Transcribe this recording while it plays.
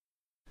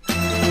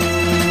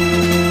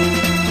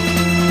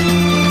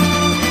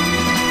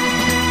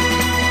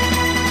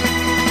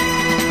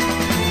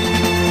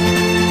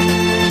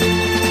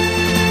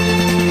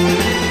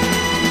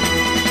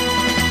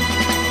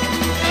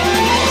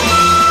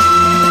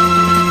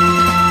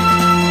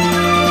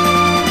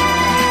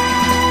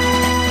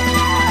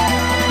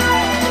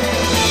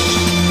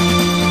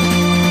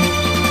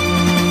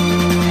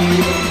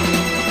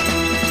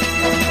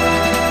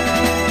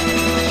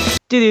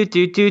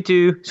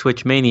Do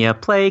Switch Mania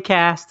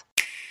Playcast.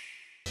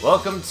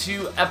 Welcome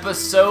to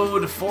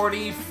episode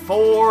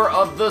 44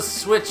 of the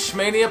Switch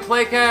Mania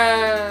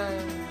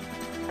Playcast.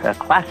 A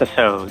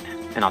class-isode,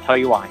 and I'll tell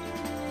you why.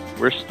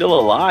 We're still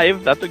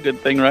alive. That's a good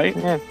thing, right?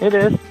 Yeah, it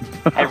is.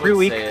 Every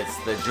week. Say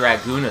it's the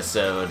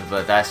Dragoon-isode,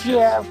 but that's just...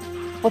 Yeah,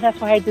 well,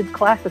 that's why I did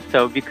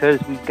class-isode, because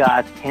we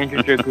got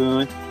Panzer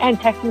Dragoon, and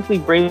technically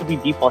Bravely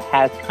Default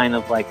has kind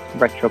of like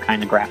retro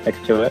kind of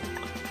graphics to it.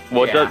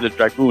 Well, Yeah. the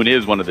Dragoon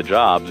is one of the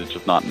jobs. It's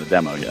just not in the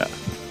demo yet.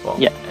 Well,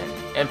 Yeah.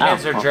 And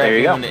Panzer well, there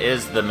you Dragoon go.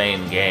 is the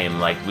main game.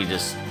 Like, we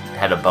just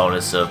had a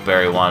bonus of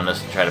Barry wanting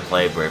us to try to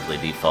play Bravely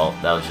Default.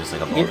 That was just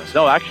like a bonus.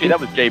 No, actually, that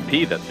was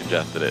JP that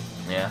suggested it.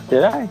 Yeah.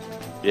 Did I?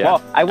 Yeah.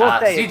 Well, I will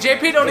say... See,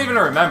 JP don't even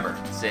remember.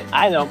 See?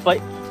 I know, but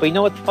you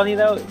know what's funny,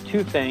 though?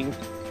 Two things,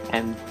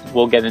 and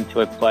we'll get into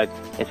it, but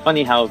it's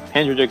funny how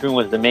Panzer Dragoon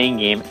was the main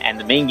game, and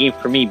the main game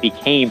for me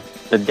became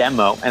the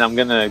demo, and I'm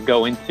going to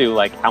go into,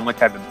 like, how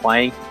much I've been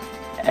playing,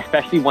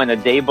 especially when the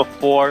day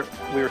before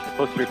we were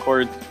supposed to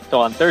record. So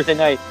on Thursday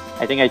night,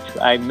 I think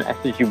I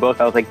messaged you both.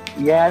 I was like,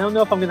 yeah, I don't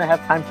know if I'm going to have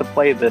time to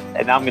play this,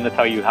 and now I'm going to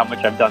tell you how much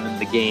I've done in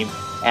the game,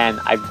 and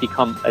I've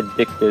become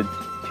addicted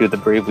to the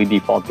Bravely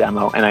Default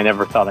demo, and I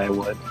never thought I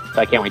would. So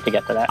I can't wait to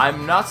get to that.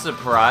 I'm not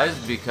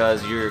surprised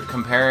because you're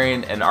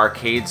comparing an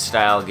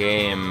arcade-style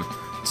game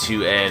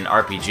to an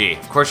RPG.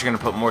 Of course, you're going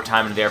to put more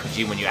time into the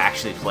RPG when you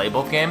actually play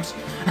both games.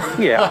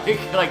 Yeah.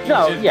 like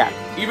No, you should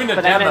yeah. be. Even a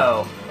But I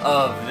demo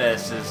of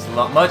this is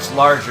much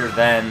larger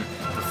than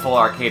the full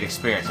arcade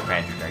experience of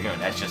Panzer Dragoon.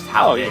 That's just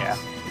how it is. Yeah.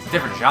 It's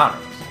different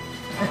genres.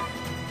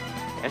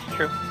 That's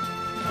true.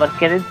 Let's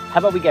get in. How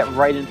about we get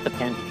right into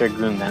Panzer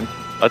Dragoon then?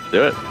 Let's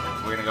do it.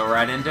 We're going to go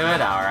right into it?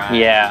 All right.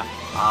 Yeah.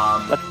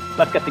 Um,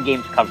 Let's get the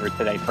games covered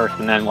today first,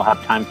 and then we'll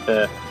have time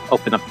to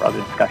open up for other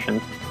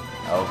discussions.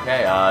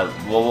 Okay,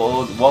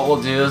 what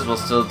we'll do is we'll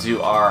still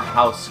do our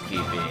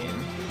housekeeping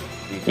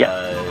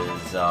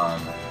because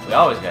we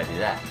always gotta do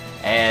that.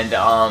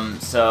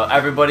 And so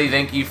everybody,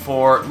 thank you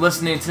for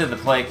listening to the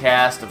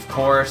Playcast. Of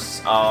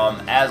course,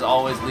 as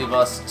always, leave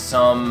us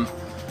some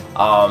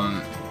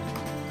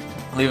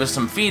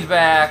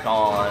feedback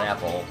on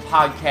Apple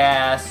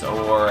Podcasts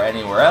or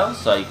anywhere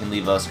else. So you can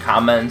leave us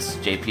comments.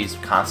 JP's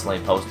constantly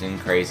posting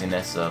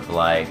craziness of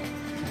like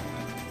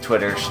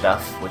Twitter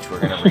stuff, which we're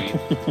gonna read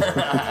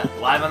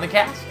live on the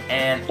cast.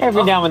 And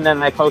Every now and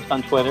then I post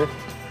on Twitter.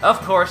 of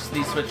course,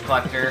 the Switch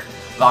Collector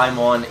Volume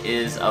 1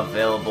 is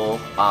available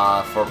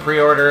for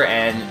pre-order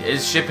and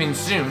is shipping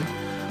soon.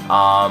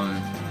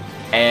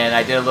 And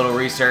I did a little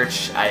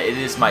research. It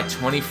is my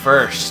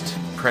 21st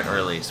print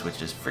release,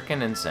 which is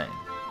freaking insane.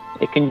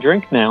 It can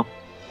drink now.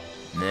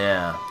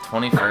 Yeah,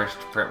 21st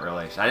print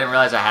release. I didn't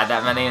realize I had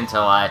that many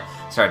until I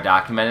started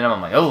documenting them.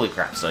 I'm like, holy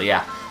crap. So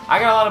yeah, I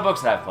got a lot of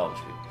books that I've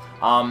published.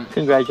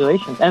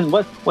 Congratulations. And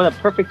what a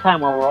perfect time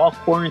while we're all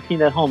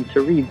quarantined at home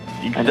to read.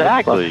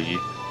 Exactly.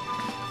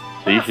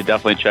 So you should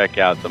definitely check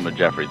out some of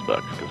Jeffrey's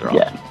books because they're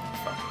awesome.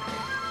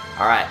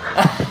 All right.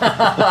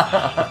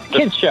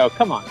 Kids show,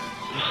 come on.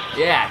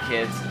 Yeah,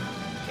 kids.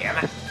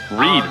 Damn it.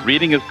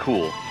 Reading is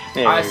cool.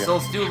 There Alright, you so go.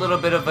 let's do a little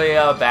bit of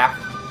a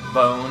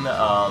backbone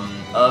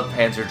of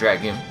Panzer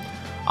Dragoon.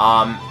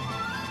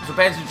 So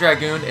Panzer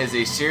Dragoon is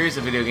a series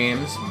of video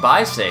games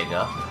by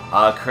Sega,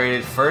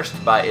 created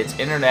first by its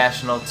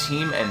international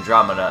Team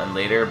Andromeda and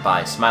later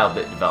by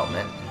Smilebit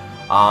Development.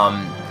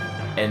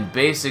 And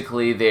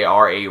basically they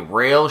are a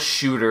rail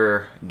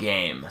shooter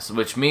game,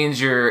 which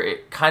means you're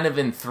kind of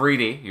in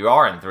 3D. You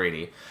are in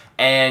 3D.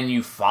 And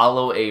you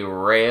follow a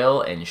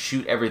rail and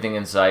shoot everything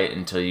in sight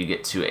until you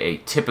get to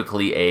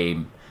typically a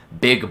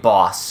big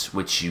boss,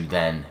 which you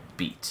then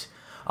beat.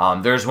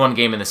 There's one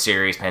game in the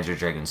series, Panzer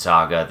Dragoon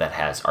Saga, that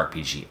has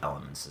RPG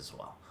elements as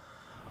well.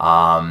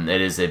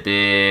 It is a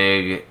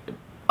big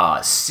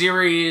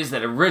series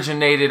that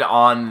originated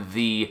on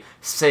the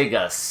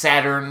Sega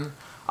Saturn,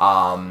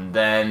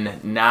 then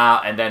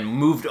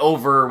moved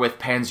over with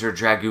Panzer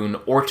Dragoon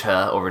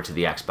Orta over to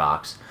the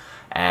Xbox.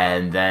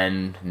 And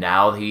then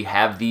now they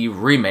have the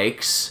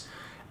remakes.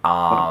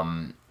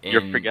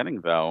 You're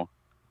forgetting, though.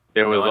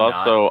 It was No, I'm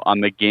also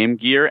on the Game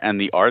Gear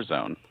and the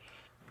R-Zone.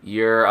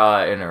 You're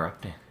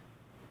interrupting.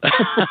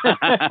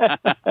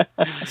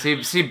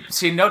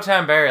 See, No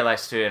Time Barry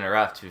likes to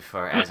interrupt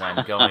as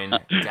I'm going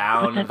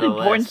down the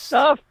Important list.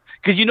 stuff.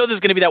 Because you know there's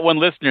going to be that one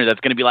listener that's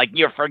going to be like,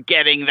 you're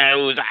forgetting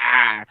those.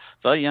 Ah.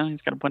 So, yeah,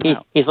 he's got to point it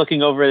out. He's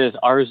looking over at his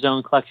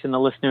R-Zone collection, the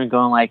listener, and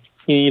going like,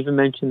 can you even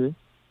mention this?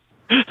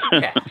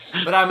 Yeah,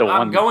 but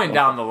I'm going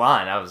down the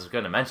line. I was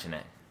going to mention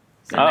it.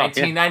 So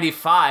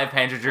 1995,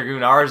 Panzer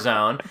Dragoon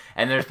R-Zone,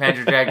 and there's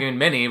Panzer Dragoon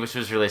Mini, which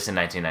was released in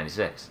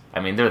 1996.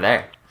 I mean, they're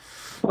there.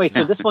 Wait,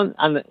 so this one,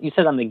 you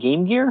said on the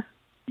Game Gear?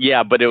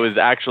 Yeah, but it was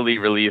actually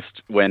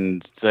released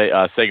when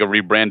Sega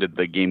rebranded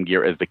the Game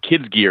Gear as the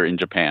Kids Gear in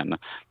Japan.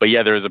 But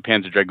yeah, there was a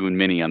Panzer Dragoon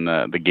Mini on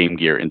the Game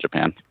Gear in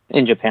Japan.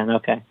 In Japan,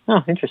 okay.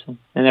 Oh, interesting.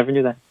 I never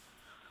knew that.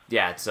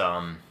 Yeah, it's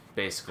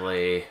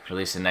basically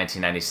released in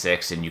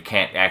 1996, and you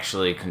can't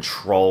actually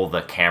control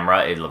the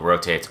camera. It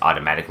rotates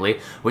automatically,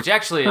 which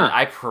actually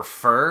I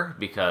prefer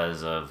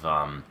because of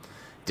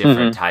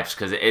different types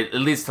because it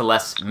leads to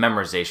less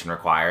memorization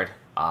required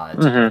to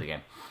play the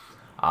game.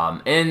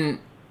 In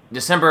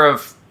December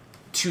of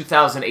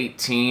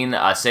 2018,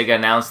 Sega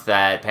announced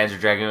that Panzer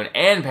Dragoon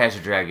and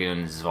Panzer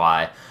Dragoon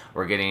ZY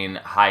were getting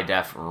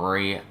high-def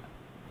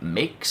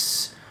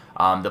remakes.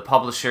 The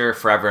publisher,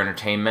 Forever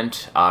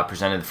Entertainment,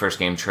 presented the first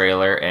game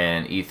trailer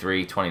in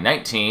E3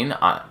 2019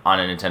 on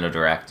a Nintendo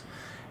Direct,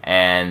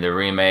 and the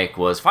remake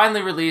was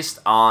finally released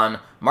on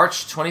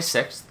March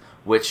 26th,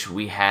 which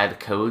we had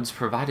codes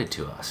provided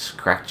to us.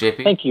 Correct,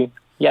 JP? Thank you.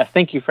 Yes,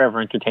 thank you, Forever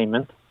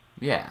Entertainment.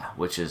 Yeah,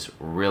 which is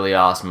really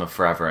awesome of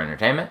Forever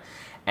Entertainment.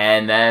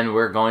 And then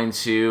we're going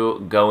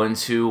to go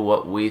into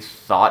what we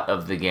thought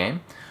of the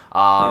game.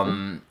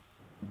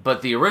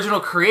 But the original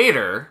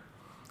creator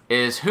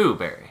is who,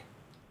 Barry?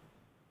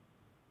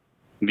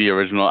 The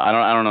original, I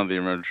don't know the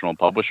original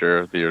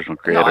publisher, the original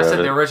creator. No, I said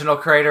the original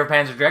creator of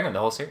Panzer Dragoon, the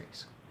whole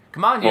series.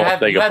 Come on,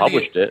 Sega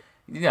published it.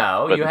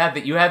 No, you had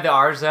the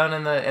R Zone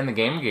and the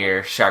Game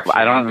Gear Shark.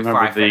 I don't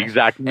remember the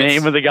exact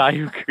name of the guy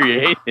who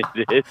created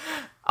it.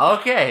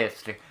 Okay,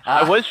 history.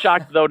 I was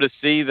shocked though to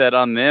see that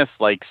on this,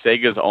 like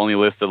Sega's only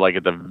listed like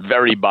at the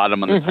very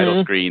bottom on the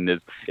title screen.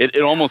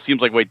 It almost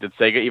seems like, wait, did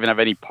Sega even have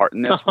any part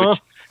in this?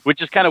 Which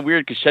is kind of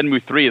weird because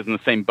Shenmue 3 is in the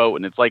same boat,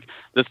 and it's like,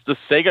 does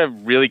Sega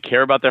really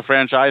care about their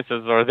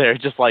franchises, or they're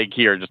just like,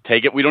 here, just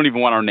take it? We don't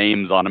even want our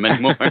names on them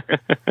anymore.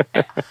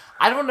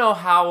 I don't know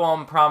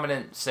how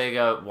prominent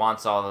Sega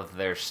wants all of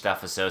their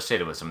stuff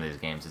associated with some of these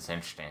games. It's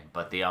interesting,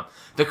 but the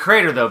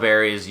creator though,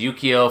 Barry, is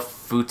Yukio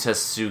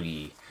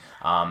Futasugi.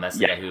 That's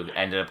the guy who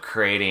ended up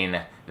creating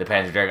the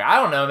Panzer Dragoon. I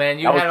don't know, man.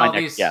 You had all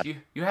these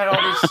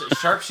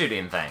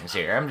sharpshooting things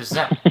here. I'm just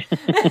saying.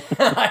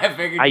 I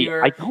figured you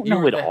were. I don't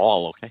know it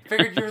all. Okay.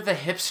 Figured you were the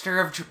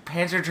hipster of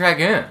Panzer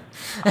Dragoon.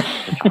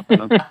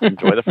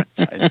 Enjoy the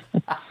franchise.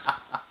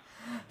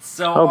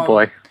 So, oh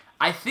boy.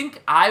 I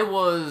think I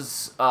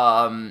was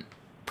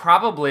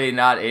probably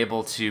not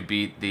able to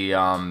beat the.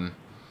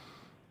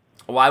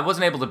 Well, I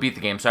wasn't able to beat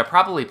the game, so I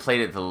probably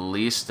played it the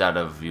least out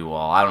of you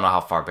all. I don't know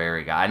how far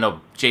Barry got. I know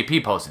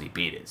JP posted he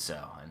beat it,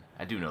 so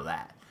I do know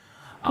that.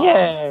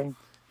 Yay!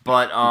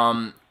 But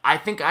I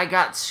think I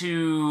got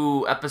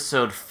to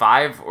episode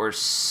 5 or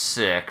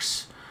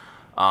 6.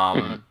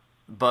 But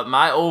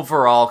my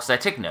overall, because I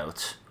take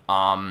notes,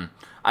 I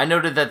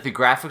noted that the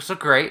graphics look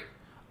great,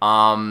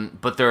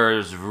 but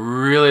there's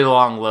really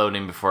long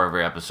loading before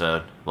every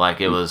episode. Like,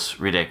 it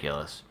was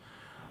ridiculous.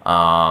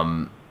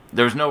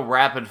 There's no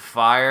rapid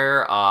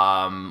fire,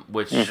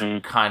 which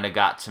kind of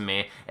got to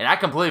me. And I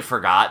completely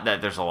forgot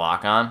that there's a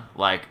lock-on.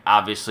 Like,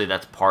 obviously,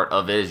 that's part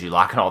of it, is you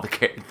lock on all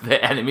the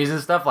enemies and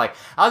stuff. Like,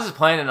 I was just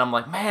playing and I'm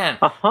like, man,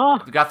 I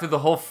got through the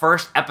whole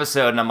first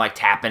episode and I'm like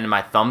tapping and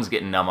my thumb's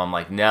getting numb. I'm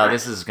like, no,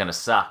 this is going to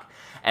suck.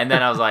 And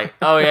then I was like,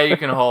 oh yeah, you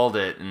can hold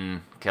it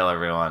and kill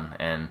everyone.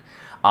 And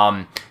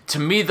to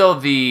me, though,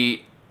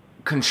 the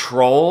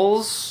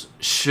controls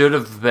should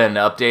have been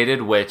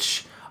updated,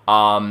 which...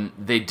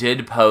 they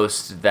did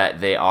post that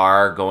they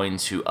are going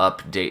to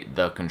update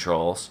the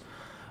controls.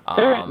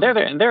 They're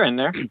in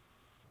there.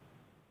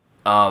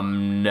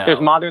 No.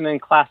 There's modern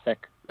and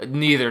classic.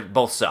 Neither,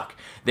 both suck.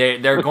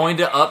 They're going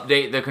to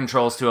update the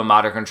controls to a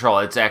modern control.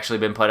 It's actually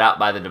been put out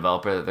by the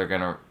developer that they're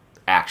going to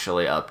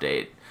actually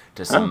update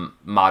to some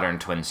modern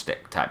twin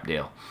stick type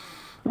deal.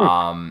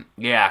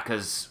 Yeah,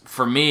 because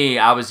for me,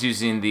 I was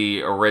using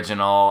the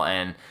original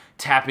and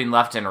tapping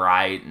left and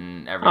right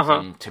and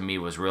everything to me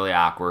was really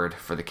awkward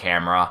for the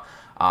camera.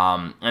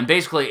 And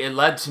basically it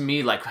led to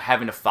me like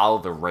having to follow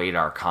the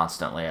radar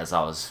constantly as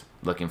I was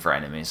looking for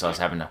enemies. So I was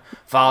having to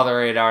follow the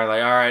radar,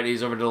 like, all right,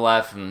 he's over to the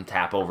left, and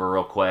tap over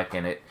real quick.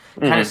 And it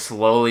kind of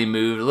slowly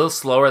moved, a little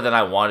slower than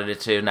I wanted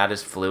it to, not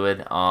as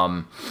fluid.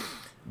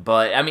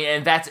 But I mean,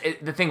 and that's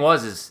it. The thing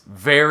is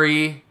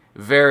very,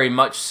 very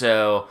much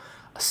so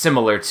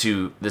similar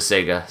to the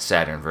Sega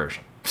Saturn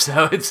version.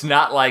 So it's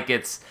not like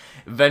it's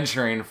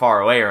venturing far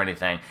away or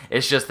anything.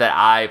 It's just that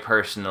I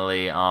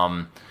personally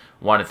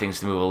wanted things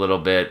to move a little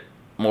bit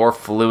more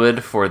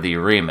fluid for the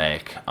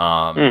remake.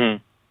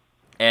 And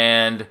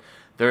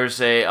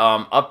there's a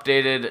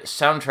updated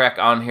soundtrack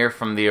on here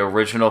from the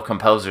original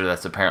composer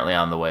that's apparently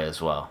on the way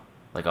as well.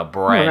 Like a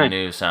brand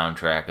new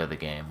soundtrack of the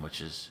game,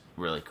 which is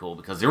really cool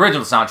because the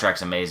original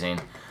soundtrack's amazing.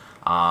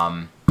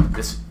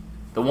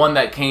 The one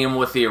that came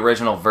with the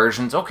original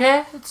version's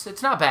okay.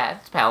 It's not bad.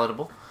 It's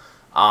palatable.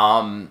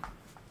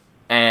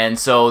 And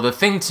so the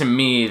thing to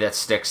me that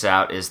sticks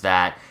out is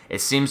that it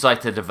seems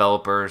like the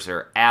developers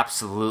are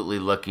absolutely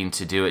looking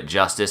to do it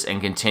justice and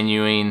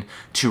continuing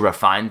to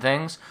refine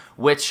things,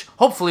 which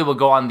hopefully will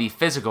go on the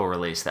physical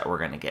release that we're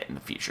going to get in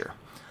the future.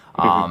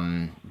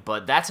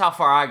 But that's how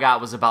far I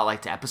got, was about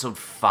like to episode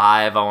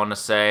 5, I want to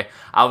say.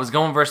 I was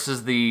going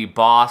versus the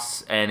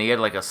boss, and he had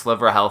like a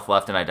sliver of health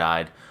left, and I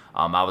died.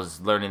 I was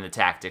learning the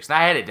tactics, and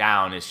I had it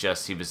down. It's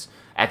just he was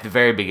at the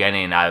very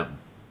beginning, I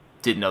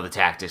didn't know the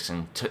tactics,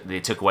 and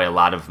they took away a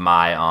lot of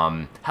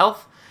my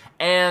health.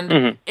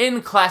 And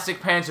in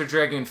classic Panzer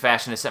Dragoon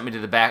fashion, it sent me to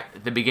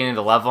the beginning of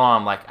the level, and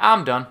I'm like,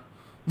 I'm done.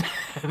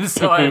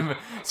 so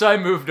I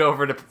moved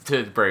over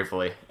to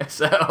Bravely.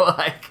 So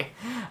like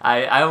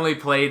I only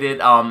played it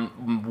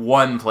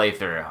one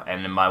playthrough,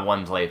 and in my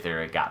one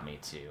playthrough it got me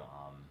to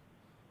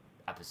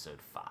episode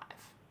 5.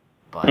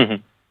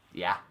 But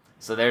yeah,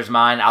 so there's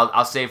mine.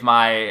 I'll save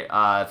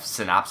my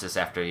synopsis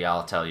after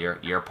y'all tell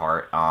your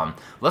part.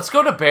 Let's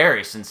go to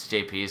Barry since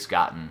JP's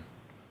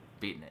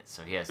beaten it,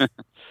 so he has.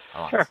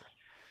 Sure.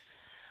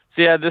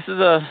 So yeah, this is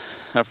a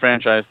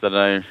franchise that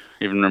I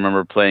even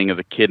remember playing as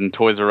a kid in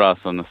Toys R Us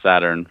on the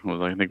Saturn. It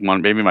was, I think,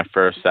 maybe my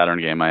first Saturn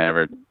game I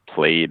ever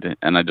played,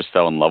 and I just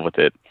fell in love with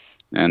it.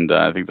 And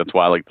I think that's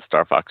why I like the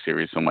Star Fox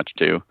series so much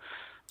too.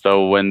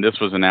 So when this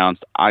was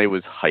announced, I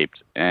was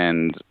hyped.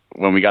 And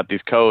when we got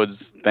these codes,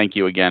 thank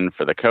you again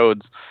for the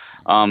codes.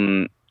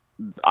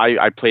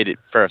 I played it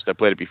first. I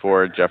played it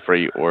before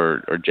Jeffrey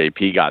or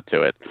JP got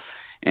to it.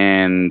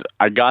 And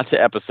I got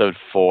to episode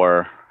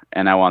 4,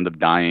 and I wound up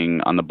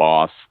dying on the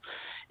boss.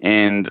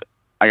 And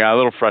I got a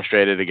little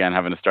frustrated again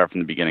having to start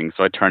from the beginning,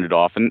 so I turned it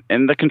off.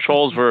 And the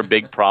controls were a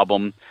big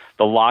problem.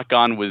 The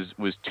lock-on was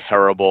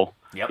terrible.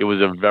 Yep. It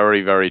was a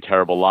very, very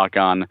terrible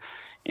lock-on.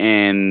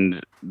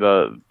 And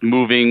the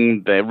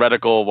moving the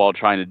reticle while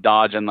trying to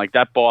dodge, and like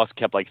that boss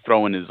kept like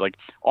throwing his like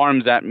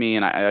arms at me,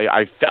 and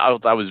I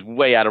felt I was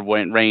way out of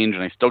range,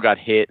 and I still got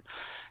hit.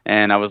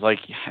 And I was like,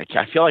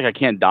 I feel like I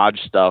can't dodge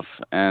stuff,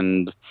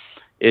 and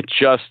it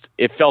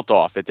felt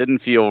off. It didn't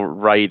feel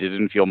right. It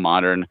didn't feel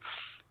modern.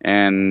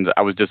 And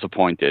I was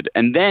disappointed.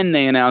 And then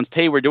they announced,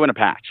 hey, we're doing a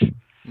patch.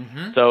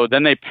 Mm-hmm. So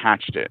then they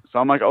patched it. So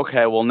I'm like,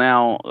 okay, well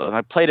now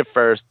I played it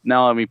first.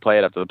 Now let me play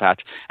it after the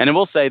patch. And I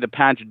will say the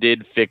patch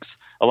did fix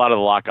a lot of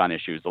the lock-on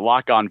issues. The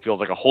lock-on feels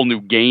like a whole new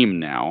game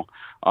now,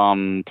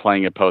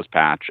 playing it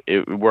post-patch.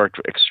 It worked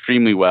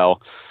extremely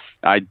well.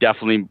 I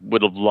definitely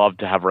would have loved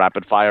to have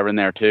rapid fire in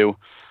there too,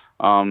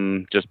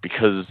 just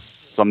because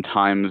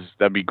sometimes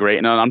that'd be great.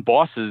 And on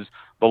bosses,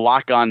 the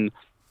lock-on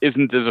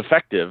isn't as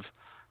effective.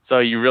 So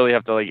you really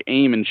have to like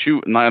aim and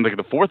shoot. And like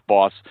the fourth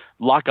boss,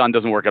 lock-on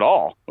doesn't work at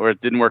all, or it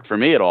didn't work for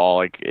me at all.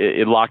 Like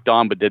it locked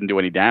on but didn't do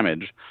any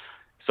damage.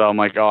 So I'm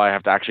like, I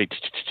have to actually,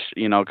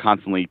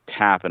 constantly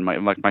tap, and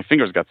my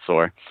fingers got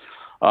sore.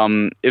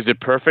 Is it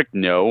perfect?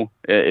 No.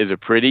 Is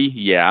it pretty?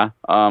 Yeah.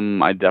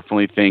 I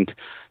definitely think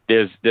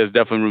there's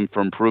definitely room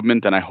for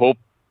improvement, and I hope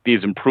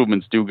these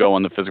improvements do go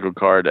on the physical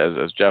card,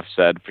 as Jeff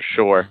said, for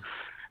sure.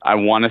 I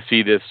want to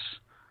see this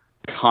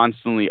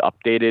constantly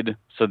updated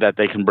so that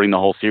they can bring the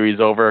whole series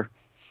over.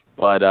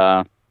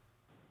 But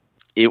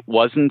it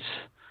wasn't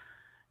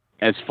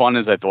as fun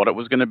as I thought it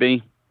was going to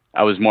be.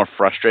 I was more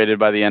frustrated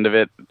by the end of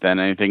it than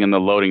anything, and the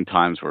loading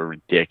times were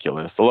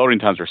ridiculous. The loading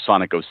times were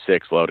Sonic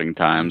 06 loading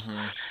times,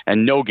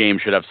 and no game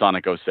should have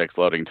Sonic 06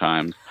 loading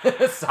times.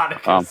 Sonic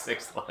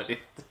 06 loading.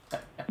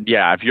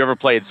 Yeah, if you ever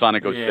played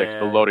Sonic 06,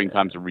 the loading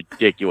times are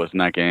ridiculous in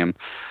that game.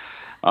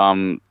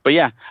 But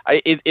yeah,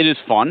 it is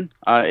fun.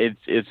 It's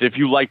if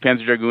you like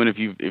Panzer Dragoon, if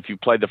you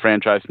played the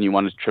franchise and you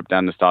want to trip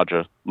down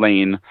nostalgia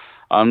lane,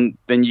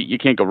 then you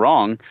can't go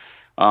wrong.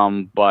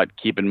 But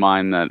keep in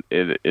mind that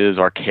it is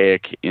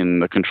archaic in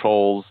the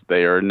controls.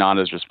 They are not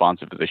as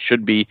responsive as they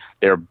should be.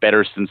 They are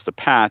better since the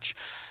patch.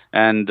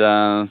 And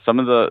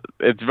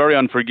it's very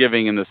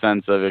unforgiving in the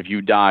sense of if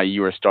you die,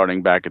 you are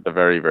starting back at the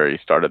very, very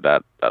start of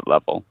that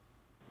level.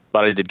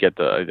 But I did get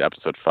the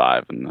episode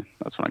 5, and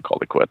that's when I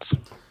called it quits.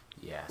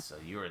 Yeah, so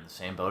you were in the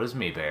same boat as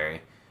me,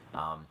 Barry.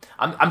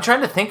 I'm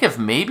trying to think if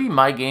maybe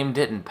my game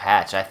didn't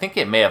patch. I think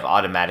it may have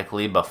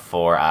automatically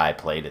before I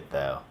played it,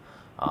 though.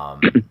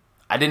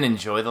 I didn't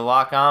enjoy the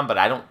lock-on, but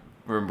I don't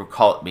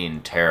recall it being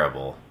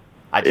terrible.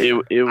 I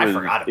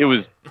forgot about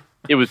it.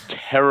 It was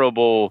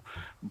terrible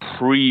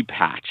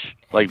pre-patch.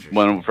 Like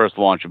when it first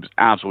launched, it was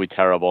absolutely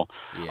terrible.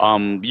 Yeah.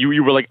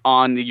 You were like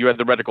you had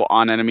the reticle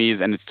on enemies,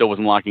 and it still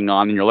wasn't locking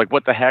on, and you're like,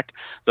 what the heck?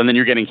 And then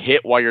you're getting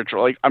hit while you're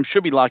like, I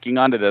should be locking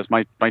onto this.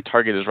 My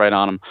target is right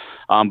on him.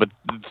 But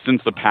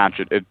since the patch,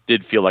 it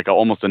did feel like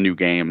almost a new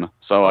game.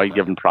 So okay. I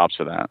give them props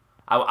for that.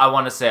 I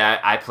want to say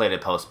I played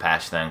it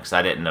post-patch then because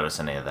I didn't notice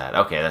any of that.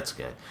 Okay, that's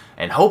good.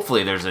 And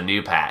hopefully there's a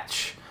new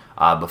patch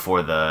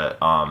before the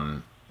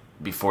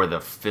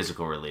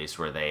physical release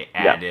where they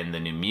add in the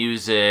new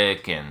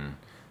music and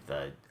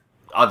the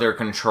other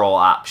control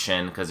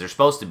option, because they're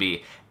supposed to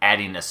be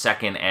adding a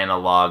second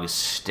analog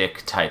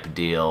stick type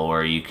deal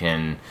where you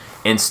can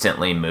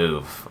instantly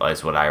move,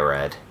 is what I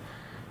read.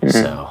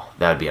 So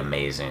that would be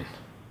amazing.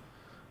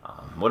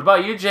 What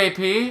about you,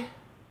 JP?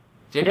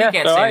 JP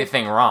can't say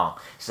anything wrong,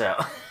 so.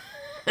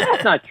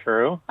 That's not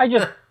true.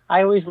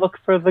 I always look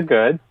for the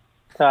good.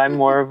 So I'm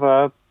more of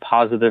a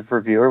positive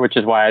reviewer, which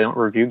is why I don't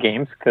review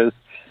games, because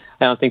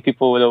I don't think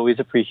people would always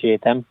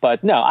appreciate them.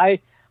 But no, I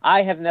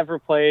have never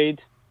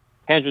played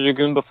Panzer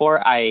Dragoon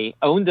before. I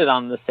owned it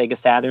on the Sega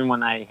Saturn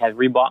when I had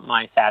rebought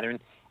my Saturn,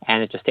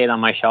 and it just stayed on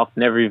my shelf,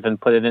 never even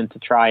put it in to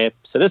try it.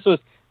 So this was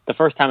the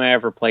first time I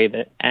ever played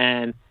it.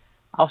 And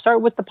I'll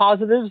start with the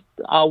positives.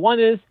 One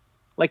is,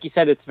 like you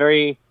said, it's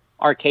very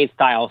arcade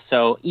style.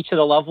 So each of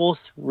the levels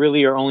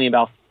really are only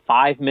about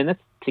 5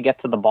 minutes to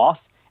get to the boss.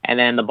 And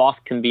then the boss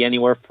can be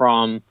anywhere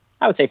from,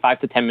 I would say, 5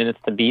 to 10 minutes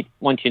to beat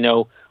once you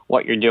know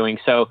what you're doing.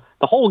 So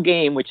the whole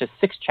game, which is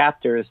 6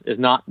 chapters, is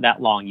not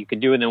that long. You could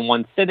do it in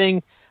one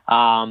sitting.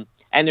 And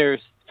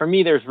for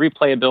me, there's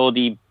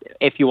replayability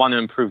if you want to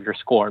improve your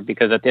score,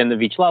 because at the end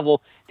of each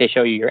level, they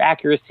show you your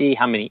accuracy,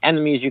 how many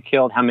enemies you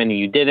killed, how many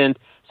you didn't.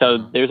 So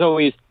there's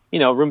always,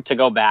 room to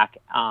go back.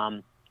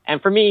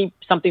 And for me,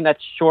 something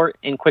that's short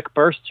and quick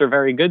bursts are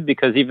very good,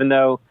 because even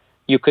though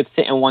you could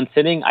sit in one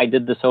sitting, I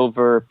did this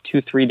over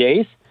 2-3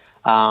 days.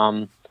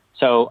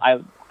 So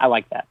I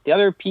like that. The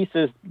other piece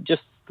is,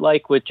 just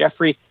like with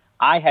Jeffrey,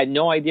 I had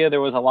no idea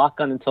there was a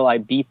lock-on until I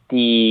beat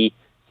the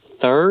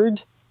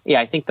third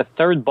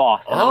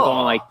boss. And I'm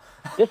going like,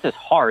 this is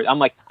hard. I'm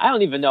like, I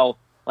don't even know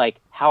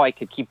how I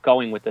could keep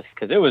going with this,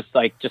 because it was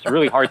just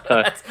really hard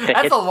to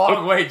that's a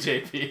long way,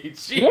 JP.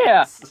 Jeez.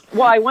 Yeah.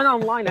 Well, I went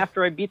online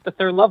after I beat the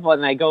third level,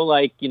 and I go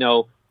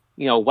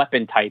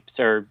weapon types,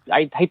 or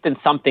I typed in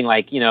something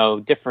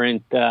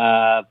different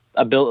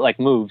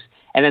ability moves,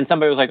 and then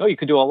somebody was like, oh, you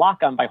could do a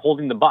lock on by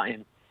holding the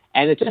button,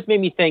 and it just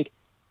made me think,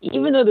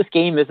 even though this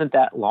game isn't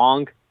that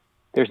long,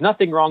 there's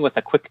nothing wrong with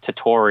a quick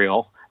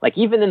tutorial.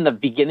 Even in the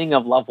beginning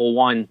of level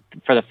 1,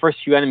 for the first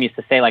few enemies,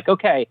 to say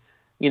okay,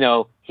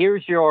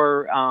 here's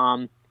your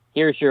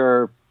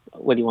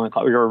what do you want to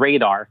call it? Your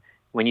radar.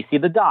 When you see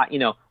the dot,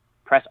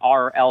 press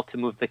R or L to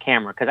move the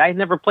camera. Because I had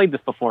never played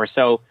this before,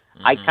 so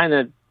I kind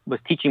of was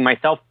teaching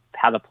myself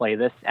how to play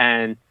this.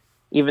 And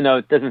even though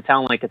it doesn't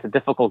sound like it's a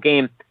difficult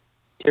game,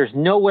 there's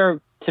nowhere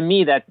to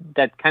me that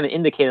kind of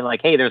indicated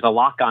hey, there's a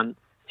lock-on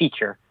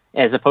feature,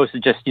 as opposed to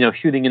just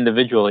shooting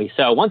individually.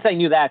 So once I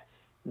knew that,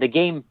 the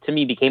game to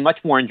me became much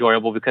more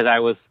enjoyable, because I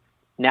was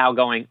now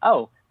going,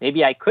 oh,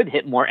 maybe I could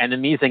hit more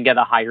enemies and get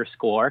a higher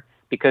score,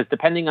 because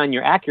depending on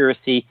your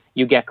accuracy,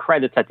 you get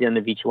credits at the end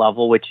of each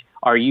level, which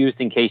are used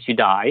in case you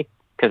die,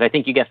 because I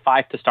think you get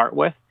 5 to start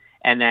with,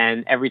 and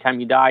then every time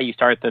you die, you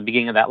start at the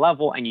beginning of that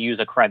level and you use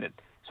a credit,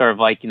 sort of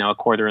a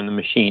quarter in the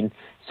machine.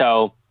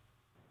 So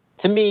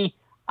to me,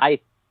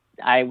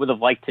 I would have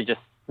liked to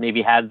just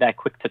maybe have that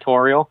quick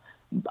tutorial.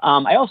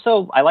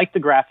 I like the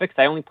graphics.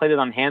 I only played it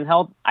on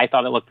handheld. I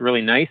thought it looked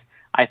really nice.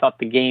 I thought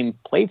the game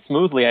played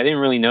smoothly. I didn't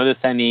really notice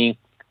any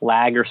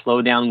lag or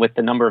slowdown with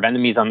the number of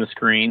enemies on the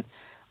screen.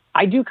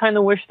 I do kind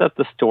of wish that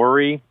the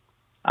story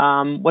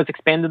was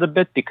expanded a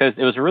bit, because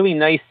it was a really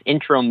nice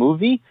intro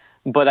movie,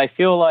 but I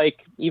feel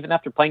like even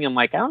after playing, I'm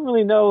I don't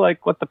really know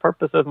what the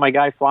purpose of my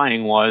guy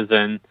flying was,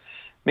 and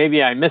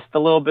maybe I missed a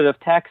little bit of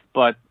text,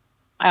 but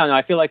I don't know.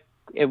 I feel like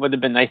it would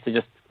have been nice to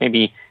just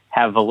maybe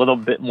have a little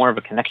bit more of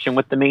a connection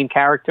with the main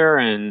character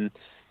and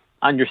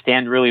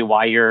understand really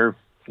why you're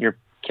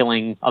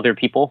killing other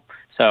people.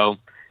 So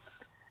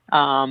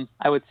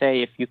I would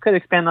say if you could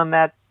expand on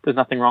that, there's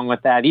nothing wrong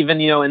with that.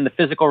 Even, in the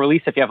physical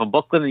release, if you have a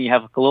booklet and you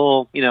have a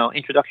little,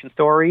 introduction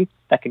story,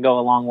 that could go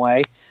a long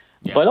way.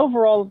 Yeah. But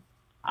overall,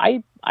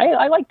 I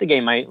like the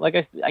game.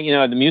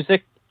 The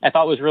music I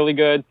thought was really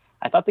good.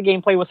 I thought the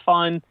gameplay was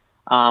fun.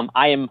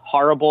 I am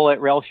horrible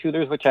at rail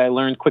shooters, which I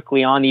learned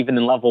quickly on, even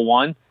in level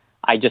 1.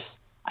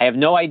 I have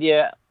no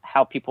idea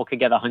how people could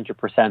get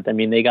 100%. I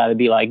mean, they got to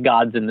be like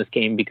gods in this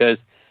game, because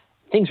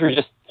things were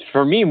just,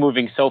 for me,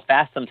 moving so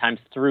fast sometimes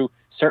through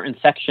certain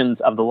sections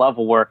of the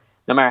level where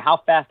no matter how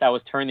fast I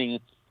was turning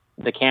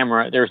the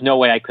camera, there's no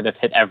way I could have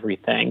hit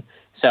everything.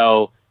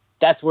 So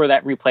that's where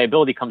that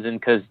replayability comes in,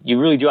 because you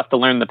really do have to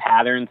learn the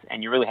patterns,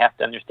 and you really have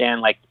to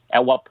understand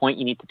at what point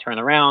you need to turn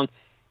around.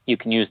 You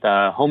can use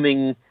the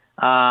homing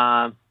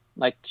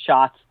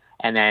shots,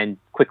 and then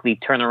quickly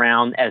turn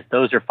around as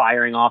those are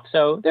firing off.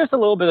 So there's a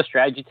little bit of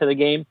strategy to the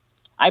game.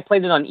 I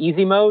played it on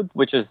easy mode,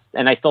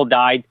 and I still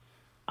died,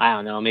 I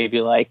don't know, maybe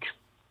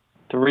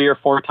 3 or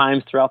 4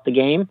 times throughout the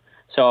game.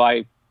 So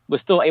I was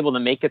still able to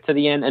make it to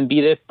the end and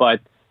beat it,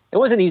 but it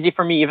wasn't easy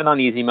for me, even on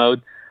easy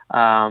mode.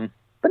 But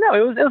no,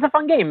 it was a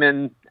fun game,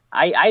 and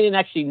I didn't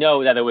actually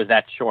know that it was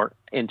that short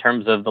in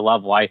terms of the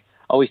level. I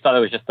always thought it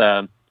was just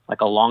a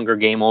longer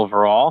game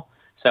overall.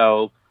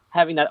 So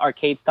having that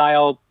arcade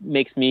style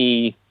makes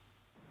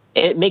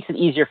it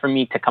easier for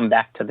me to come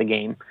back to the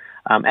game.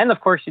 And of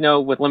course,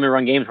 with limited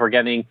run games, we're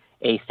getting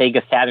a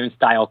Sega Saturn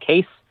style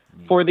case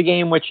for the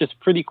game, which is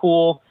pretty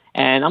cool.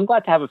 And I'm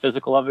glad to have a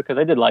physical of it, because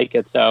I did like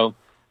it. So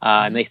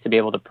nice to be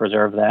able to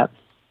preserve that.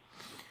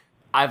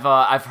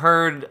 I've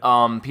heard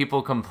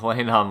people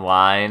complain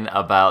online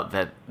about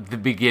that the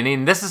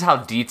beginning. This is how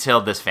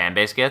detailed this fan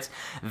base gets.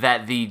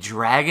 That the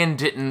dragon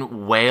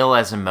didn't wail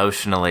as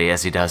emotionally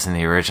as he does in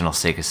the original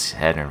Sega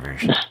Saturn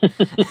version.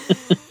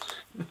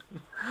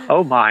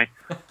 Oh my!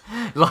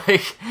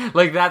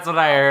 like that's what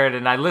I heard,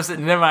 and I listened.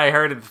 And then when I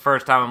heard it the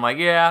first time, I'm like,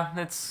 yeah,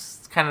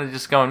 it's kind of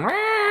just going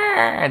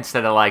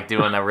instead of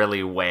doing a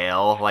really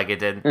wail like it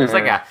did. It was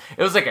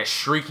like a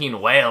shrieking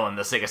wail in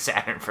the Sega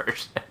Saturn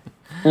version.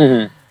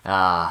 Mm-hmm.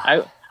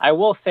 I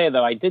will say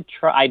though, I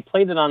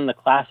played it on the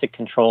classic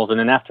controls, and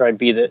then after I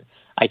beat it,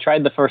 I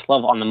tried the first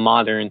level on the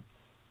modern.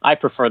 I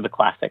preferred the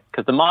classic,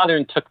 because the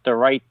modern took the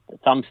right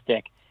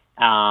thumbstick,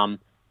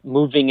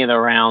 moving it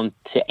around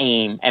to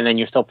aim, and then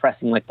you're still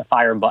pressing the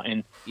fire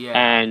button. Yeah.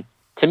 And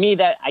to me,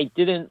 that I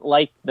didn't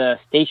like the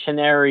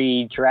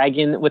stationary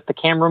dragon with the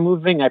camera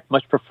moving. I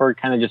much preferred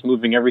kind of just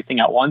moving everything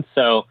at once.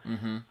 So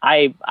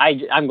I'm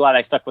glad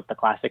I stuck with the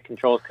classic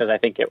controls because I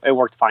think it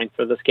worked fine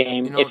for this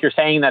game. If you're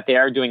saying that they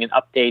are doing an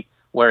update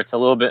where it's a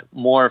little bit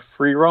more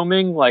free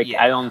roaming,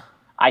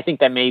 I think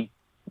that may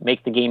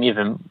make the game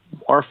even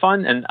more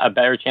fun and a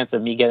better chance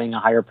of me getting a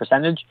higher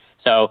percentage.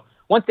 So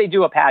once they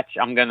do a patch,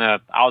 I'll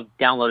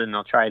download it and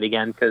I'll try it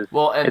again because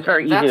it's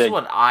very easy. That's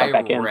what I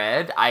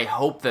read. I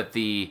hope that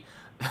the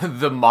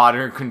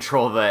modern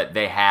control that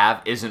they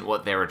have isn't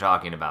what they were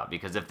talking about,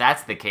 because if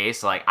that's the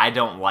case, like, I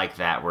don't like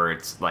that where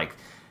it's like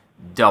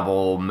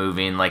double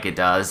moving like it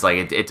does.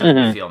 Like it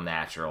doesn't feel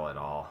natural at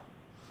all.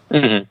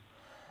 Mm-hmm.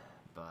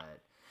 But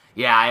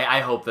yeah,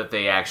 I hope that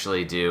they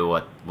actually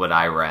do what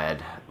I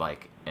read,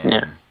 like,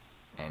 and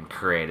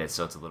create it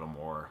so it's a little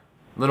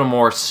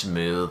more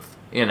smooth,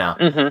 you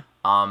know.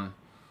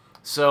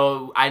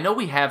 So I know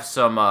we have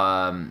some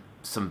our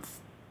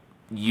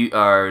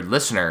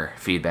listener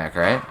feedback,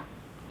 right?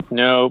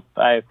 Nope.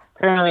 I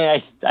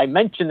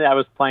mentioned that I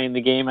was playing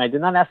the game. I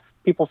did not ask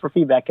people for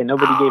feedback, and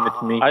nobody gave it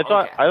to me. I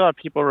thought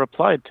people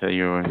replied to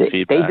you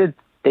feedback.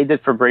 They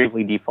did for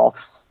Bravely Default.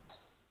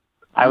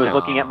 I was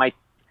looking at my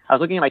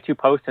 2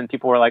 posts, and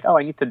people were like, "Oh,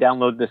 I need to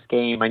download this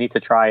game. I need to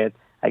try it."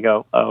 I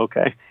go, "Oh,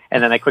 okay."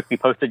 And then I quickly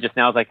posted just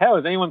now. I was like, "Oh,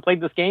 has anyone played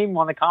this game?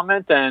 Want to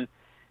comment?" And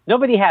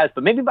nobody has.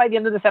 But maybe by the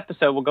end of this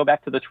episode, we'll go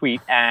back to the tweet,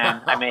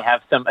 and I may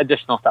have some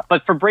additional stuff.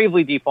 But for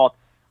Bravely Default,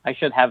 I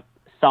should have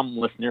some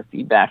listener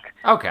feedback.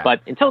 Okay.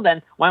 But until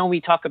then, why don't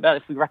we talk about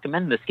if we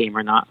recommend this game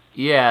or not?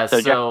 Yeah.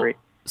 Jeffrey.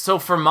 So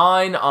for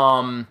mine,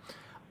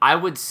 I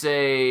would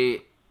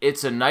say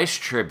it's a nice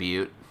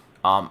tribute.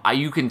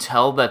 You can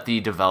tell that the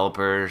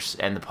developers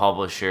and the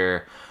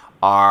publisher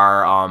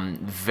are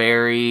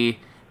very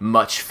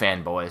much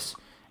fanboys,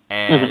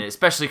 and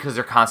especially because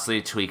they're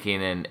constantly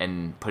tweaking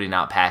and putting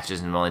out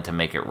patches and willing to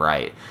make it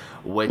right,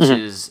 which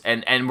is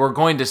and we're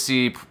going to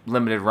see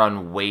limited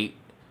run wait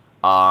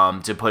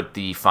to put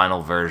the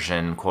final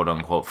version, quote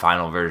unquote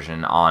final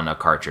version, on a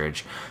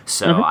cartridge.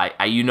 So I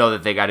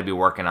that they got to be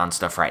working on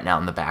stuff right now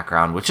in the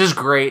background, which is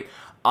great.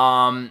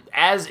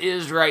 As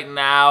is right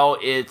now,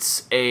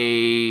 it's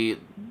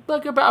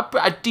about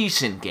a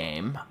decent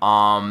game.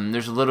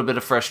 There's a little bit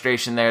of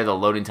frustration there. The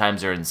loading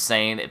times are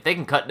insane. If they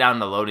can cut down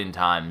the loading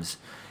times,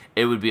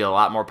 it would be a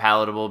lot more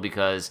palatable,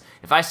 because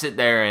if I sit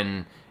there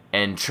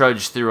and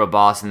trudge through a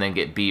boss and then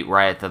get beat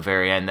right at the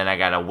very end, then I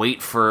gotta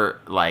wait for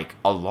like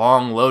a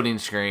long loading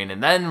screen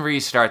and then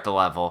restart the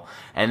level,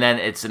 and then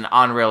it's an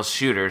on-rails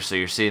shooter, so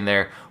you're sitting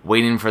there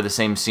waiting for the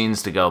same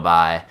scenes to go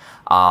by.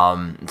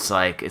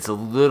 It's a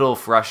little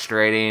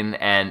frustrating,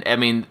 and I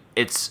mean,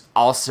 it's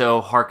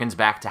also harkens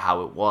back to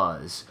how it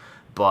was,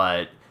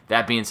 but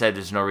that being said,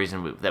 there's no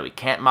reason that we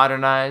can't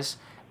modernize,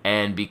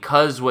 and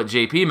because what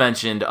JP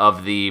mentioned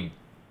of the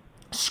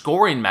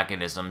scoring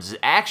mechanisms, it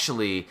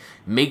actually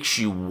makes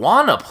you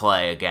want to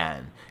play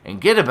again and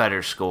get a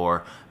better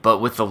score. But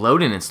with the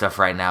loading and stuff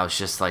right now, it's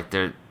just like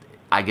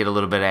I get a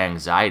little bit of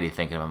anxiety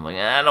thinking I'm like,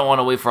 I don't want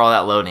to wait for all that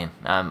loading.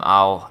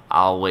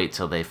 I'll wait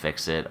till they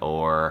fix it,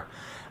 or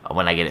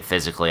when I get it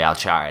physically, I'll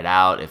try it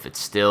out. If it's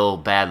still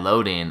bad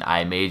loading,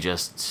 I may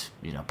just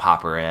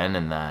pop her in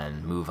and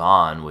then move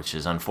on, which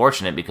is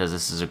unfortunate because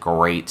this is a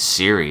great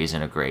series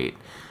and a great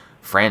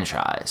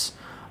franchise.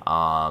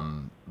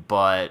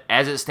 But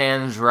as it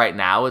stands right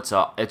now, it's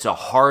a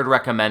hard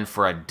recommend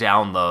for a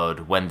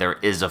download when there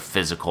is a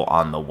physical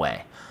on the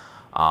way.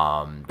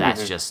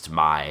 That's just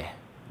my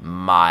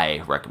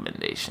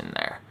recommendation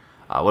there.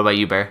 What about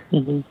you, Bear?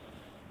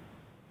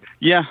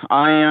 Yeah,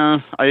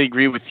 I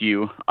agree with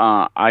you.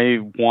 I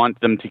want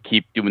them to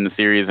keep doing the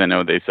series. I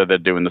know they said they're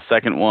doing the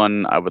second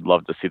one. I would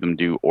love to see them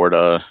do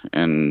Orta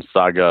and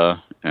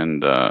Saga,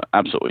 and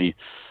absolutely.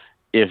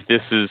 If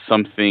this is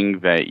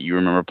something that you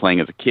remember playing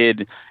as a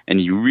kid and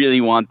you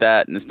really want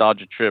that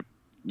nostalgia trip,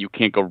 you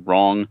can't go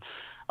wrong.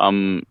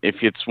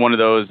 If it's one of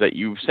those that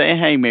you say,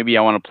 hey, maybe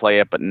I want to play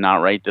it, but not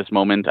right this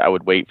moment, I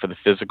would wait for the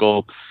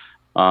physical.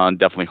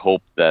 Definitely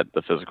hope that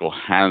the physical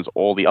has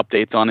all the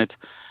updates on it,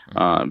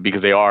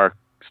 because they are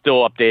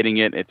still updating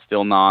it. It's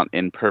still not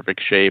in perfect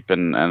shape.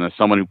 And as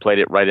someone who played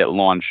it right at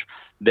launch,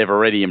 they've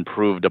already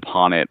improved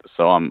upon it.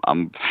 So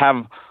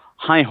have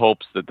high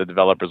hopes that the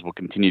developers will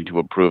continue to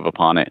improve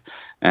upon it,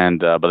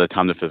 and by the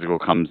time the physical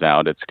comes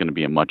out, it's going to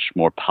be a much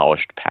more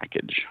polished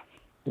package.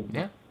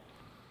 Yeah,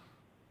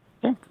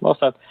 well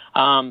said.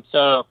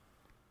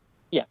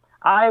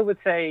 I would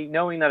say,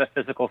 knowing that a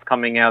physical is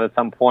coming out at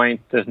some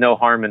point, there's no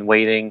harm in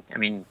waiting. I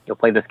mean, you'll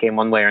play this game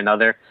one way or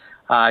another.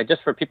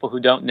 Just for people who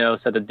don't know,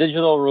 so the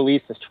digital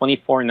release is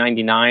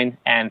 $24.99,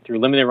 and through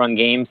limited run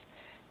games,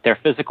 their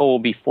physical will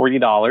be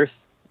 $40.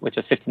 Which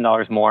is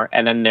 $15 more,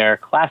 and then their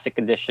classic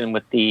edition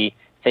with the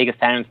Sega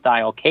Saturn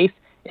style case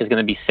is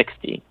going to be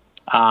 $60.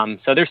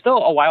 So they're still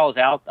a while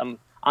out. I'm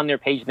on their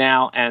page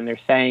now, and they're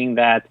saying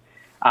that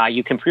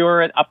you can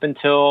pre-order it up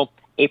until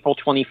April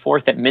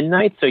 24th at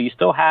midnight. So you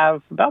still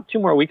have about 2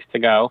 more weeks to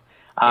go.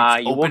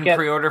 It's open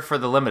pre-order for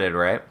the limited,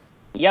 right?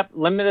 Yep,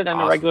 limited and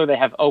the Awesome. regular they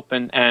have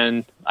open,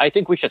 and I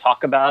think we should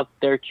talk about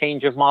their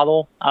change of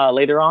model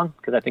later on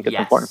because I think it's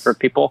Yes. important for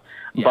people.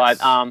 Yes.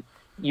 But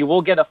you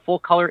will get a full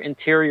color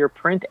interior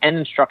print and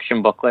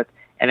instruction booklet.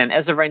 And then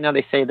as of right now,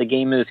 they say the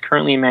game is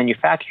currently in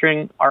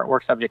manufacturing,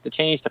 artwork subject to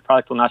change. The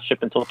product will not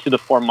ship until 2 to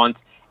 4 months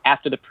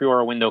after the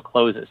pre-order window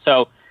closes.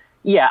 So,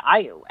 yeah,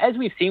 as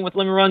we've seen with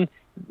Limit Run,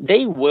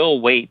 they will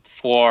wait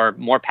for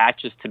more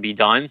patches to be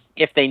done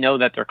if they know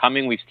that they're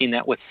coming. We've seen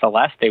that with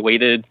Celeste. They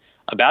waited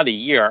about a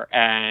year,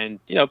 and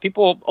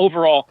people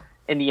overall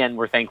in the end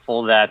were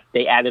thankful that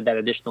they added that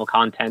additional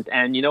content.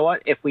 And you know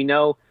what? If they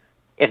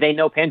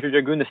know Panzer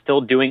Dragoon is still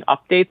doing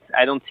updates,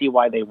 I don't see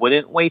why they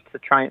wouldn't wait to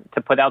try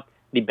to put out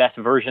the best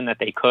version that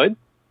they could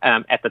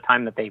at the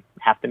time that they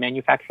have to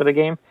manufacture the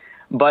game.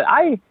 But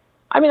I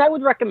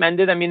would recommend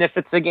it. I mean, if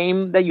it's a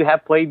game that you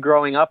have played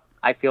growing up,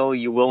 I feel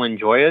you will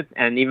enjoy it.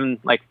 And even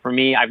like for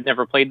me, I've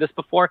never played this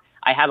before.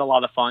 I had a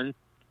lot of fun.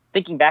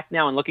 Thinking back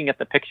now and looking at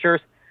the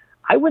pictures,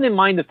 I wouldn't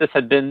mind if this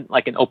had been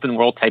like an open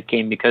world type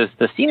game because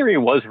the scenery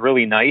was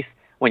really nice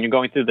when you're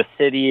going through the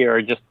city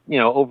or just,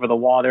 over the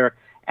water.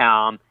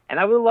 And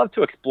I would love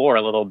to explore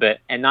a little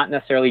bit and not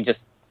necessarily just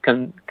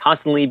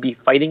constantly be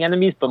fighting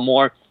enemies, but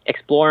more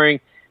exploring,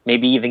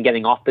 maybe even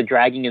getting off the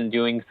dragging and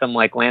doing some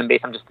like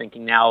land-based. I'm just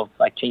thinking now of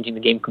like changing the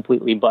game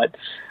completely, but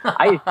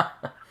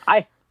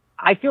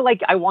I feel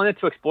like I wanted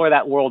to explore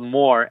that world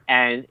more,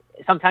 and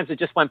sometimes it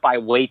just went by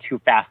way too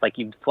fast. Like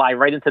you'd fly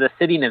right into the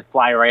city and then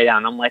fly right out.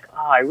 And I'm like,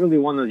 I really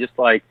want to just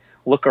like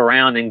look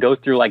around and go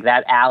through like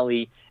that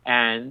alley.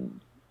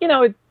 And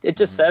it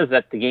just says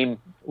that the game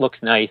looks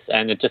nice,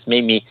 and it just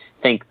made me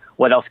think,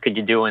 what else could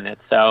you do in it?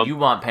 So You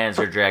want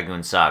Panzer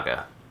Dragoon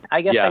Saga.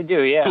 I guess I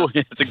do, yeah.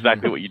 That's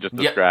exactly what you just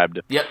described.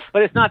 Yep.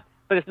 But it's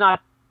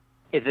not.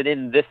 Is it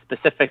in this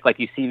specific? Like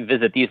you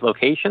visit these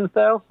locations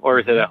though, or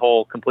is it a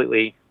whole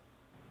completely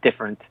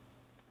different?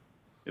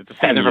 It's the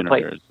same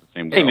universe.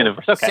 Same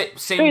universe. Okay. Same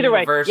So either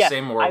universe, way, yeah,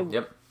 same world.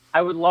 Yep.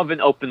 I would love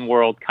an open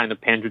world kind of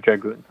Panzer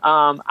Dragoon.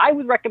 I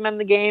would recommend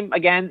the game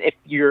again if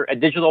you're a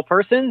digital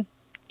person.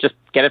 Just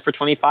get it for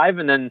 $25,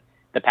 and then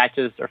the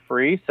patches are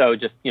free. So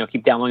just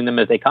keep downloading them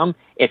as they come.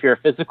 If you're a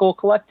physical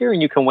collector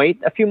and you can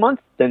wait a few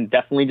months, then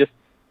definitely just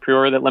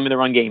pre-order that limited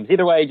run games.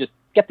 Either way, just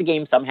get the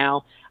game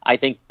somehow. I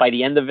think by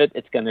the end of it,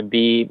 it's going to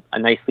be a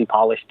nicely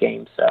polished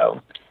game.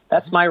 So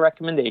that's my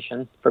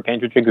recommendation for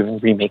Panzer Dragoon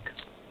Remake.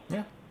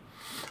 Yeah.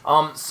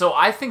 So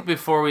I think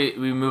before we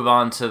move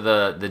on to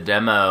the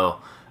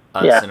demo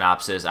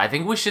synopsis, I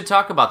think we should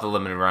talk about the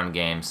limited run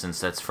game since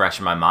that's fresh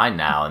in my mind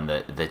now and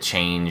the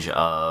change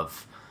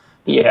of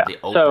the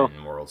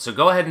open world. So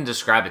go ahead and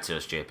describe it to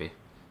us, JP.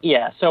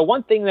 Yeah, so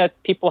one thing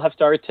that people have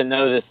started to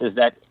notice is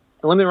that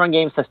limited run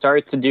games have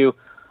started to do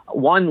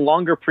one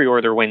longer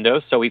pre-order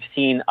window. So we've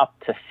seen up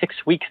to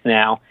 6 weeks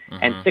now,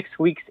 and 6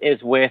 weeks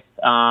is with,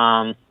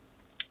 let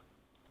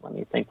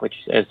me think which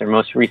is their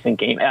most recent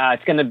game.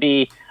 It's going to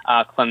be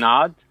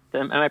Clannad.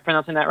 Am I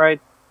pronouncing that right?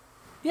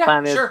 Yeah,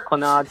 Clannad, sure.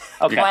 Clannad.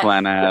 Okay.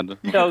 Clannad.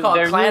 You can call it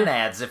their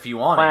Clannads if you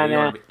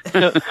want.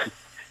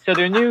 So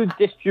their new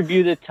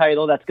distributed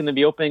title that's going to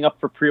be opening up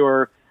for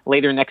pre-order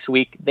later next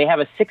week. They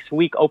have a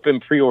 6-week open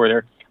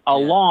pre-order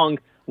along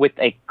with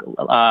a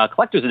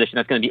collector's edition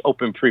that's going to be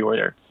open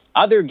pre-order.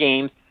 Other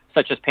games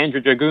such as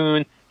Panzer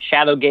Dragoon,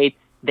 Shadowgate,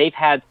 they've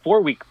had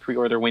 4-week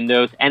pre-order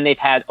windows, and they've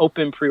had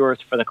open pre-orders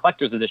for the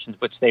collector's editions,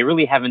 which they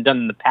really haven't done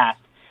in the past.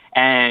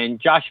 And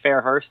Josh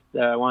Fairhurst,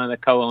 one of the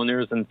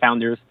co-owners and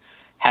founders,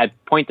 had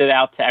pointed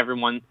out to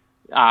everyone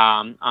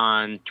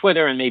on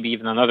Twitter and maybe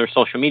even on other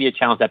social media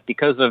channels that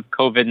because of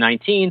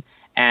COVID-19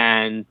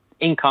 and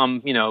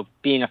income,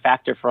 being a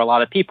factor for a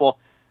lot of people,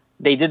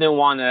 they didn't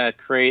want to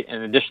create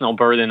an additional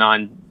burden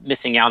on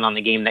missing out on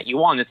the game that you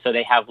wanted. So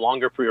they have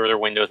longer pre-order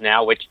windows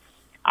now, which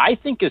I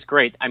think is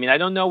great. I mean, I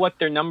don't know what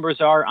their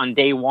numbers are on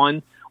day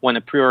one when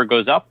a pre-order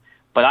goes up,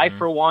 but I,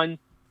 for one,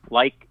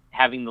 like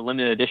having the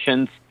limited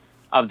editions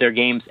of their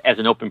games as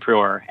an open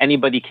pre-order.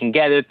 Anybody can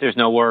get it. There's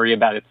no worry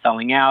about it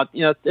selling out.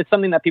 It's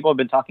something that people have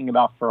been talking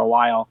about for a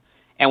while.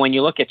 And when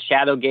you look at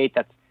Shadowgate,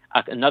 that's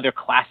another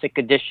classic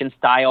edition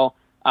style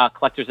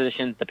collector's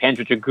edition, the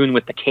Panzer Dragoon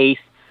with the case.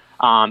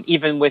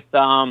 Even with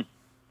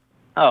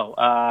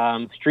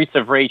Streets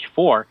of Rage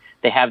 4,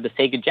 they have the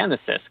Sega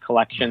Genesis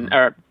collection,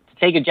 or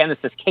Sega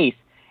Genesis case,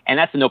 and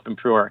that's an open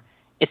pre-order.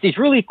 It's these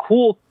really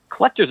cool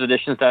collector's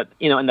editions that,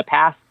 in the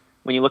past,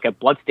 when you look at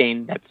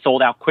Bloodstain, that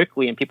sold out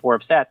quickly and people were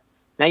upset.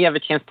 Now you have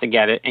a chance to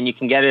get it, and you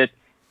can get it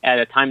at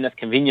a time that's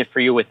convenient for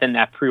you within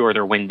that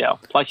pre-order window.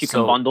 Plus, you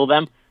can bundle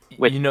them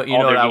with you know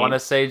what I want to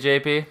say,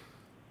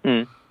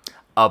 JP?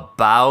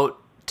 About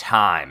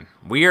time.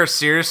 We are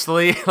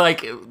seriously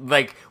like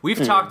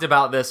we've talked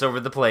about this over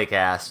the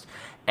Playcast,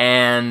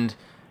 and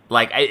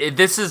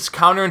this is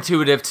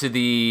counterintuitive to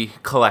the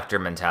collector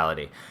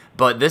mentality,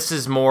 but this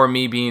is more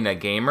me being a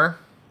gamer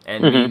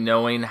and me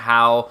knowing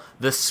how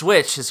the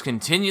Switch has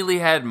continually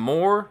had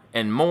more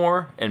and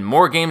more and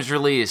more games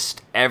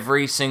released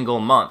every single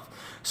month.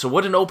 So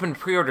what an open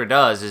pre-order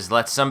does is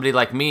let somebody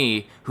like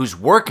me who's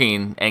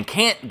working and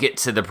can't get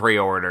to the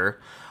pre-order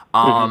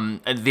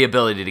the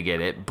ability to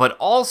get it, but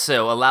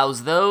also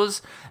allows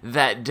those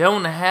that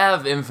don't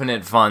have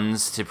infinite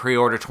funds to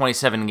pre-order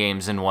 27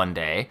 games in one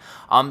day.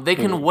 They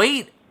can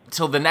wait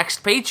till the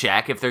next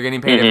paycheck. If they're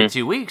getting paid every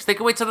 2 weeks, they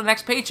can wait till the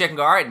next paycheck and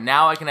go, all right,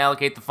 now I can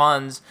allocate the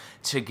funds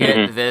to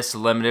get this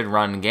limited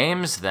run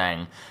games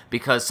thing.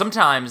 Because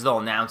sometimes they'll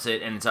announce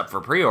it and it's up for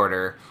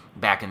pre-order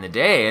back in the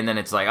day, and then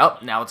it's like, oh,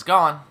 now it's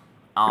gone.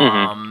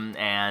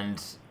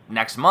 And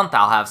next month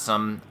I'll have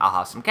some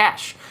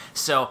cash.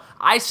 So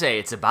I say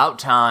it's about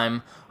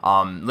time.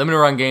 Limited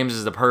Run Games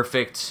is the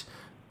perfect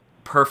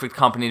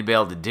company to be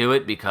able to do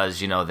it because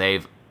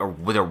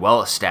they're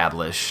well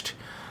established.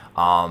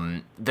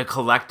 The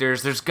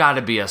collectors, there's got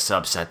to be a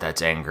subset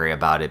that's angry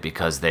about it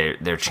because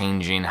they're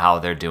changing how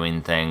they're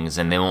doing things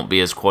and they won't be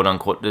as quote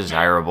unquote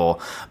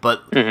desirable.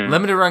 But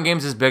Limited Run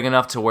Games is big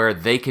enough to where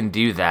they can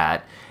do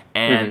that,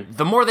 and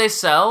the more they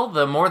sell,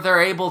 the more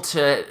they're able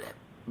to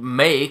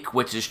make,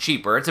 which is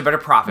cheaper. It's a better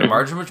profit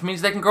margin, which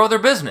means they can grow their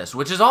business,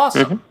 which is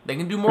awesome. They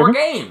can do more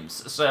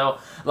games. So,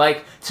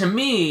 to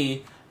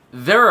me,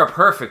 they're a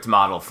perfect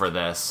model for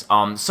this.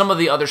 Some of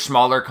the other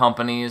smaller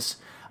companies,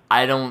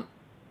 I don't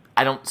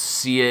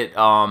see it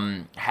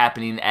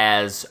happening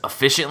as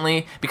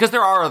efficiently because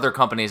there are other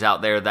companies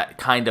out there that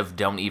kind of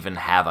don't even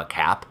have a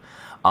cap.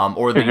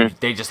 Or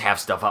they just have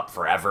stuff up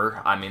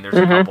forever. I mean, there's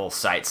a couple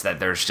sites that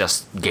there's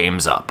just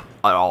games up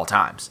at all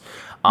times.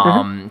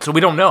 So we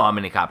don't know how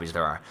many copies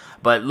there are.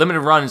 But Limited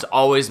Run's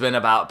always been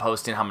about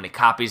posting how many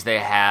copies they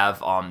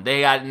have.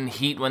 They got in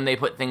heat when they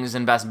put things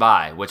in Best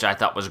Buy, which I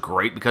thought was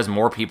great because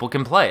more people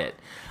can play it.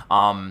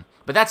 But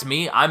that's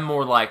me. I'm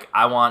more like,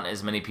 I want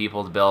as many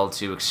people to be able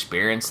to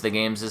experience the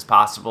games as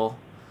possible.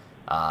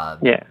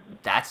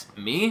 That's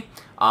me.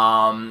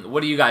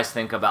 What do you guys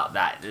think about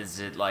that? Is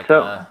it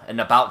an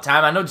about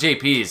time? I know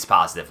JP is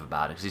positive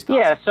about it because he's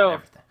positive about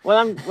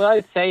everything. What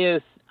I'd say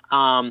is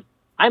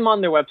I'm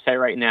on their website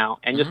right now,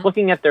 and just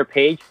looking at their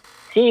page,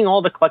 seeing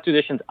all the collector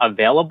editions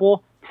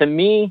available, to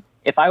me,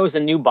 if I was a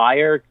new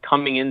buyer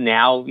coming in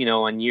now,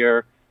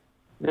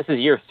 this is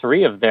year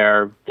 3 of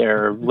their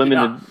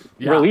limited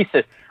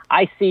releases,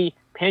 I see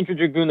Panzer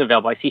Dragoon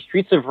available, I see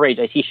Streets of Rage,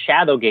 I see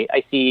Shadowgate,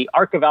 I see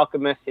Ark of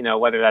Alchemist,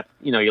 whether that's,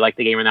 you like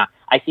the game or not.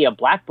 I see a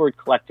Blackbird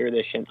collector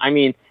edition. I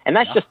mean, and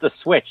that's just the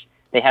Switch.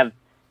 They have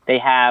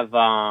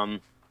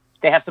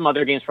some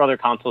other games for other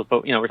consoles,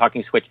 but we're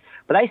talking Switch.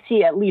 But I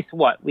see at least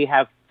we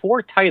have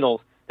 4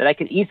 titles that I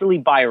could easily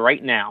buy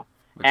right now,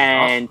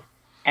 and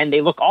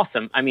they look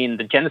awesome. I mean,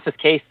 the Genesis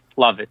case,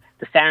 love it.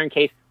 The Saturn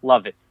case,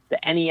 love it. The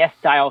NES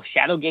style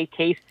Shadowgate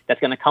case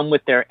that's going to come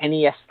with their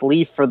NES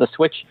sleeve for the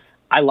Switch,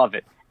 I love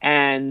it.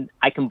 And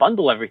I can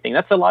bundle everything.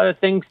 That's a lot of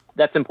things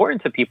that's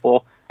important to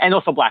people. And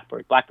also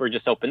Blackbird. Blackbird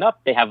just opened up.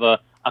 They have a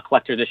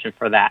collector edition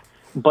for that.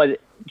 But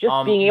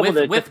just being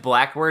able with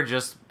Blackbird,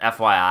 just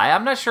FYI,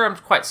 I'm not sure I'm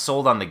quite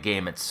sold on the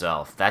game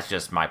itself. That's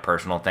just my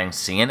personal thing,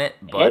 seeing it.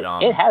 But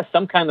it has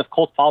some kind of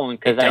cult following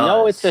because I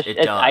know it's a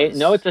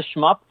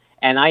shmup,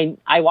 and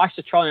I watched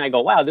the trailer and I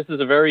go, wow, this is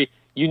a very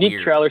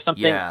unique trailer,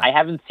 something I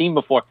haven't seen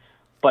before.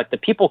 But the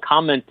people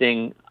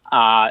commenting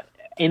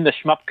in the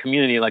shmup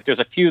community, there's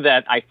a few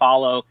that I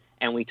follow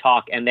and we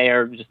talk, and they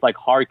are just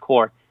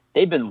hardcore.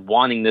 They've been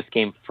wanting this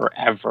game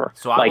forever.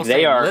 So I will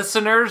say,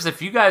 listeners,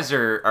 if you guys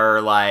are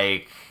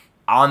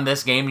on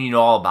this game and you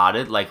know all about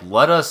it,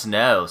 let us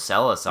know,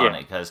 sell us on it,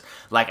 because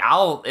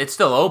it's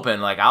still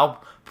open.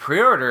 I'll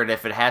pre-order it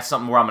if it has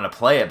something where I'm going to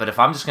play it. But if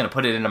I'm just going to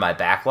put it into my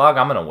backlog,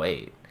 I'm going to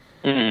wait.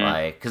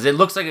 Because it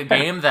looks like a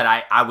game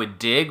that I would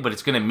dig, but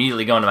it's going to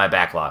immediately go into my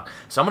backlog.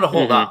 So I'm going to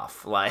hold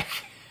off.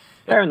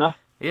 Fair enough.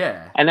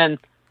 Yeah. And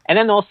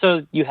then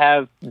also you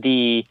have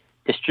the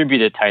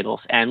distributed titles,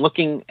 and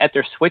looking at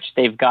their Switch,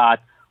 they've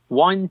got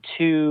 1,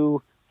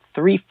 2,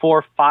 3,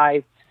 4,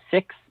 5,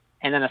 6,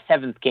 and then a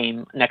 7th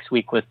game next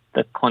week with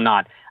the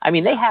Clannad. I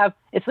mean,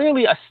 it's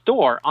literally a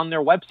store on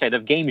their website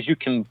of games you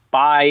can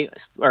buy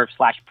or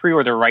 /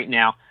 pre-order right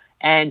now.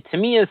 And to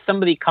me, as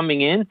somebody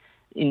coming in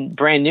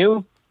brand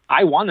new,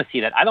 I want to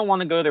see that. I don't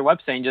want to go to their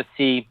website and just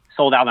see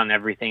sold out on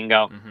everything and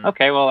go,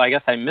 okay, well, I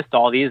guess I missed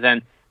all these,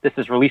 and this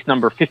is release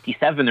number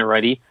 57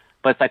 already.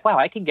 But it's wow,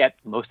 I can get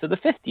most of the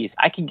 50s.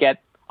 I can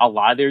get a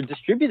lot of their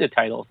distributed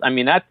titles. I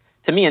mean, that,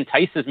 to me,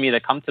 entices me to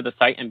come to the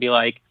site and be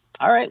like,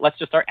 all right, let's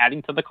just start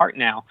adding to the cart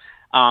now.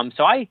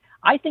 So I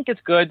think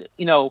it's good.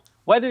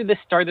 Whether this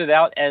started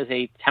out as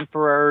a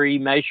temporary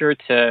measure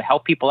to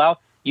help people out,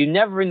 you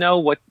never know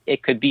what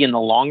it could be in the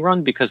long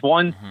run because,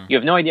 one, you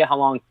have no idea how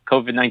long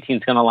COVID-19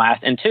 is going to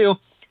last. And two,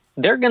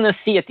 they're going to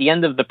see at the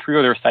end of the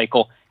pre-order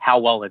cycle how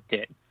well it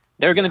did.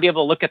 They're going to be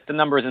able to look at the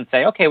numbers and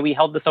say, okay, we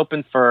held this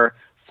open for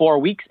 4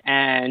 weeks,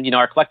 and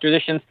our collector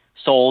editions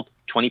sold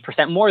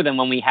 20% more than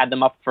when we had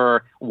them up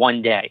for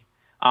 1 day.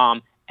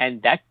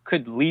 And that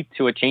could lead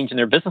to a change in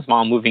their business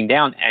model moving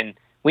down. And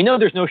we know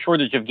there's no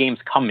shortage of games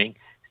coming.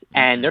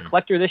 And their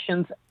collector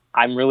editions,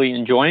 I'm really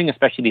enjoying,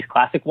 especially these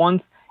classic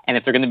ones. And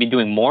if they're going to be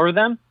doing more of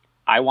them,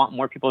 I want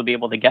more people to be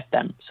able to get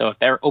them. So if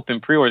they're open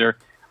pre-order,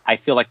 I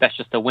feel like that's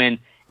just a win.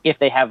 If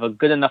they have a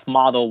good enough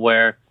model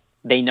where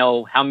they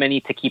know how many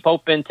to keep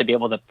open to be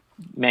able to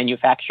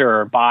manufacture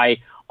or buy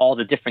all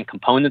the different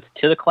components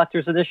to the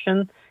collector's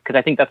edition, because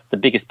I think that's the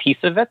biggest piece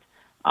of it.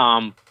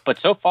 But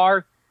so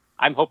far,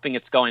 I'm hoping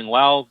it's going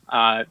well.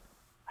 I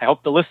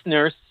hope the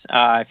listeners,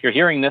 if you're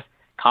hearing this,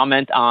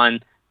 comment on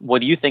what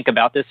do you think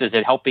about this? Is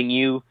it helping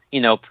you,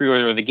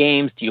 pre-order the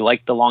games? Do you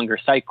like the longer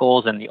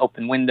cycles and the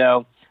open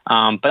window?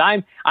 But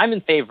I'm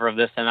in favor of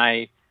this, and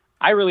I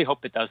really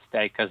hope it does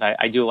stay, because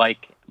I do like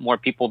more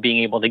people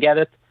being able to get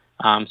it.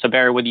 So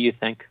Barry, what do you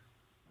think?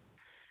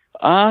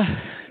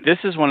 This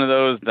is one of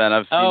those that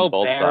I've seen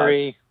both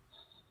Barry.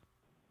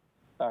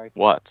 sides. Sorry.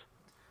 What?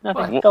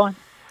 Nothing. Go on.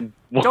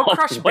 Don't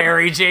crush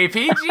Barry,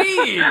 JP.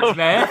 Jeez,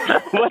 man.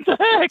 What the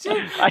heck?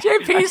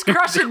 JP's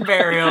crushing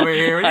Barry over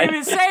here. We didn't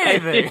even say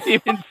anything. I didn't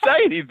even say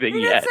anything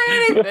We yet.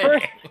 didn't say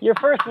anything. Your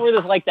first word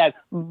is like that,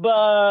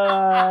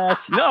 but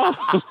No.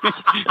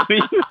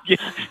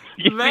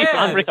 Man,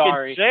 I'm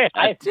sorry.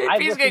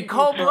 JP's getting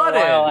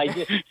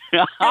cold-blooded.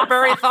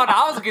 Barry thought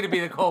I was going to be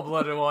the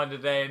cold-blooded one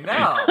today.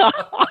 No.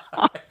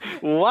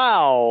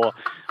 Wow.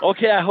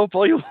 Okay, I hope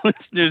all you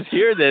listeners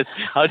hear this.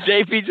 How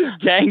JP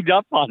just ganged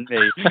up on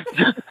me.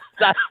 Just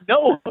out of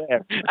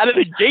nowhere. Out of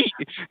the gate.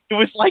 It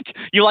was like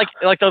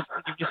those,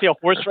 you see a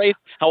horse race,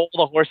 how all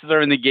the horses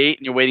are in the gate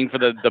and you're waiting for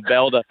the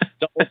bell to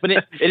open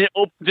it, and it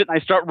opens it and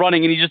I start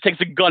running and he just takes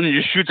a gun and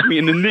just shoots me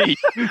in the knee.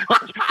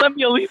 Let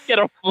me at least get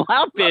a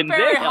flap in.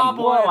 Barry Damn.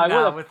 hobbled Whoa, in I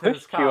now would with have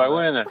his pushed you. I comment.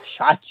 wouldn't have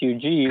shot you.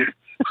 Geez.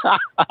 All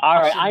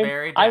right,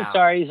 Barry I'm down.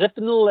 sorry.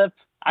 Zipping the lip.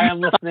 I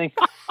am listening.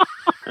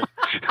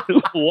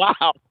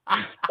 Wow.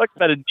 Talk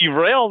about a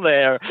derail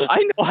there.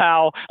 I know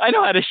how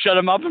to shut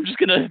him up. I'm just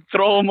gonna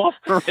throw him off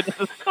right at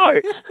the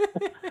start.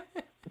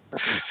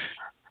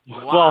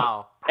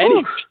 Wow.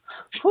 Anyway,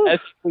 as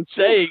I was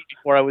saying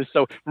before, I was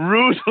so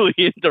rudely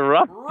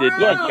interrupted.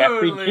 Yeah,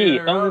 Jeffrey G.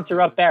 Don't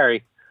interrupt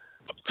Barry.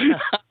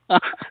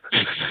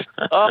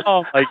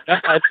 Oh my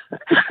God.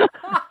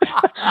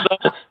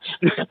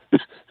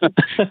 So,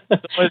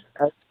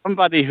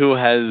 somebody who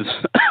has,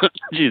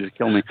 Jesus,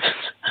 kill me.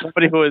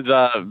 Somebody who has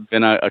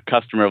been a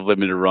customer of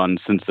Limited Run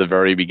since the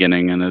very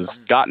beginning and has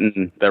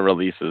gotten their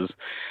releases.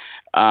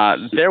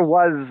 There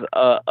was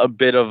a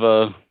bit of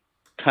a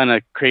kind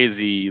of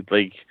crazy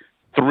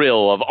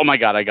thrill of, oh my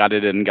God, I got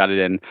it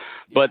in.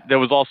 But there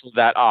was also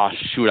that, oh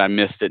shoot, I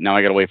missed it. Now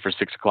I got to wait for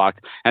 6 o'clock,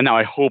 and now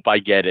I hope I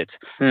get it.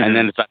 Mm-hmm. And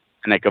then it's that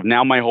panic of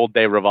now my whole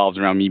day revolves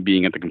around me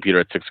being at the computer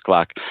at 6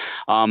 o'clock.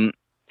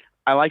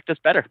 I like this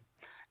better,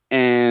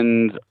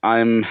 and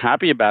I'm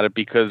happy about it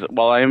because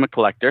while I am a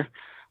collector,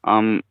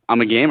 I'm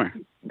a gamer,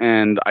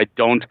 and I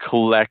don't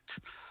collect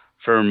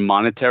for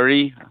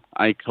monetary.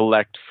 I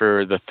collect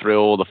for the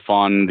thrill, the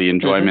fun, the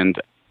enjoyment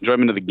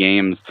of the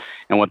games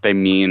and what they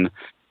mean.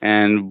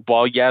 And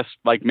while, yes,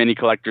 like many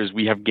collectors,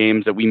 we have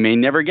games that we may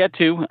never get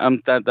to,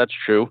 that's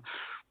true.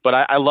 But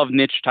I love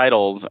niche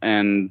titles,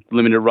 and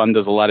Limited Run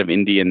does a lot of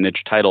indie and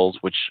niche titles,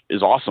 which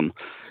is awesome.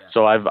 Yeah.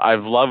 So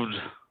I've loved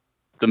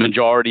the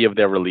majority of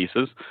their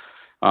releases.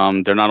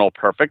 They're not all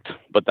perfect,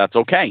 but that's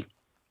okay.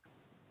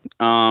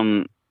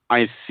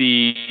 I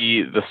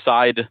see the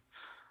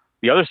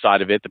other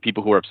side of it, the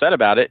people who are upset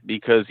about it,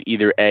 because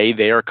either A,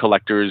 they are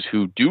collectors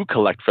who do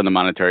collect for the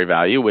monetary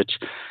value, which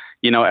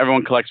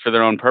everyone collects for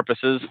their own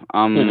purposes.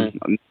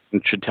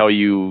 Should tell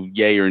you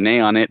yay or nay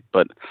on it,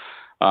 but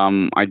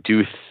I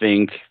do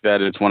think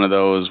that it's one of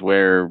those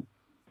where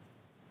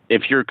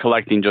if you're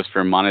collecting just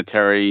for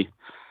monetary,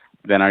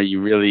 then are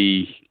you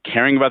really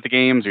caring about the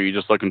games, or are you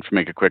just looking to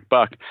make a quick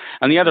buck?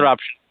 And the other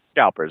option,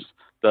 scalpers,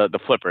 the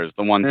flippers,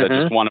 the ones that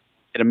just want to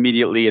it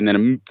immediately and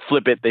then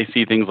flip it. They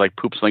see things like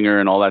Poop Slinger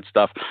and all that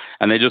stuff,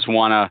 and they just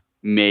want to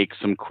make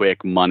some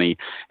quick money.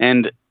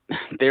 And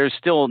there's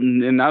still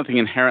nothing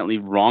inherently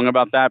wrong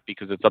about that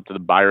because it's up to the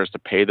buyers to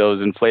pay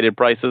those inflated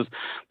prices.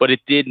 But it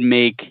did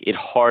make it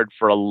hard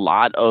for a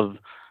lot of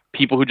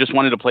people who just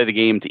wanted to play the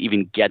game to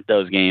even get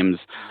those games,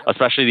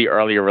 especially the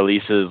earlier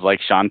releases like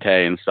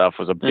Shantae and stuff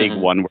was a big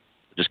one where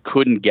you just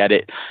couldn't get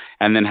it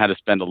and then had to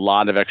spend a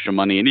lot of extra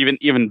money. And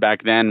even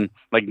back then,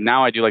 like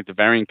now I do like the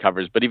variant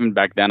covers, but even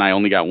back then I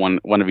only got one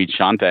of each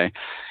Shantae.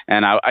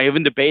 And I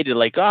even debated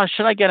like, oh,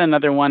 should I get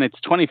another one? It's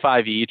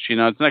 $25 each,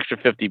 it's an extra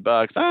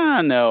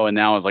 $50. No. And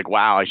now I was like,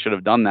 wow, I should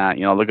have done that.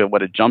 Look at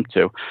what it jumped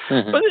to.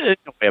 But there's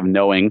no way of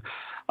knowing.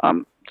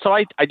 So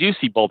I do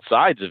see both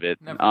sides of it.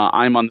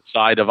 I'm on the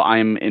side of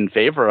I'm in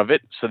favor of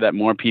it so that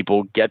more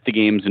people get the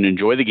games and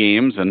enjoy the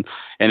games. And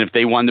if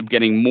they wind up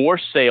getting more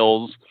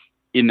sales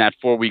in that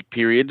 4-week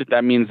period,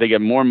 that means they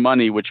get more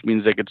money, which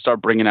means they could start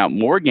bringing out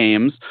more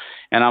games.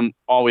 And I'm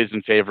always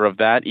in favor of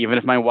that, even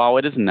if my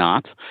wallet is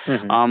not.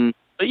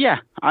 But yeah,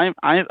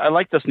 I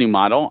like this new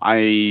model.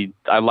 I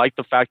like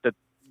the fact that,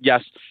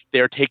 yes,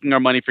 they're taking our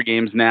money for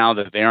games now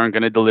that they aren't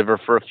going to deliver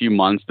for a few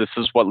months. This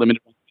is what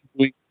Limited is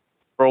doing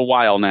for a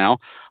while now.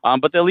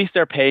 But at least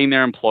they're paying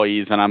their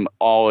employees, and I'm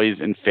always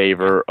in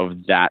favor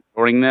of that.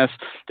 During this,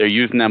 they're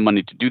using that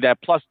money to do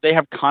that. Plus, they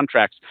have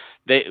contracts.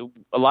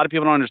 A lot of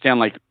people don't understand,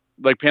 like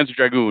Panzer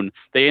Dragoon,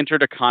 they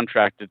entered a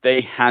contract that they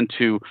had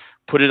to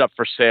put it up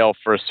for sale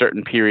for a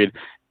certain period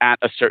at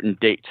a certain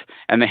date.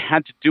 And they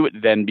had to do it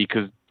then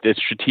because it's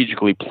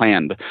strategically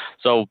planned.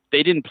 So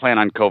they didn't plan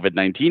on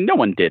COVID-19. No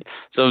one did.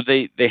 So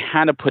they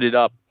had to put it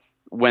up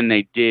when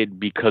they did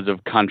because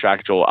of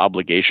contractual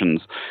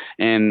obligations.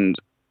 And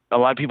a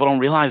lot of people don't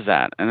realize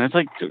that. And it's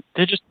like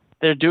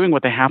they're doing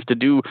what they have to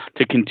do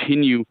to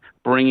continue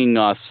bringing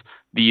us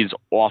these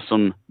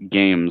awesome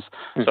games.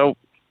 So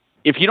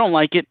if you don't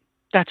like it,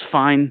 that's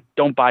fine.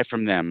 Don't buy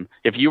from them.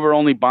 If you were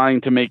only buying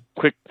to make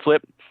quick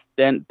flip,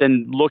 then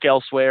look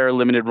elsewhere.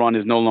 Limited Run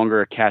is no longer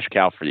a cash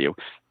cow for you.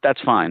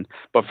 That's fine.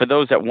 But for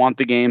those that want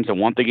the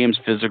games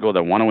physical,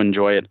 that want to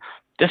enjoy it,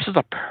 this is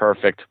a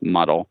perfect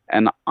model,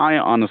 and I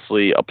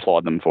honestly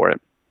applaud them for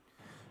it.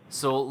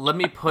 So let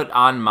me put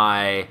on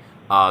my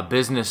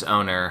business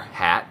owner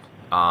hat,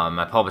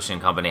 my publishing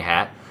company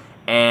hat.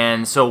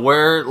 And so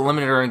where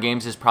Limited Run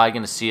Games is probably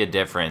going to see a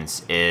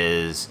difference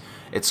is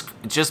it's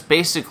just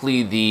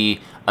basically the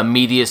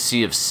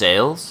immediacy of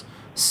sales.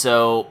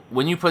 So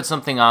when you put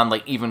something on,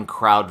 like even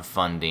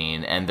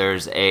crowdfunding, and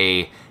there's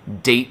a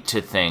date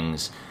to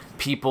things,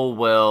 people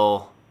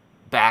will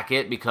back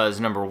it because,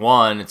 number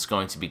one, it's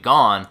going to be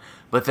gone.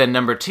 But then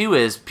number two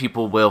is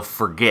people will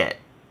forget,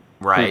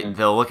 right? Mm-hmm.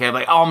 They'll look at it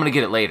like, oh, I'm going to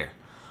get it later.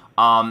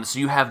 So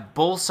you have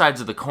both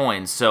sides of the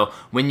coin. So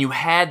when you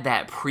had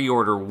that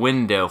pre-order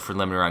window for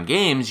Limited Run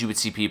Games, you would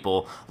see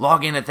people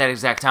log in at that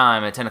exact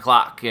time at 10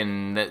 o'clock,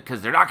 and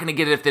because they're not going to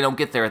get it if they don't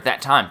get there at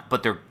that time,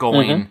 but they're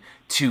going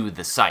to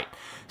the site.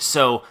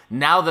 So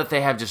now that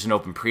they have just an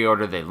open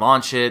pre-order, they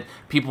launch it,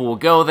 people will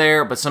go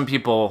there, but some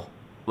people,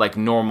 like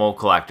normal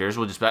collectors,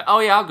 will just be like, oh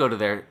yeah, I'll go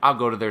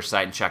to their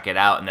site and check it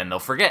out, and then they'll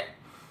forget.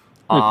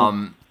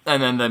 And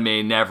then they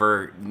may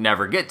never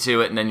get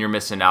to it, and then you're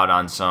missing out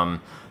on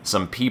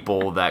some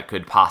people that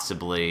could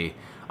possibly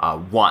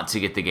want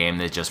to get the game.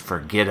 They just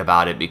forget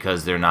about it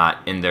because they're not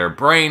in their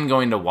brain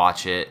going to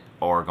watch it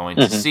or going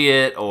to see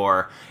it.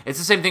 Or it's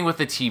the same thing with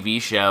the TV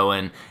show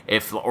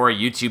or a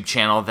YouTube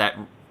channel that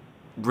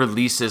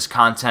releases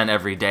content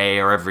every day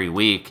or every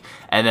week,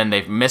 and then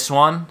they miss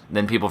one,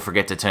 then people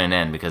forget to tune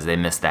in because they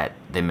missed that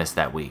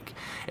week.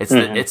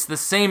 It's the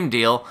same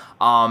deal.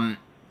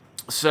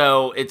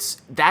 So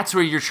that's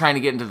where you're trying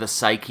to get into the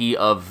psyche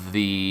of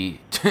the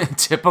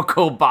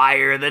typical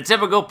buyer, the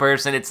typical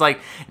person. It's like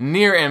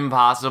near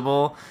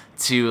impossible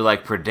to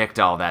like predict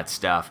all that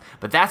stuff.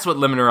 But that's what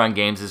Limited Run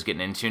Games is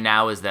getting into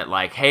now, is that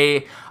like,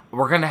 hey,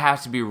 we're going to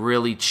have to be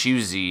really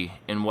choosy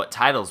in what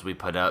titles we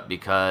put up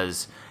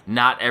because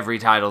not every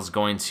title is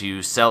going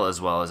to sell as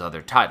well as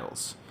other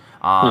titles.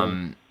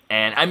 And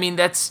I mean,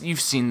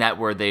 you've seen that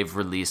where they've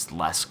released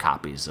less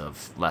copies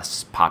of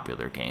less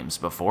popular games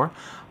before.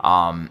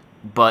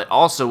 But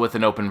also with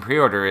an open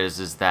pre-order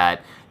is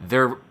that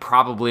they're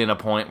probably in a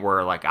point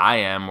where, like I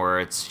am,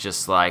 where it's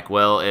just like,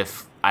 well,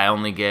 if I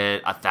only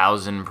get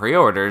 1,000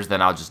 pre-orders,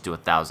 then I'll just do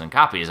 1,000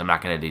 copies. I'm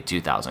not going to do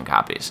 2,000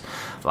 copies,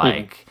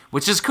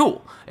 which is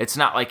cool. It's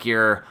not like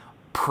you're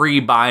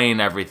pre-buying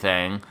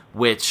everything,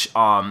 which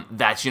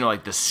that's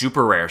like the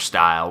super rare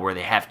style where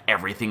they have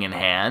everything in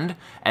hand,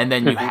 and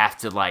then you have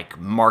to like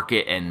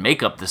market and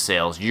make up the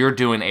sales. You're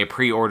doing a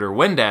pre-order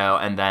window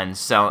and then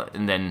sell,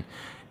 and then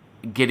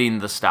getting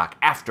the stock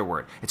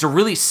afterward. It's a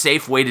really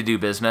safe way to do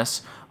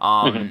business,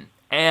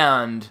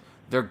 and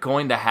they're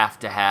going to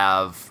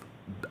have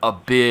a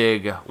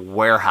big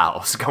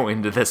warehouse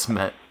going to this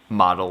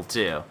model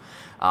too,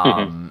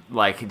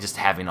 like just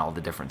having all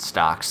the different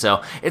stocks.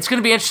 So it's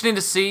going to be interesting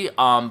to see,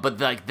 but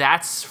like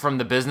that's from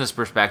the business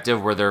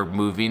perspective where they're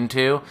moving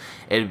to,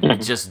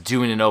 just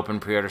doing an open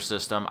pre-order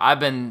system. I've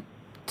been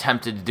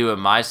tempted to do it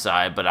my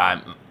side,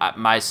 but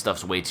my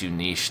stuff's way too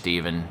niche to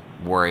even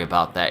worry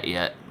about that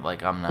yet.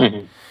 Like I'm not,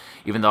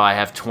 even though I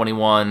have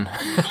 21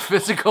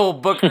 physical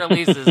book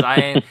releases,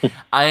 I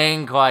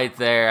ain't quite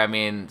there. I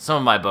mean, some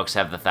of my books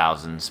have the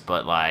thousands,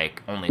 but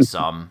like only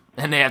some,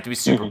 and they have to be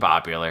super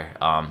popular.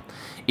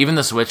 Even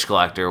the Switch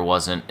Collector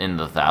wasn't in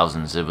the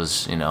thousands. It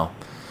was a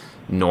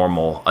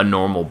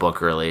normal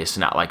book release,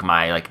 not like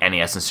my like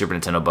NES and Super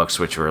Nintendo books,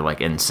 which were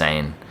like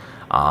insane.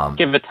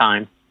 Give it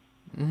time.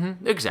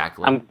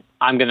 Exactly.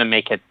 I'm gonna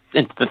make it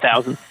into the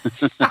thousands.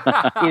 You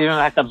don't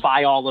have to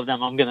buy all of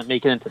them. I'm gonna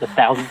make it into the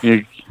thousands.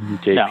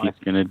 JP's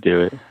gonna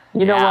do it.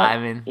 You know what? I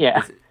mean,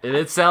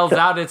 it sells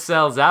out. It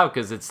sells out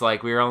because it's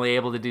like we were only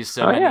able to do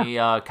so many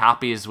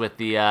copies with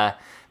the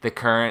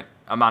current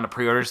amount of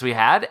pre-orders we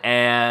had,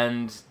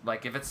 and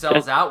like if it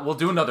sells out, we'll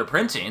do another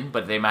printing,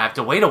 but they might have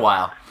to wait a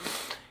while.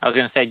 I was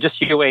gonna say,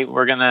 just you wait.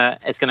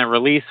 It's gonna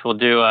release. We'll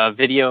do a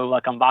video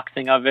like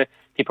unboxing of it.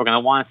 People are gonna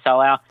want to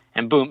sell out,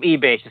 and boom,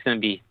 eBay is just gonna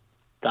be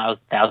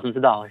thousands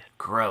of dollars.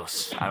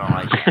 Gross. I don't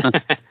like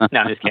that. No,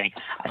 I'm just kidding.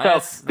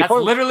 That's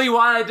literally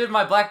why I did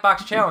my Black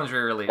Box Challenge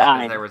re-release.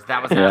 That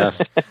was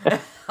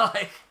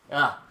like,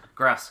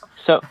 gross.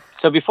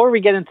 So before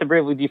we get into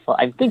Bravely Default,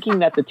 I'm thinking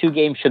that the two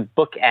games should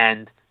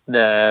bookend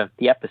the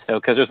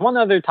episode, because there's one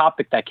other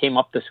topic that came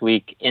up this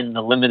week in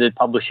the limited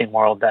publishing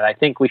world that I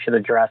think we should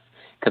address,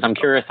 because I'm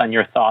curious on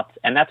your thoughts,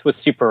 and that's with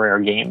Super Rare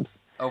Games.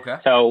 Okay.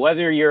 So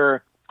whether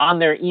you're on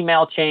their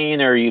email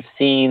chain or you've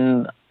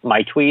seen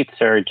my tweets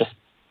or just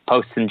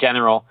posts in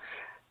general,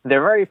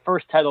 their very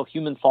first title,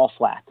 Human Fall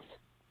Flats,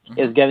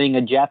 is getting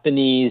a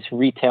Japanese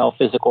retail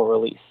physical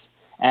release.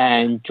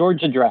 And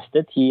George addressed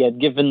it. He had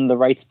given the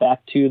rights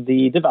back to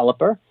the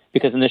developer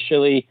because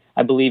initially,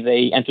 I believe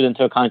they entered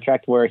into a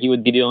contract where he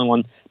would be the only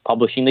one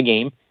publishing the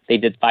game. They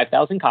did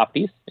 5,000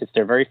 copies. It's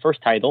their very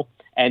first title.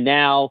 And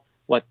now,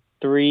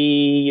 3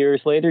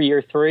 years later,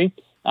 year 3,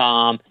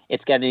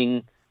 it's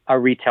getting a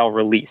retail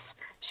release.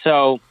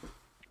 So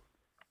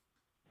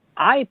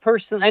I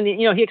personally,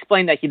 and he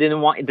explained that he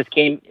didn't want, this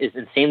game is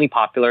insanely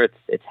popular.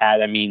 It's had,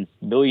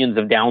 billions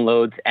of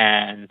downloads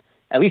and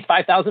at least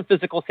 5,000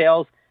 physical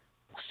sales,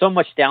 so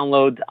much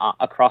download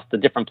across the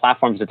different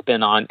platforms it's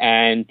been on.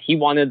 And he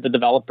wanted the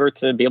developer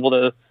to be able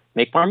to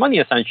make more money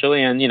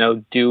essentially and,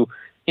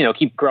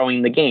 keep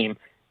growing the game.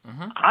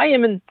 Mm-hmm. I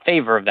am in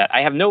favor of that.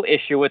 I have no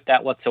issue with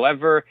that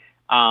whatsoever.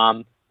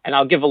 And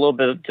I'll give a little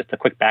bit of just a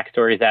quick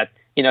backstory that,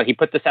 he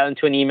put this out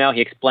into an email.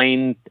 He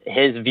explained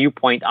his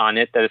viewpoint on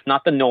it, that it's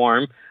not the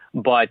norm,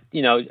 but,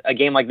 a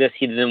game like this,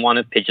 he didn't want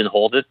to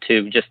pigeonhole it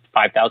to just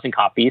 5,000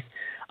 copies.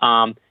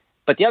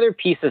 But the other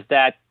piece is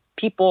that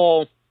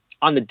people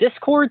on the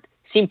Discord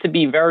seem to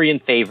be very in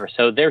favor.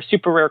 So their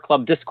Super Rare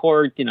Club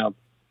Discord,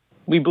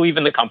 we believe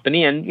in the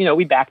company and,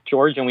 we back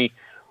George and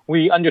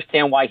we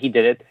understand why he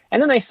did it.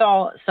 And then I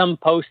saw some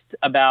posts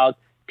about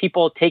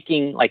people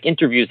taking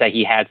interviews that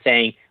he had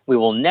saying, we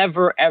will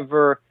never,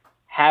 ever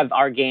have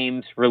our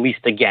games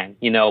released again.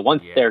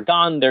 Once they're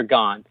gone, they're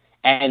gone.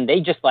 And they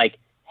just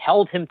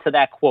held him to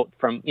that quote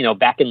from,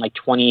 back in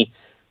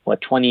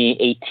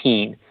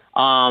 2018.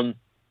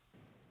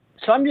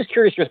 So I'm just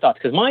curious your thoughts,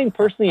 because mine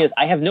personally is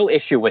I have no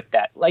issue with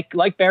that.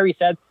 Like Barry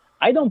said,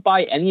 I don't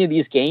buy any of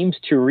these games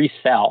to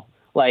resell.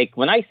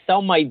 When I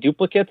sell my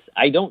duplicates,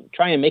 I don't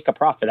try and make a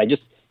profit. I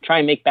just try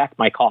and make back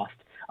my cost.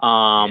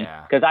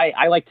 Because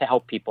I like to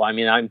help people.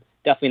 I'm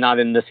definitely not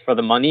in this for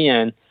the money,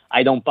 and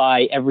I don't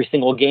buy every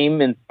single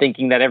game and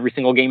thinking that every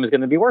single game is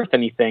going to be worth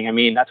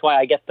anything. That's why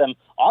I get them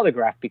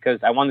autographed, because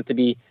I want it to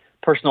be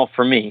personal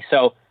for me.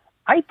 So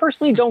I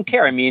personally don't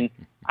care.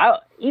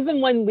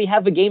 Even when we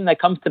have a game that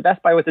comes to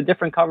Best Buy with a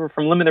different cover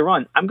from Limited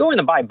Run, I'm going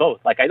to buy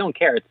both. I don't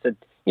care.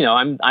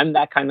 I'm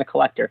that kind of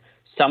collector.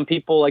 Some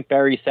people, like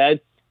Barry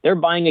said, they're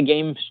buying a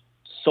game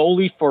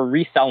solely for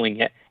reselling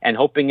it and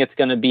hoping it's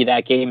going to be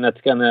that game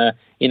that's going to,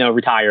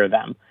 retire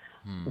them.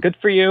 Good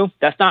for you.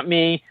 That's not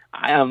me.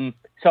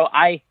 So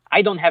I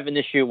don't have an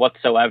issue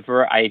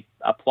whatsoever. I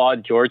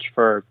applaud George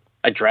for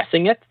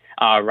addressing it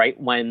right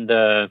when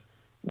the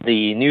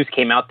news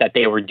came out that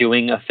they were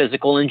doing a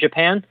physical in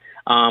Japan.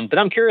 But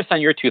I'm curious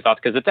on your two thoughts,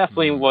 because it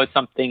definitely was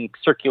something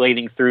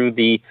circulating through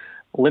the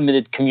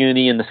limited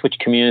community and the Switch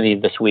community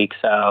this week.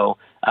 So,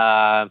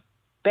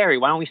 Barry,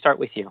 why don't we start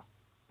with you?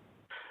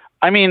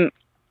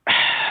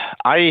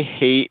 I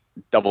hate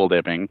double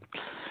dipping,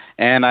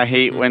 and I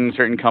hate when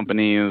certain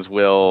companies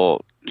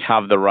will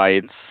have the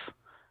rights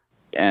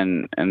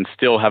and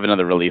still have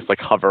another release, like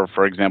Hover,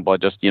 for example. I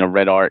just,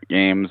 Red Art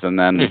Games and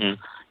then,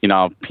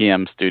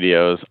 PM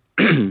Studios.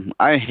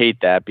 I hate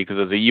that, because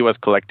as a U.S.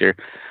 collector,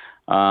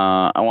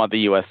 I want the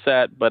U.S.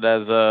 set, but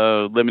as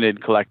a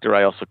limited collector,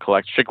 I also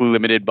collect Strictly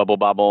Limited, Bubble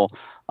Bobble,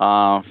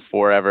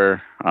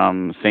 Forever,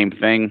 same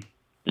thing.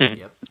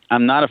 Yep.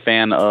 I'm not a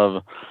fan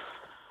of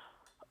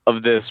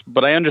this,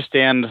 but I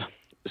understand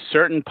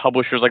certain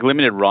publishers, like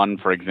Limited Run,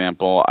 for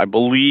example. I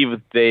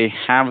believe they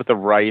have the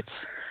rights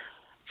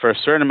for a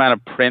certain amount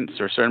of prints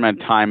or a certain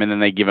amount of time, and then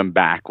they give them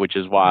back, which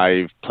is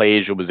why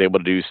PlayAsia was able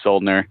to do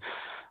Soldner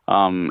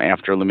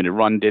after Limited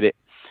Run did it.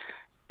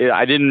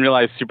 I didn't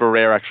realize Super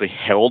Rare actually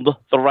held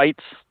the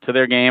rights to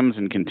their games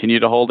and continue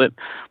to hold it,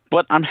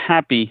 but I'm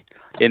happy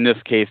in this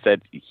case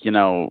that,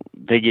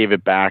 they gave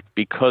it back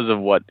because of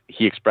what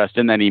he expressed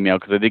in that email,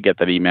 because I did get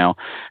that email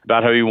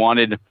about how he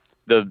wanted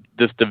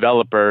this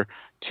developer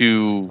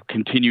to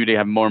continue to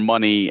have more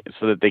money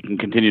so that they can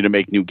continue to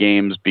make new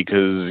games,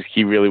 because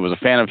he really was a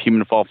fan of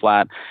Human Fall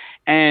Flat.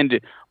 And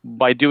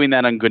by doing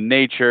that on Good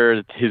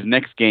Nature, his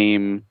next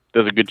game,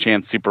 there's a good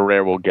chance Super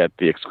Rare will get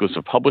the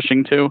exclusive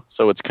publishing too.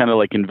 So it's kind of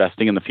like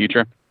investing in the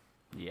future.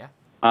 Yeah.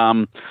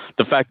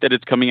 The fact that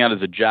it's coming out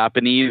as a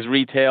Japanese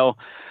retail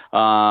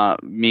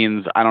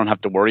means I don't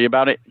have to worry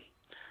about it.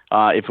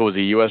 If it was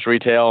a U.S.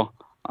 retail,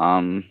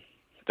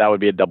 that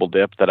would be a double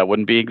dip that I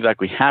wouldn't be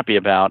exactly happy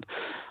about.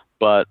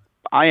 But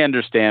I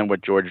understand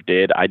what George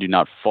did. I do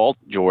not fault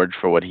George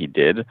for what he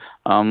did.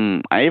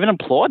 I even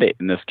applaud it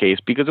in this case,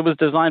 because it was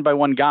designed by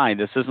one guy.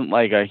 This isn't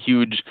like a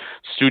huge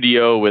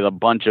studio with a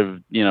bunch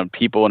of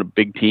people and a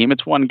big team.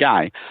 It's one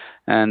guy,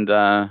 and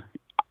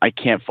I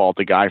can't fault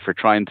the guy for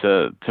trying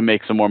to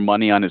make some more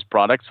money on his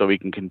product so he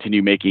can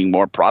continue making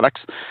more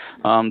products.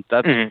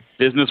 That's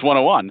business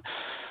 101.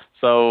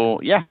 So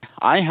yeah,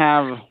 I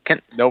have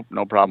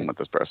no problem with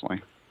this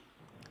personally.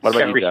 What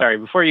about you, Jeff? Sorry,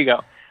 before you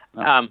go,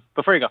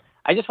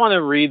 I just want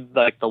to read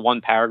the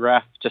one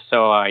paragraph just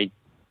so I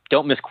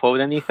don't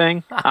misquote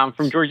anything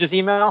from George's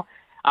email.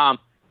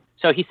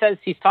 So he says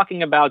he's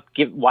talking about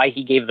why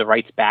he gave the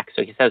rights back.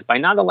 So he says, by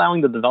not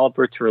allowing the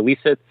developer to release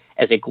it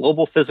as a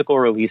global physical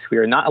release, we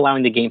are not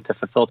allowing the game to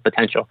fulfill its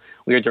potential.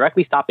 We are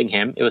directly stopping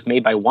him. It was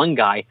made by one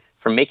guy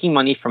from making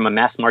money from a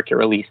mass market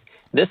release.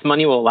 This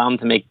money will allow him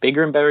to make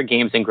bigger and better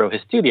games and grow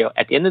his studio.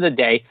 At the end of the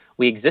day,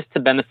 we exist to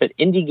benefit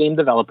indie game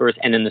developers,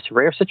 and in this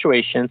rare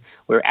situation,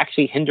 we're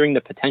actually hindering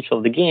the potential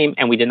of the game,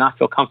 and we did not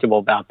feel comfortable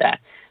about that.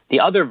 The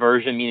other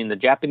version, meaning the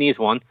Japanese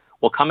one,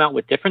 will come out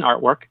with different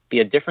artwork, be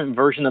a different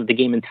version of the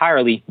game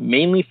entirely,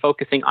 mainly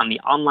focusing on the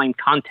online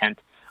content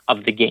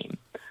of the game.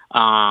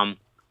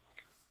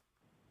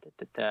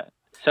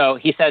 So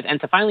he says,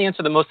 and to finally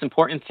answer the most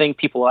important thing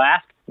people will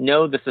ask,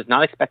 no, this is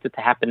not expected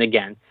to happen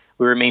again.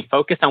 We remain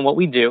focused on what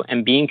we do,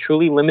 and being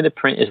truly limited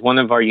print is one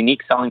of our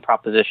unique selling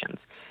propositions.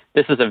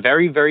 This is a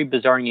very, very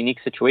bizarre and unique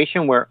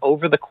situation where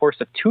over the course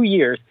of 2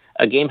 years,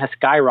 a game has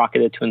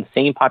skyrocketed to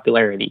insane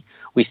popularity.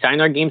 We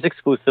sign our games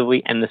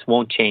exclusively, and this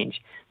won't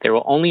change. There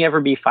will only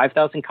ever be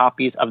 5,000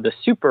 copies of the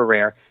super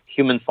rare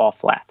Human Fall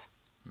Flat.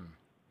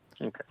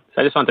 Okay.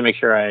 So I just wanted to make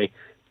sure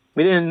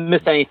we didn't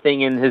miss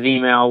anything in his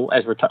email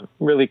as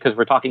really because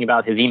we're talking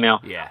about his email.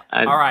 Yeah.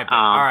 All right,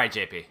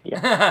 JP.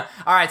 Yeah.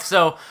 All right,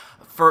 so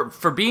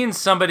for being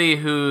somebody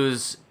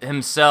who's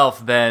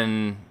himself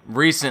been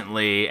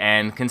recently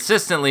and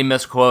consistently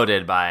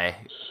misquoted by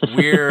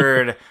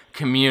weird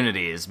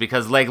communities,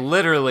 because like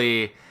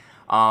literally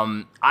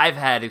I've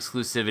had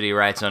exclusivity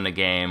rights on a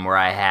game where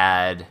I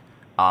had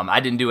I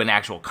didn't do an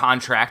actual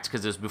contract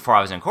because it was before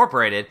I was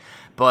incorporated,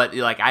 but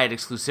like I had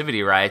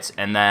exclusivity rights,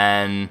 and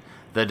then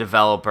the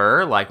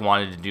developer like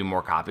wanted to do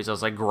more copies. I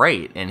was like,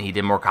 great, and he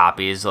did more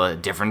copies, a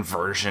different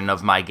version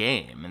of my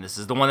game, and this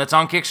is the one that's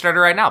on Kickstarter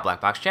right now,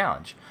 Black Box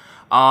Challenge.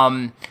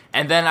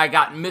 And then I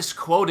got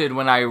misquoted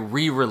when I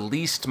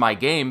re-released my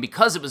game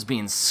because it was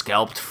being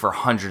scalped for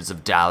hundreds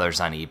of dollars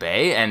on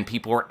eBay, and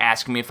people were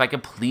asking me if I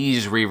could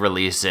please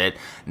re-release it,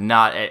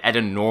 not at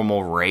a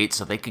normal rate,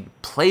 so they could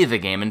play the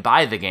game and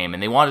buy the game,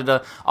 and they wanted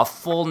a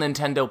full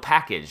Nintendo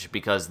package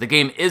because the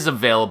game is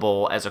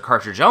available as a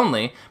cartridge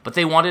only, but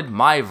they wanted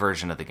my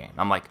version of the game.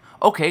 I'm like,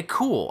 okay,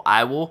 cool,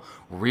 I will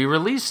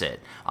re-release it.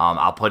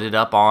 I'll put it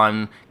up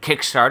on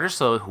Kickstarter,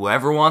 so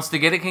whoever wants to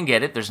get it can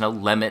get it. There's no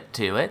limit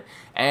to it,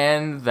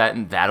 and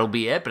that'll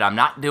be it. But I'm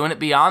not doing it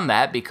beyond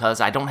that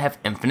because I don't have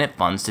infinite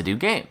funds to do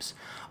games.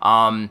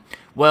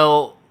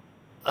 Well,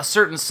 a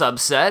certain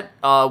subset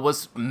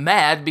was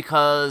mad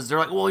because they're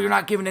like, well, you're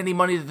not giving any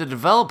money to the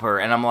developer.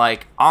 And I'm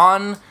like,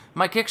 on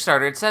my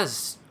Kickstarter, it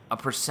says a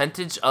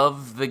percentage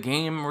of the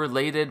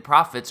game-related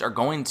profits are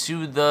going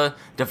to the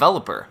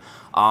developer.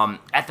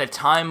 At the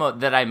time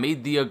that I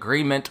made the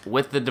agreement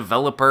with the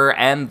developer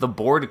and the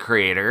board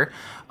creator,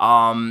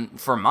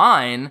 for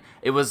mine,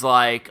 it was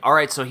like, all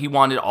right, so he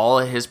wanted all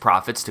of his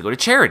profits to go to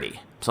charity.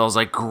 So I was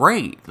like,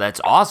 great,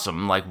 that's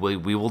awesome. Like, we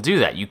will do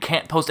that. You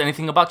can't post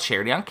anything about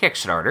charity on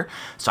Kickstarter.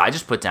 So I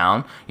just put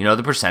down,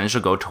 the percentage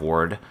will go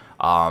toward,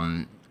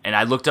 and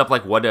I looked up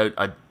like what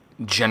a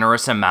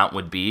generous amount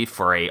would be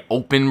for a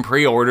open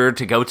pre-order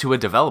to go to a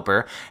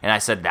developer. And I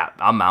said that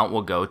amount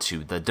will go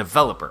to the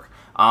developer.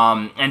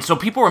 And so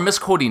people were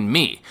misquoting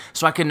me.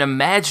 So I can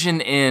imagine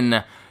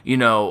in,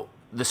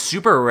 the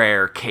super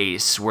rare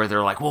case where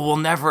they're like, well, we'll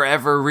never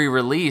ever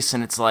re-release.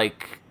 And it's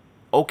like,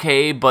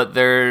 okay, but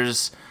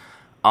there's,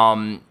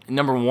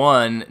 number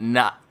one,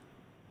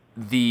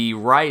 the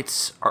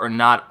rights are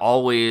not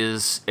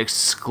always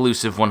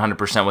exclusive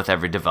 100% with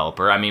every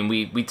developer. I mean,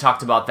 we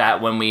talked about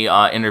that when we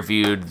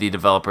interviewed the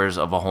developers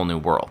of A Whole New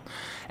World.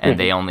 And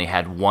they only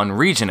had one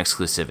region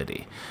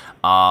exclusivity.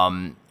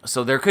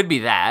 So there could be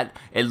that.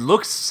 It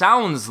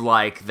sounds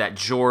like that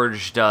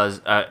George does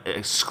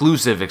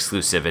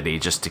exclusivity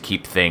just to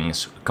keep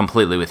things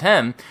completely with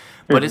him,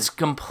 but it's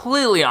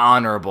completely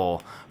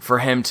honorable for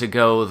him to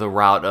go the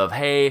route of,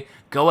 hey,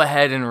 go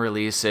ahead and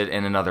release it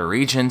in another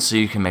region so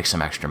you can make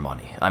some extra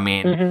money. I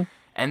mean,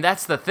 and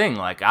that's the thing.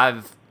 Like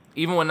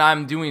even when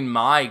I'm doing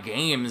my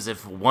games,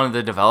 if one of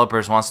the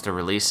developers wants to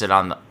release it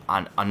on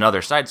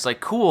another site, it's like,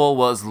 cool.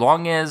 Well, as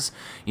long as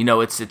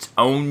it's its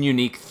own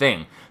unique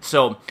thing.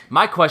 So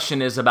my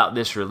question is about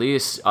this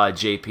release,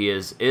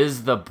 JP,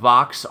 is the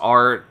box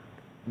art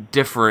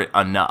different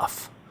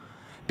enough?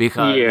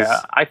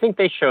 Because I think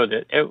they showed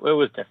it. It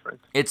was different.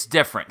 It's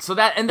different. So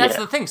that's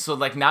the thing. So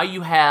like now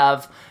you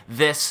have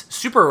this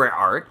super rare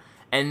art,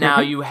 and now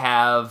you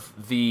have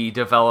the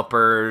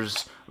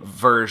developer's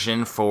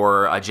version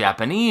for a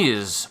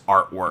Japanese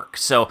artwork.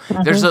 So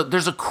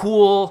there's a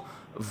cool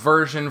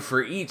version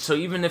for each. So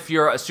even if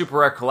you're a super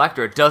rare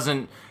collector, it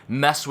doesn't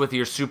mess with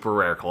your super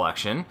rare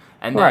collection.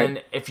 And then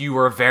if you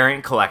were a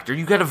variant collector,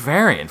 you get a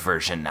variant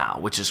version now,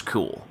 which is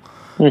cool.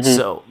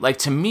 So like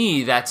to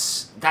me,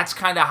 that's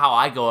kind of how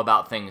I go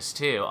about things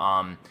too.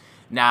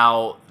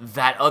 Now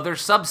that other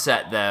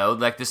subset though,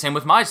 like the same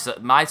with my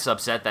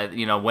subset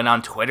that went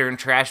on Twitter and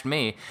trashed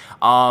me.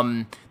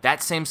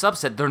 That same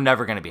subset, they're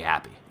never going to be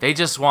happy. They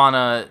just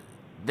wanna.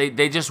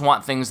 They just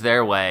want things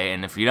their way,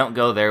 and if you don't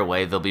go their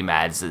way, they'll be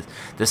mad. It's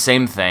the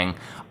same thing.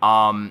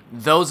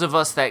 Those of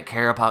us that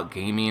care about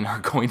gaming are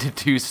going to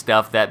do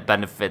stuff that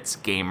benefits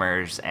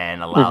gamers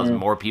and allows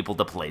more people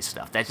to play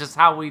stuff. That's just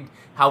how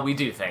we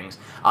do things.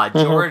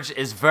 George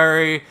is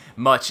very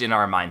much in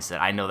our mindset.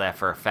 I know that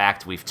for a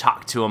fact. We've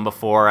talked to him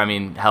before. I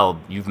mean,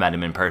 hell, you've met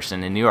him in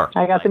person in New York.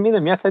 I got to meet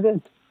him. Yes, I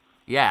did.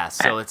 Yeah,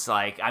 so it's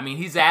like, I mean,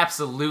 he's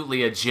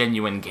absolutely a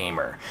genuine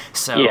gamer.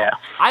 So Yeah.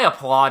 I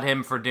applaud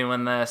him for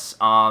doing this.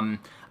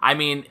 I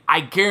mean,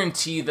 I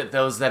guarantee that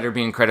those that are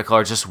being critical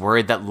are just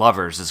worried that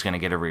Lovers is going to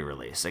get a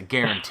re-release. I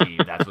guarantee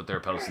that's what they're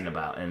posting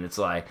about. And it's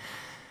like,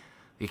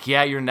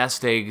 yeah, your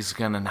nest egg is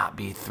going to not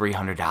be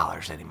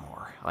 $300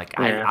 anymore. Like,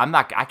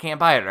 Yeah. I can't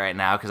buy it right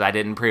now because I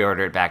didn't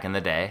pre-order it back in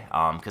the day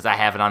because I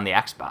have it on the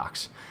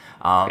Xbox.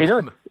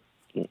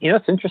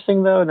 What's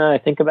interesting, though, now that I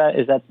think about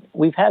it, is that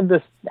we've had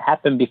this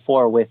happen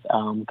before with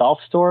Golf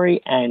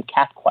Story and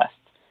Cat Quest.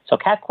 So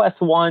Cat Quest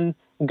 1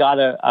 got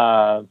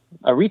a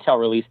retail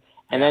release,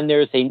 and then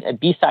there's a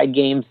B-Side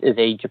Games is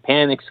a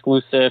Japan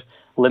exclusive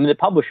limited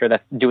publisher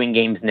that's doing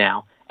games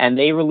now. And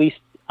they released,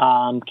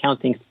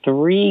 counting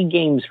 3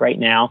 games right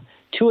now.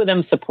 2 of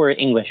them support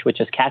English, which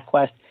is Cat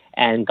Quest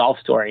and Golf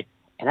Story.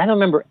 And I don't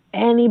remember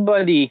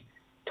anybody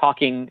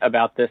talking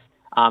about this,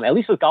 at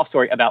least with Golf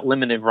Story, about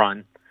limited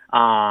run.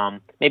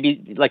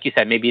 Maybe, like you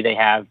said, maybe they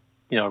have,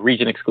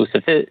 region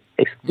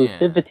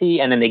exclusivity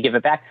and then they give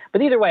it back.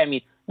 But either way, I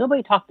mean,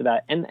 nobody talked about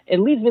it. And it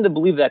leads me to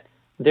believe that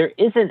there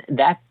isn't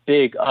that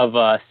big of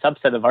a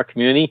subset of our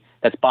community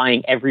that's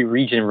buying every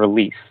region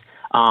release.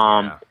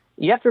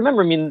 You have to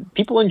remember, I mean,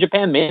 people in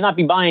Japan may not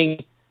be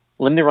buying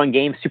limited run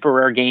games, super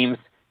rare games.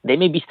 They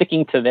may be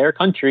sticking to their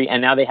country,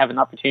 and now they have an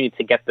opportunity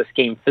to get this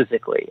game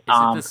physically. Is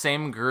it the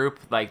same group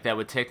like that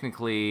would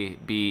technically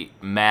be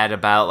mad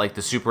about like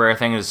the super rare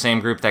thing? Is the same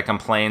group that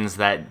complains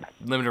that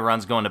limited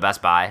runs going to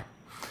Best Buy?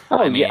 Oh,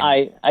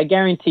 I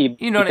guarantee.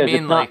 You know what I mean?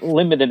 It's not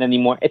limited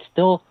anymore. It's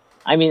still.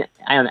 I mean,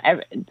 I don't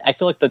know. I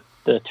feel like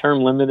the term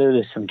limited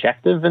is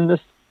subjective in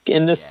this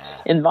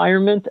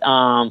environment.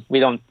 We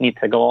don't need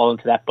to go all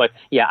into that, but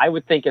yeah, I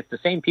would think it's the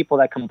same people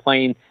that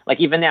complain. Like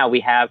even now, we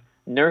have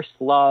Nurse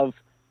Love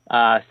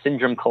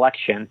Syndrome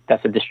Collection.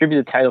 That's a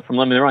distributed title from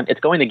Limited Run. It's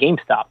going to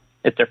GameStop.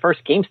 It's their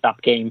first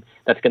GameStop game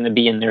that's going to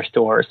be in their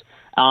stores.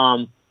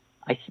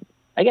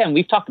 Again,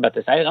 we've talked about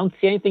this. I don't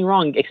see anything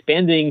wrong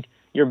expanding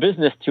your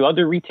business to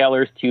other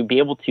retailers to be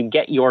able to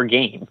get your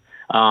game.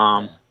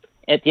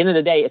 At the end of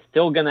the day, it's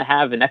still going to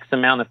have an X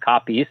amount of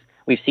copies.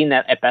 We've seen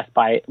that at Best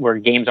Buy where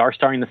games are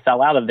starting to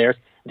sell out of theirs.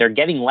 They're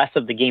getting less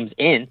of the games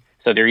in,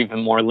 so they're even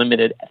more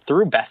limited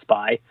through Best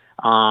Buy.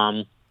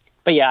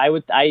 But yeah,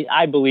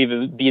 I believe it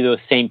would be those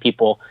same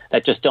people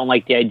that just don't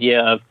like the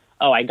idea of,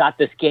 oh, I got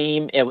this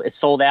game, it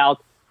sold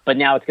out, but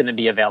now it's going to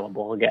be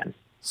available again.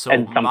 So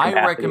my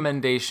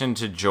recommendation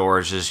to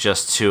George is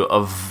just to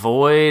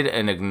avoid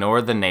and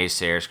ignore the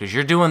naysayers because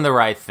you're doing the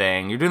right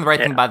thing. You're doing the right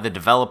thing by the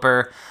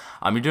developer.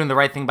 You're doing the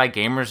right thing by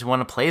gamers who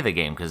want to play the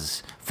game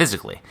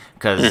physically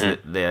because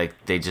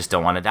they just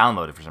don't want to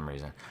download it for some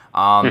reason.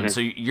 So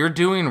you're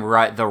doing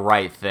the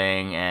right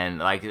thing, and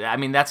like I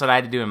mean that's what I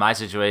had to do in my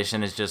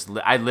situation. Is just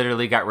I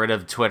literally got rid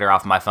of Twitter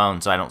off my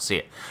phone, so I don't see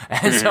it.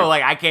 And so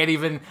like I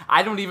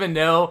don't even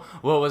know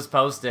what was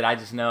posted. I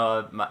just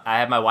know I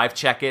had my wife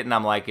check it, and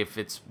I'm like, if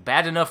it's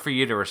bad enough for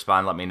you to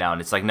respond, let me know. And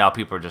it's like, no,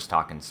 people are just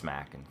talking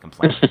smack and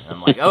complaining. And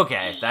I'm like,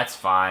 okay, that's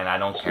fine. I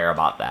don't care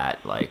about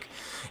that. Like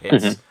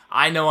it's.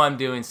 I know I'm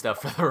doing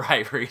stuff for the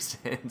right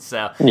reason.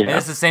 So and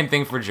it's the same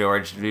thing for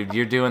George. Dude,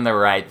 you're doing the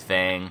right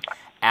thing.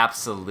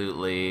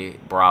 Absolutely,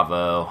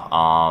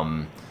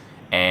 bravo.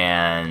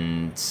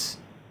 And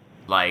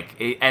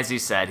like as he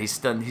said,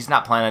 he's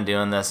not planning on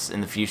doing this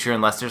in the future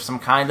unless there's some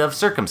kind of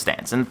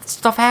circumstance, and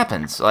stuff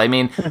happens. I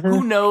mean,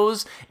 who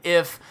knows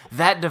if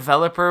that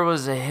developer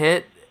was a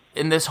hit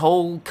in this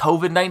whole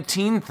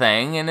COVID-19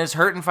 thing and is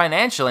hurting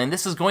financially, and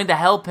this is going to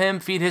help him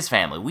feed his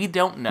family. We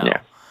don't know. Yeah.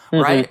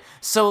 Right?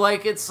 So,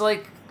 like, it's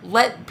like,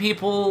 let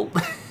people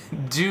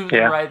do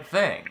the right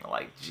thing.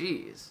 Like,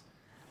 jeez.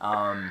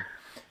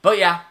 But,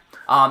 yeah.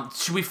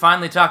 Should we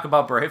finally talk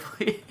about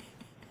Bravely?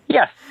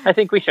 Yes, I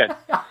think we should.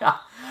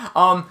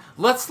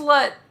 Let's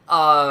let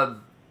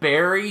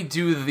Barry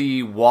do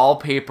the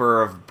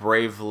wallpaper of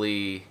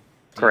Bravely.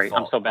 Great,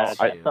 I'm so bad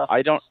at stuff.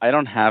 I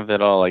don't have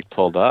it all, like,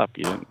 pulled up.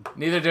 You didn't...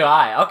 Neither do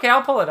I. Okay,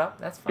 I'll pull it up.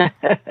 That's fine.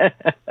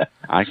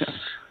 I can...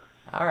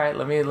 All right,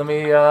 let me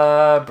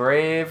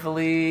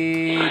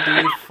Bravely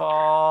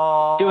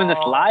default. Doing this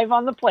live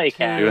on the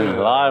Playcast. Doing this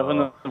live on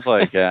the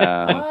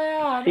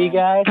Playcast. See,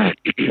 guys,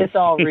 it's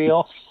all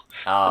real.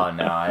 Oh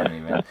no, I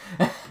didn't even.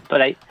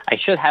 But I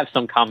should have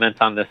some comments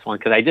on this one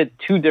because I did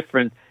 2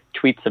 different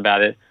tweets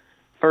about it.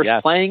 First,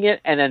 playing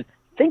it, and then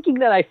thinking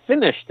that I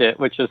finished it,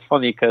 which is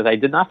funny because I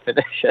did not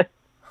finish it.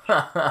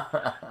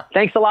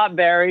 Thanks a lot,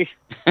 Barry.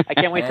 I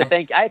can't wait to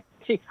thank.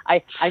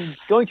 I'm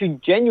going to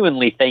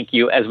genuinely thank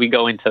you as we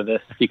go into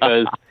this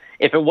because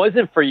if it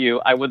wasn't for you,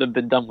 I would have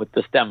been done with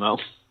this demo.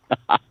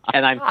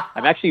 And I'm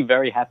actually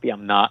very happy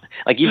I'm not.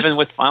 Like even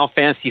with Final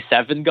Fantasy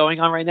VII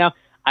going on right now,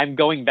 I'm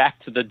going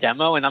back to the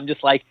demo and I'm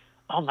just like,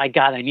 oh my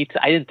god, I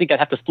didn't think I'd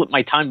have to split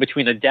my time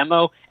between a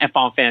demo and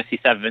Final Fantasy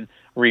VII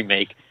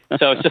remake.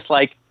 So it's just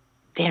like,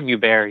 damn you,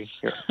 Barry.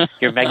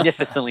 You're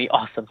magnificently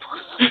awesome.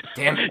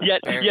 Damn it,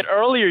 yet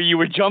earlier you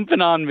were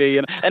jumping on me,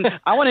 and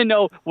I want to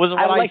know, was what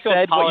I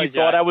said what you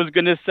thought I was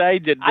going to say?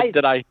 Did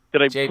I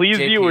please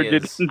you, or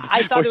did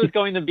I thought it was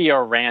going to be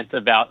a rant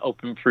about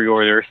open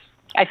pre-orders.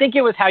 I think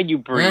it was how you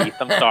breathe.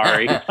 I'm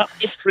sorry.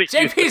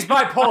 JP's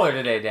bipolar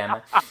today, damn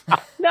it.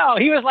 No,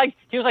 he was like,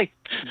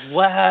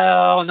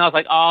 well, and I was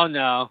like, oh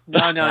no.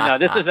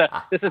 This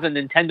is a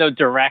Nintendo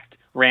Direct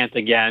rant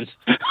again.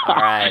 All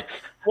right.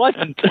 What?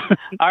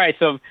 All right,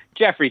 so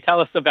Jeffrey,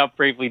 tell us about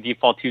Bravely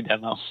Default 2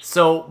 demo.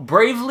 So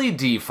Bravely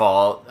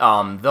Default,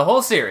 the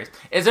whole series,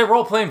 is a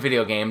role-playing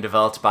video game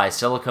developed by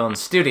Silicon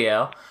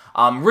Studio,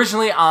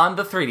 originally on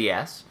the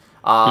 3DS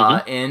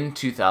in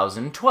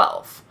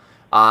 2012.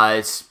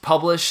 It's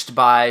published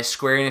by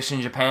Square Enix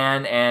in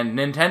Japan and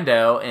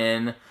Nintendo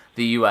in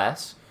the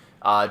US.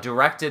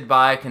 Directed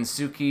by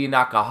Kensuke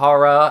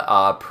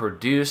Nakahara,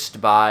 produced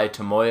by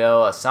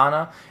Tomoyo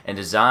Asano, and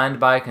designed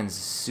by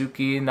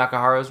Kensuke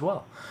Nakahara as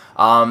well.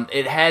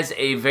 It has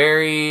a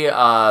very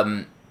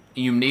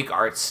unique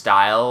art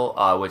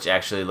style, which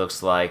actually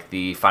looks like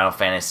the Final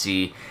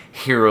Fantasy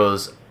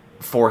Heroes,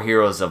 4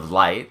 Heroes of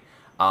Light.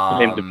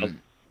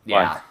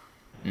 Yeah.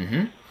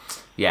 Mm-hmm.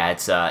 Yeah,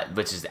 it's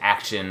which is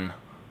action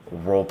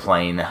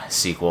role-playing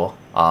sequel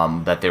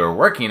that they were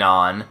working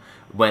on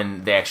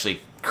when they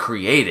actually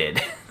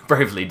created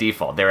Bravely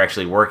Default. They were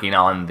actually working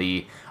on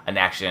an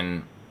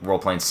action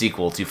role-playing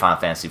sequel to Final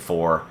Fantasy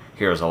IV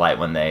Heroes of Light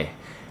when they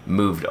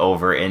moved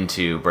over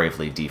into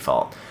Bravely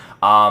Default.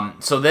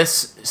 So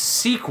this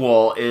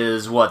sequel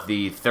is what,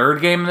 the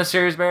third game in the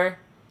series, Barry?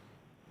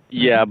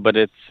 Yeah, but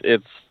it's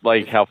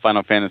like how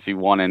Final Fantasy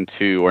 1 and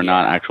 2 are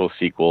not actual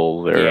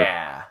sequels.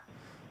 Yeah.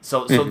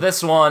 So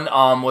this one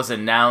was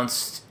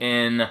announced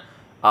in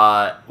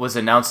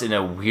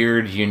a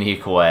weird,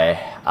 unique way.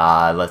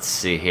 Let's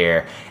see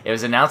here. It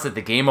was announced at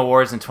the Game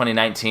Awards in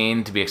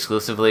 2019 to be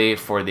exclusively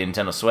for the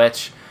Nintendo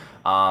Switch.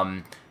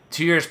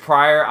 2 years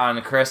prior,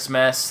 on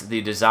Christmas,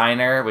 the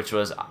designer, which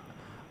was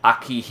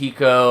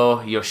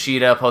Akihiko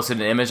Yoshida, posted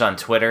an image on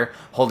Twitter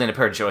holding a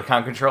pair of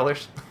Joy-Con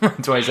controllers in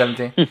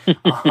 2017.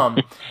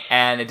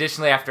 And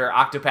additionally, after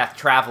Octopath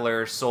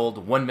Traveler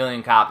sold 1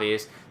 million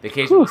copies, the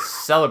occasion was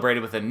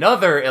celebrated with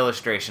another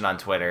illustration on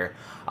Twitter,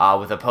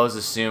 with a pose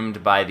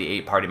assumed by the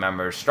 8 party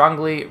members,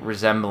 strongly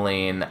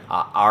resembling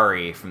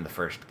Ari from the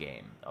first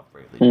game of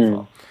Bravely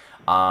Default.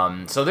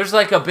 So there's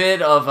like a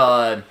bit of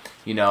a,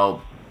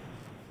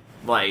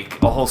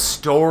 like a whole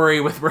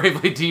story with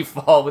Bravely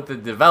Default with the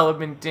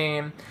development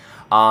team.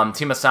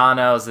 Team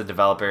Asano is the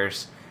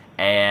developers,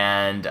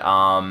 and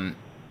the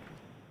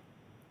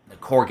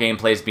core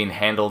gameplay is being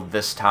handled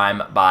this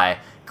time by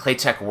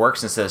Claytech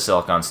Works instead of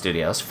Silicon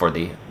Studios for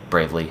the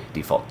Bravely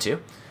Default 2.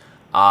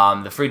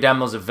 The free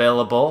demo is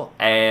available,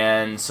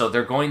 and so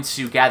they're going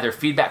to gather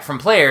feedback from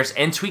players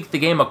and tweak the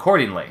game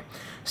accordingly.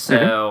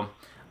 So,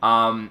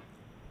 I'm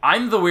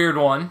the weird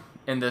one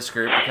in this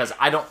group because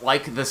I don't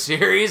like the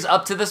series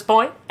up to this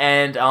point,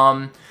 and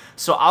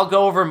so I'll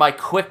go over my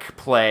quick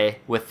play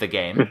with the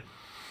game,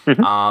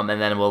 and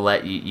then we'll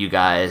let you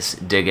guys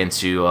dig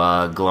into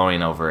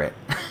glowing over it.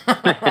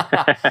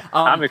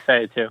 I'm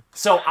excited too.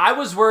 So I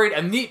was worried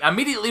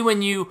immediately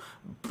when you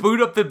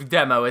boot up the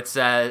demo.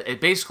 It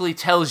basically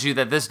tells you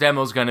that this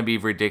demo is going to be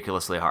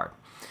ridiculously hard.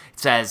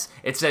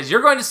 It says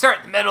you're going to start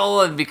in the middle,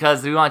 and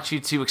because we want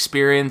you to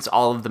experience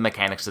all of the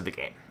mechanics of the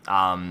game.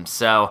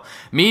 So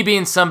me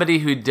being somebody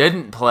who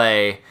didn't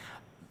play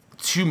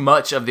too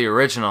much of the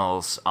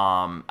originals,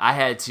 I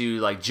had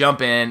to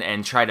jump in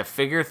and try to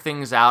figure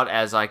things out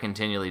as I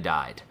continually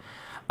died.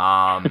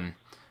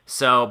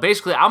 So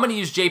basically, I'm going to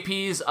use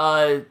JP's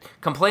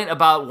complaint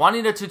about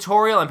wanting a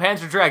tutorial in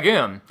Panzer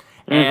Dragoon.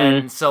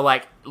 And so,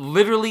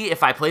 literally,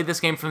 if I played this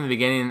game from the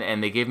beginning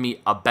and they gave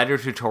me a better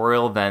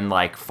tutorial than,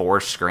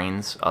 4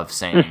 screens of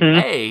saying,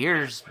 hey,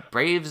 here's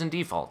Braves and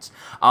Defaults,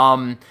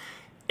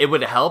 it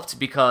would have helped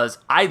because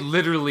I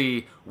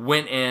literally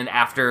went in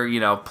after,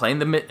 playing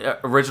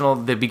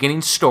the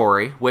beginning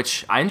story,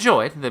 which I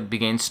enjoyed. The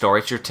beginning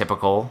story, it's your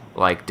typical,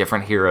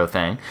 different hero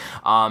thing.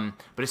 But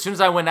as soon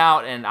as I went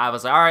out and I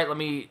was like, all right, let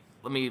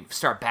me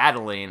start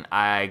battling,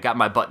 I got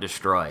my butt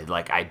destroyed.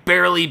 I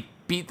barely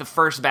beat the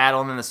first battle,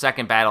 and then the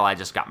second battle, I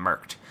just got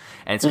murked.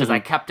 And it's because I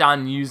kept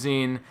on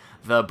using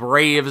the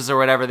Braves or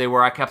whatever they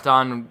were. I kept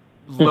on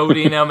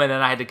loading them, and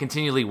then I had to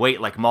continually wait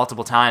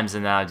multiple times,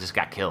 and then I just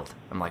got killed.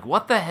 I'm like,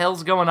 what the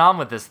hell's going on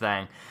with this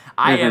thing?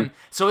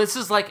 So this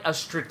is a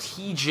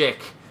strategic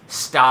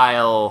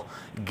style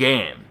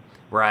game,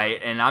 right?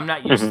 And I'm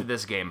not used to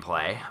this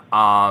gameplay.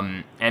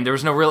 And there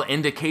was no real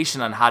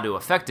indication on how to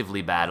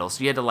effectively battle,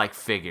 so you had to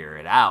figure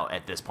it out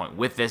at this point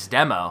with this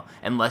demo,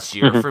 unless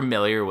you're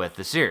familiar with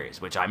the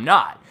series, which I'm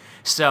not.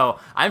 So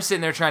I'm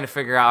sitting there trying to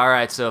figure out, all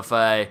right, so if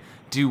I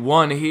do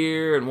one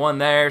here and one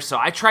there. So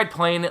I tried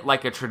playing it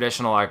like a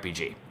traditional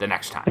RPG the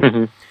next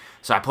time.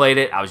 So I played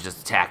it, I was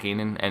just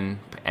attacking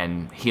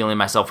and healing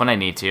myself when I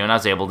need to, and I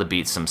was able to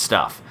beat some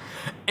stuff.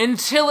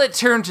 Until it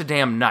turned to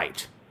damn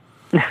night.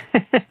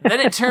 Then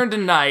it turned to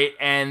night,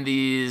 and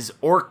these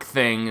orc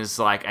things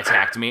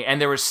attacked me,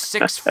 and there were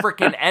 6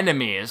 freaking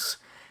enemies,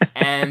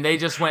 and they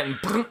just went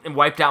and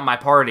wiped out my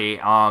party.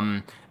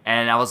 And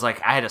I was I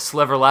had a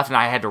sliver left, and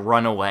I had to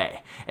run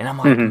away. And I'm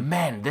like,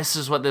 man, this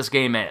is what this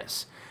game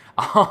is.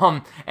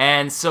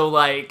 And so,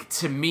 like,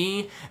 to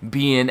me,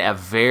 being a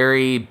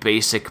very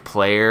basic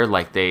player,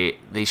 like, they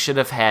should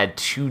have had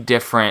two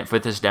different, for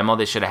this demo,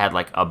 they should have had,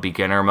 like, a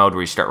beginner mode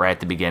where you start right at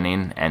the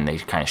beginning, and they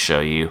kind of show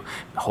you,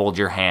 hold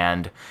your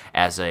hand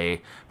as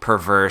a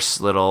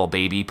perverse little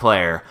baby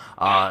player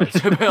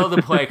to be able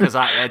to play, because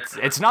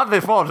it's not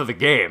the fault of the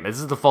game, this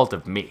is the fault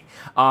of me,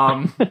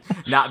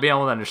 not being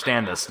able to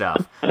understand this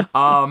stuff.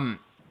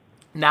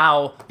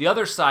 Now, the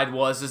other side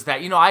is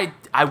that,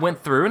 I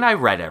went through and I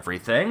read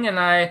everything, and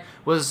I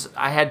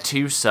had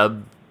 2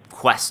 sub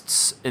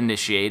quests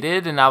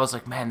initiated, and I was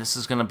like, man, this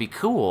is going to be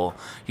cool.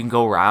 You can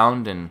go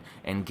around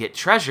and get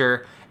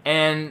treasure.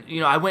 And,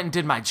 I went and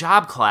did my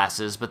job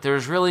classes, but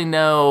there's really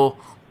no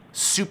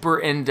super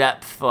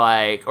in-depth,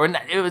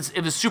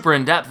 it was super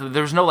in-depth.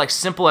 There was no,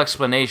 simple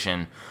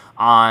explanation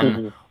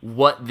on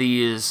what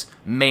these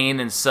main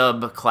and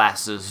sub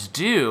classes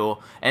do.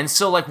 And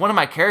so, one of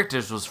my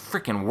characters was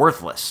freaking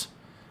worthless.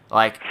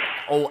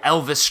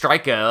 Elvis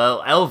Striker,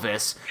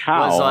 Elvis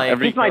was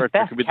Every he's my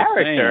best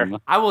character.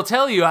 I will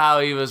tell you how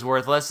he was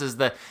worthless is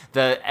the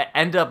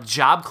end up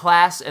job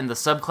class and the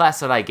subclass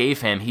that I gave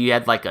him. He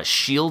had a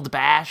shield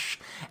bash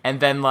and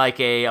then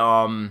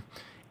an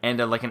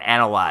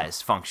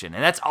analyze function,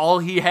 and that's all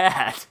he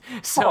had.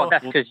 So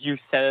that's because you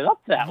set it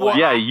up that way.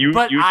 Yeah,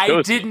 But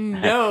I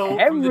didn't know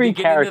from the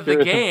beginning of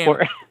the game.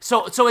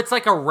 So it's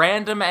like a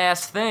random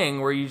ass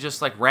thing where you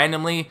just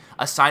randomly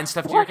assign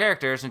stuff to your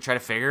characters and try to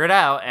figure it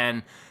out.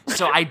 And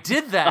so I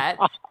did that,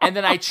 and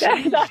then I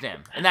changed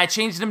him, and I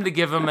changed him to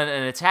give him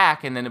an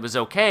attack, and then it was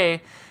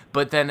okay.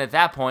 But then at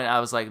that point,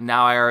 I was like,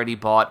 now I already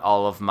bought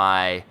all of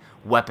my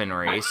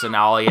weaponry, so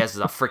now all he has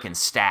is a freaking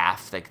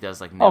staff that does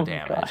no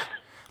damage.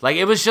 God.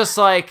 It was just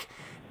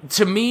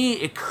to me,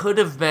 it could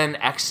have been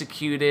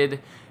executed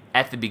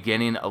at the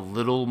beginning a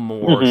little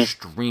more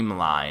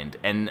streamlined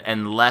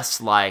and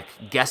less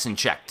guess and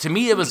check. To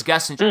me, it was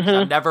guess and check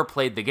because I've never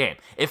played the game.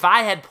 If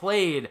I had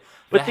played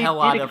the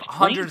hell out of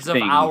hundreds of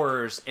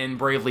hours in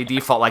Bravely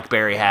Default like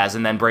Barry has,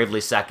 and then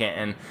Bravely Second,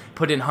 and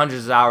put in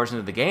hundreds of hours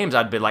into the games,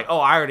 I'd be like, oh,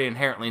 I already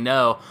inherently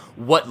know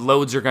what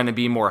loads are going to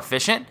be more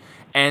efficient.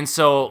 And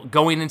so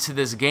going into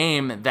this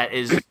game that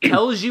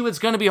tells you it's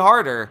going to be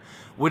harder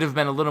would have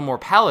been a little more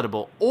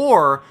palatable,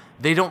 or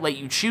they don't let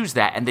you choose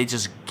that, and they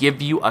just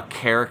give you a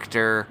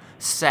character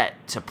set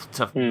to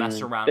mess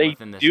around with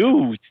in this. They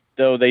do,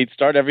 though. They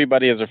start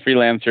everybody as a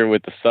freelancer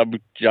with the sub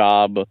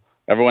job.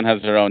 Everyone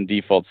has their own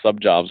default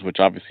sub jobs, which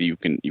obviously you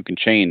can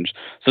change.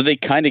 So they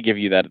kind of give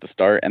you that at the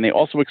start, and they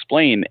also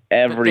explain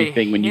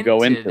everything when you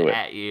go into it.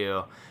 At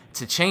you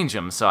to change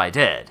them, so I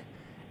did,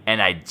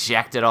 and I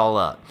jacked it all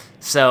up.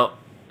 So.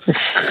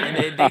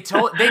 And they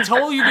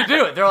told you to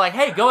do it. They're like,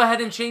 "Hey, go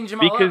ahead and change them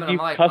all up." Because you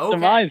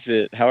customize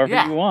it however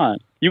you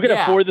want. You can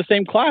afford the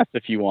same class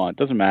if you want.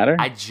 Doesn't matter.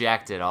 I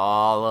jacked it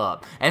all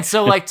up, and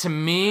so to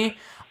me,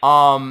 it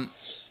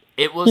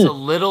was a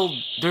little.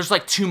 There's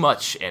too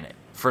much in it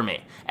for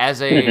me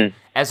as an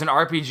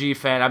RPG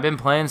fan. I've been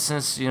playing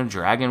since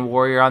Dragon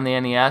Warrior on the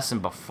NES,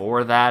 and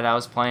before that, I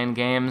was playing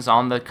games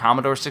on the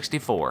Commodore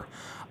 64.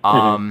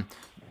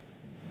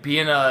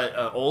 Being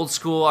a old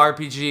school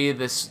RPG,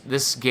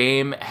 this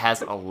game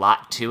has a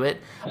lot to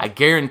it. I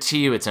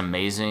guarantee you it's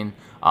amazing,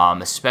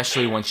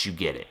 especially once you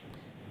get it.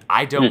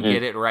 I don't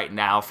get it right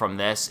now from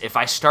this. If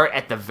I start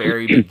at the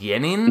very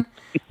beginning,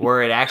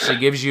 where it actually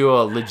gives you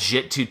a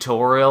legit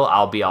tutorial,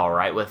 I'll be all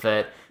right with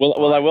it.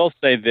 Well, I will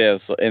say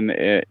this.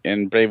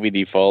 In Bravely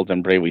Default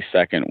and Bravely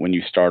Second, when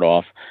you start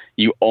off,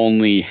 you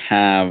only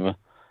have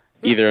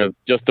either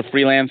just the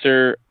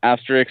freelancer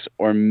asterisk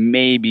or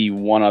maybe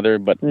one other,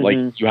 but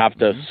you have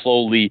to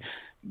slowly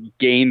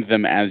gain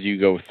them as you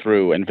go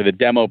through. And for the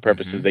demo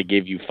purposes, they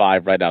gave you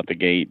 5 right out the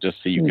gate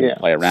just so you can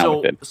play around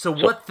with it. So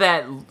what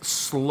that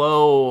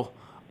slow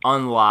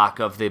unlock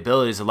of the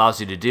abilities allows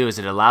you to do is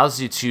it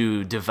allows you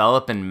to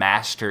develop and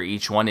master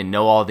each one and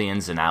know all the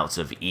ins and outs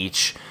of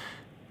each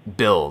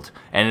build.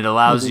 And it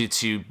allows you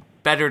to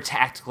better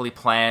tactically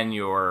plan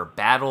your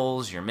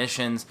battles, your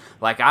missions.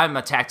 I'm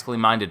a tactically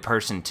minded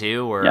person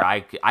too, where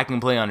I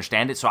completely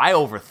understand it. So I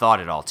overthought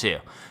it all too.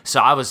 So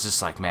I was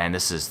just like, man,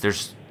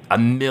 there's a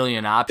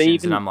million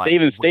options, and I'm like, they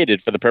even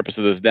stated for the purpose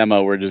of this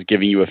demo, we're just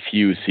giving you a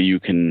few so you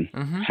can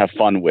have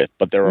fun with.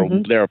 But there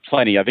are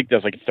plenty. I think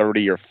there's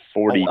 30 or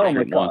 40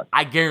 different ones.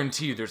 I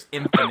guarantee you, there's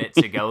infinite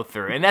to go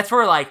through, and that's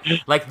where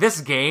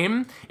this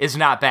game is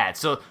not bad.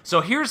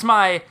 So here's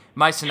my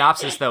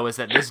synopsis though: is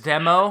that this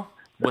demo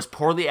was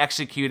poorly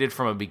executed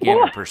from a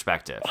beginner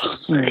perspective,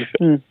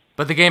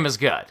 but the game is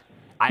good.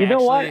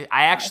 I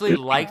actually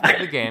liked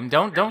the game.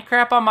 Don't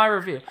crap on my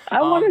review.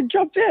 I want to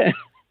jump in.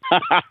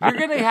 You're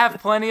gonna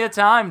have plenty of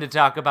time to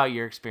talk about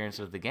your experience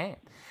with the game.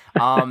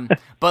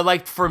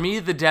 But for me,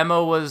 the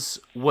demo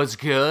was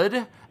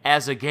good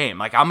as a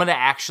game. I'm gonna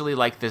actually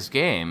like this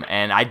game,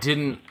 and I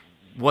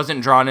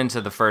wasn't drawn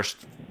into the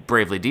first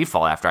Bravely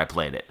Default after I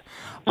played it.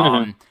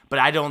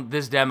 But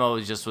this demo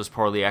just was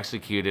poorly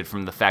executed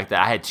from the fact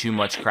that I had too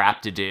much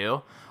crap to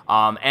do.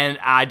 And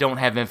I don't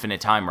have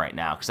infinite time right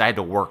now because I had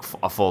to work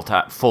a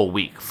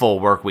full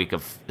work week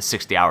of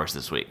 60 hours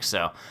this week.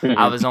 So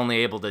I was only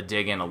able to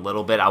dig in a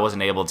little bit. I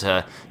wasn't able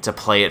to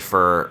play it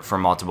for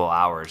multiple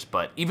hours.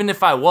 But even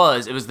if I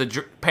was, it was the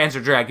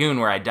Panzer Dragoon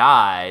where I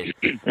died.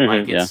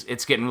 Like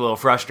it's getting a little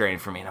frustrating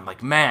for me. And I'm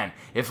like, man,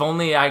 if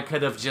only I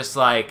could have just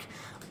like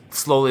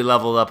slowly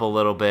leveled up a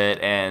little bit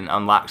and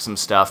unlocked some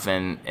stuff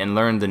and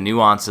learned the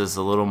nuances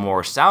a little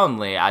more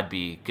soundly, I'd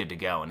be good to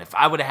go. And if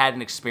I would have had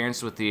an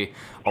experience with the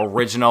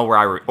original where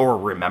I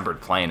remembered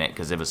playing it,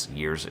 because it was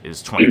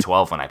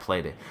 2012 when I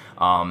played it.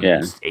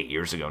 It's 8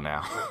 years ago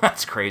now.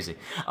 That's crazy.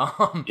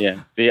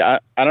 I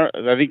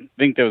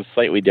think there was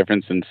slightly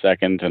difference in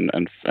second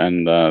and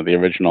the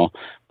original,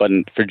 but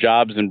for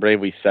jobs in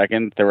Bravely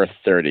Second, there were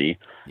 30.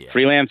 Yeah.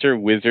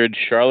 Freelancer, Wizard,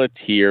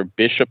 Charlateer,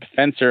 Bishop,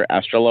 Fencer,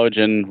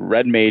 Astrologian,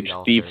 Red Mage,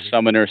 Thief,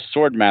 Summoner,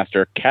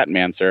 Swordmaster,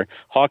 Catmancer,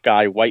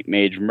 Hawkeye, White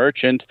Mage,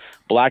 Merchant,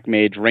 Black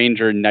Mage,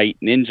 Ranger, Knight,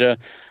 Ninja,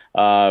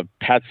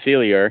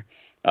 Patsilier,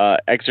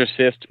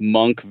 Exorcist,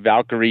 Monk,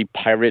 Valkyrie,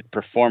 Pirate,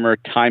 Performer,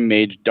 Time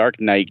Mage, Dark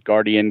Knight,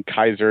 Guardian,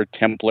 Kaiser,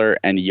 Templar,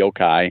 and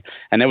Yokai.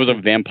 And there was a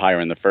vampire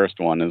in the first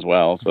one as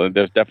well, so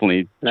there's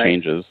definitely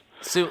changes.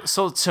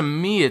 So to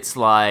me, it's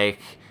like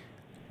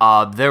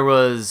there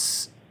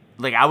was...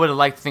 Like, I would have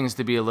liked things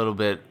to be a little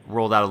bit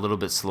rolled out a little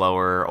bit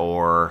slower,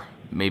 or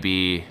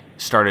maybe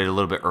started a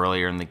little bit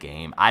earlier in the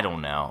game. I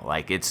don't know.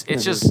 Like, it's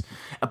just,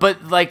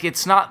 but like,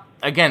 it's not,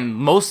 again,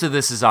 most of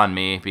this is on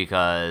me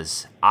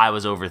because I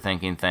was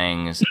overthinking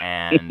things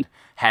and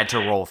had to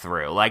roll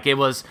through. Like,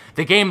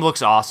 the game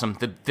looks awesome.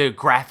 The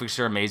graphics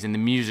are amazing. The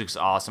music's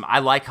awesome. I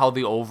like how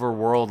the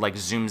overworld, like,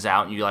 zooms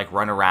out and you, like,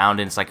 run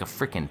around and it's like a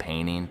freaking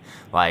painting.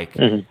 Like,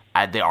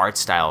 the art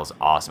style is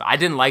awesome. I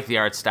didn't like the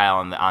art style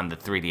on the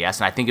 3DS,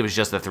 and I think it was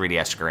just the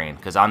 3DS screen,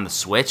 because on the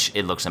Switch,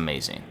 it looks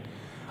amazing.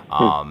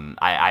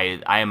 I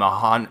am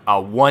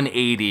a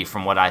 180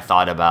 from what I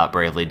thought about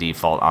Bravely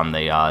Default on the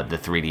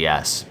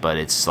 3DS, but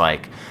it's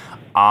like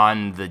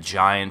on the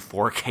giant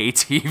 4K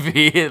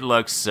TV, it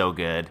looks so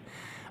good.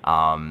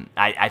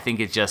 I think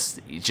it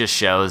just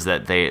shows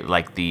that they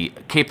like the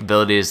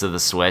capabilities of the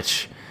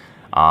Switch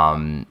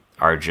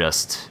are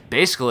just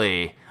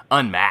basically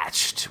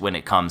unmatched when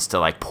it comes to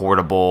like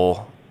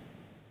portable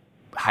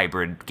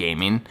hybrid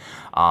gaming.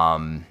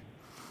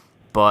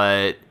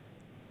 But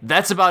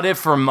that's about it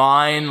for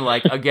mine.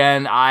 Like,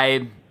 again,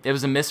 it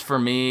was a miss for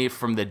me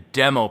from the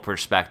demo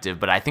perspective,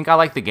 but I think I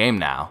like the game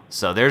now.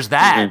 So there's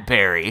that,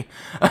 Barry.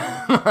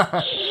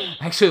 I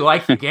actually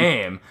like the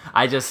game.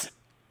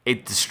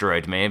 It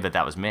destroyed me, but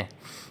that was me.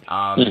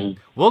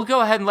 We'll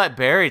go ahead and let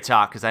Barry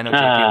talk, because I know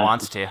JP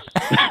wants to.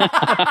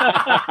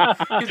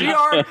 Because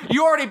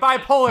you already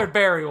bipolar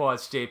Barry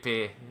was,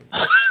 JP.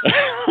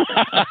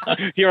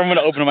 Here, I'm going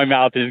to open my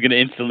mouth and he's going to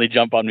instantly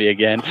jump on me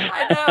again.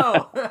 I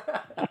know.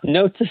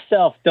 Note to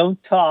self,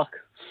 don't talk.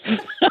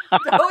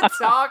 Don't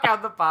talk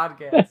on the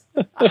podcast.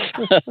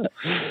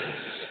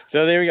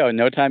 So there we go.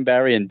 No time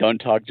Barry and don't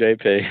talk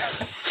JP.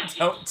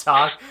 Don't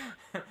talk.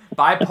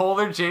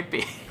 Bipolar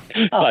JP.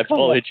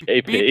 Bipolar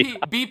JP.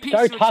 BP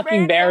Start Switch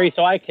talking Mania. Barry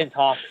so I can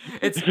talk.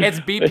 It's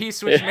BP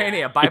Switch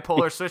Mania.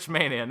 Bipolar Switch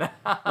Mania.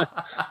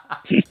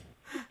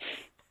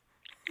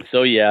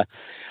 So yeah.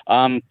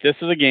 This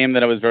is a game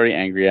that I was very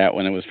angry at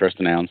when it was first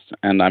announced,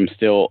 and I'm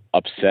still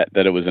upset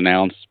that it was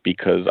announced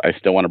because I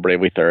still want a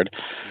Bravely Third,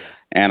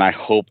 and I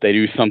hope they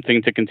do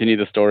something to continue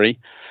the story.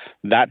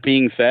 That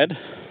being said,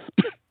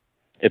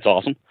 it's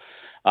awesome.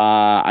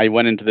 I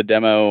went into the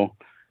demo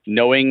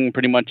knowing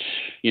pretty much,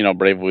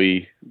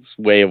 Bravely's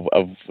way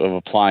of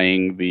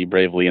applying the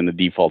Bravely in the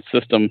default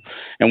system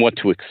and what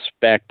to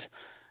expect,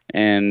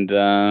 and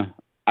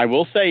I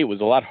will say it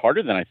was a lot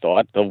harder than I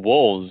thought. The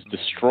wolves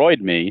destroyed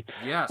me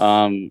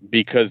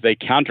because they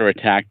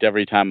counterattacked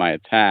every time I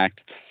attacked.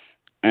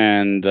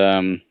 And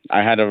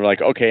I had to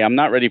okay, I'm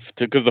not ready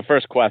because the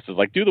first quest is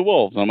like, do the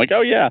wolves. And I'm like,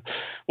 oh, yeah,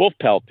 wolf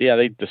pelt. Yeah,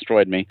 they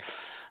destroyed me.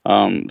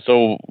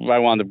 So I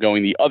wound up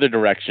going the other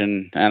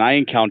direction, and I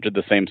encountered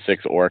the same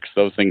 6 orcs.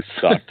 Those things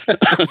sucked.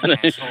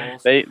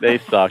 they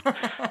sucked.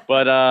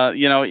 But,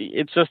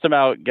 it's just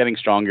about getting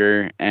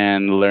stronger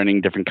and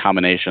learning different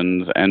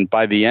combinations. And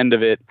by the end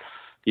of it,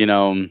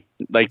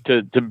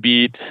 to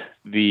beat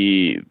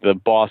the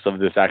boss of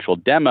this actual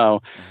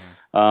demo,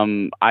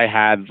 I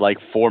had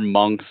 4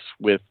 monks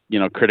with,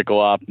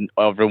 critical up,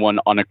 everyone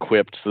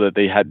unequipped so that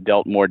they had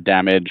dealt more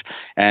damage,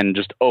 and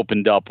just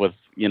opened up with,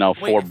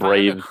 4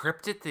 braves. If I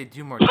unequipped it, they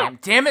do more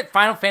damage. Damn it,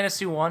 Final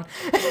Fantasy 1.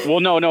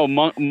 Well, no.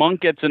 Monk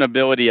gets an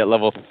ability at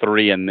level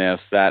 3 in this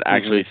that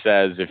actually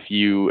says if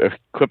you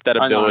equip that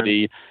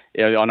ability...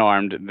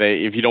 unarmed,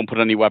 if you don't put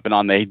any weapon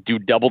on, they do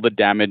double the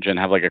damage and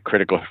have a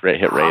critical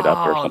hit rate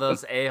up or something.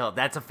 Those a-hole.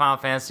 That's a Final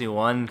Fantasy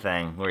 1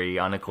 thing where you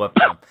unequip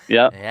them.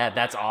 Yeah,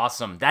 that's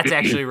awesome. That's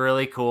actually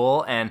really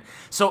cool. And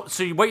so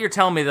what you're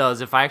telling me though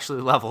is if I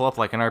actually level up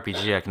like an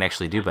RPG, I can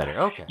actually do better.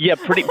 Okay. Yeah,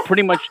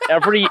 pretty much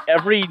every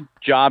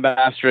job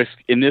asterisk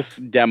in this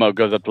demo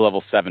goes up to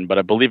level 7, but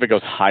I believe it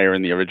goes higher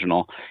in the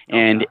original.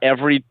 And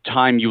every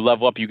time you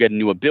level up, you get a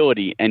new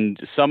ability, and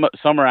some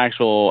are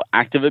actual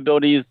active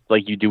abilities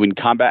like you do in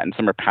combat and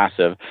some are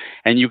passive.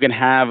 And you can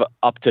have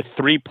up to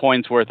 3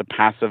 points worth of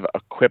passive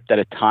equipped at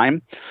a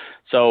time.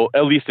 So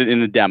at least in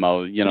the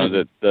demo,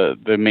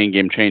 the main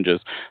game changes.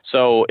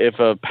 So if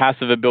a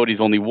passive ability is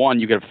only 1,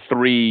 you get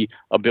 3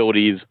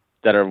 abilities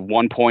that are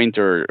 1 point,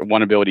 or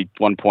one ability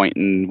 1 point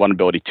and one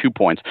ability 2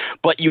 points.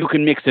 But you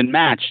can mix and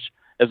match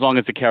as long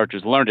as the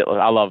characters learned it.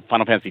 I love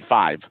Final Fantasy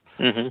V.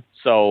 Mm-hmm.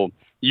 So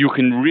you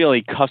can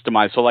really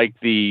customize. So like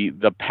the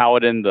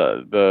paladin,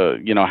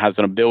 the has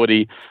an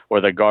ability, or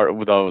the guard,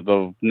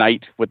 the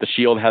knight with the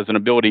shield has an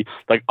ability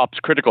like ups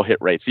critical hit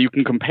rate. So you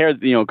can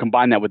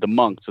combine that with the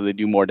monk, so they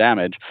do more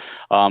damage.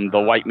 The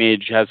white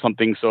mage has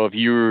something. So if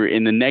you're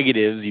in the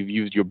negatives, you've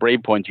used your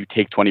brave points, you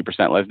take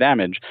 20% less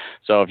damage.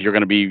 So if you're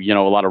going to be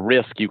a lot of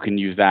risk, you can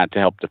use that to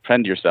help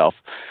defend yourself.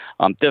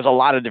 There's a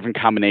lot of different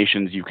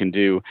combinations you can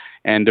do,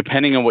 and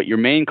depending on what your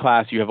main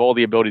class, you have all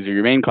the abilities of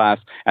your main class,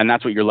 and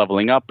that's what you're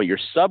leveling up. But your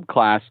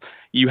subclass,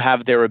 you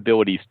have their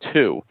abilities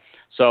too.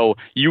 So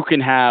you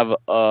can have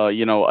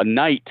a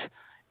knight,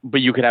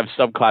 but you could have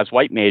subclass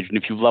white mage, and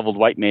if you've leveled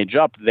white mage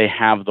up, they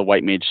have the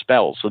white mage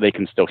spells, so they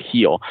can still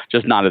heal,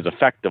 just not as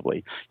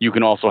effectively. You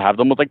can also have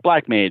them with like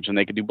black mage, and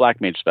they can do black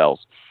mage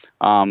spells.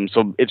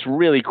 So it's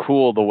really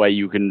cool the way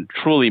you can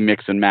truly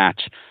mix and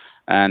match.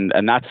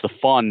 And that's the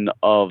fun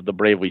of the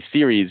Bravely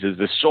series, is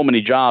there's so many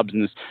jobs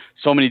and there's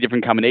so many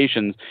different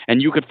combinations,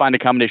 and you could find a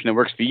combination that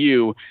works for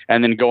you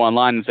and then go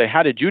online and say,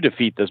 how did you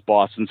defeat this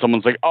boss? And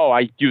someone's like, oh,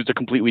 I used a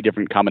completely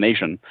different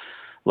combination.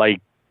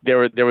 Like there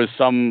was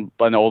some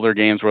in the older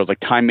games where it was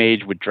like Time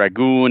Mage with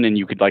Dragoon, and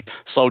you could like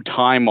slow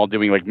time while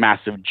doing like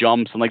massive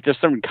jumps, and like there's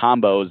certain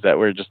combos that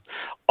were just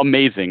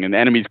amazing, and the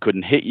enemies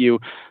couldn't hit you.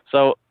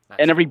 So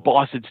and every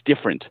boss, it's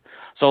different.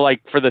 So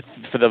like for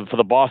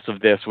the boss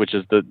of this, which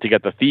is to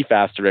get the thief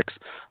asterisk,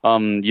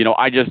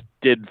 I just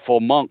did full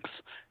monks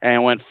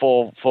and went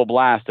full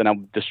blast, and I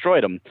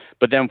destroyed them.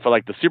 But then for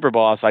like the super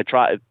boss, I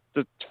tried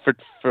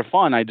for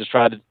fun. I just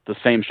tried the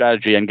same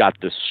strategy and got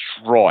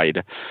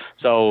destroyed.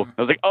 So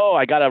I was like, oh,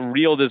 I gotta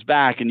reel this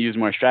back and use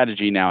more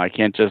strategy now. I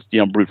can't just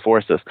brute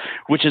force this,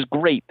 which is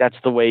great. That's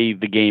the way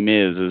the game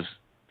is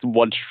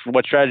what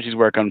strategies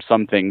work on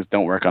some things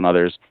don't work on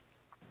others.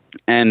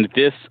 And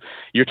this,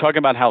 you're talking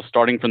about how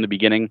starting from the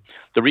beginning,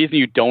 the reason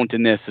you don't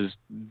in this is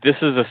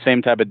the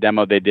same type of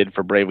demo they did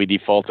for Bravely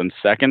Default and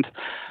Second,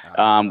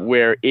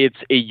 where it's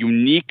a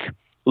unique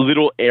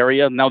little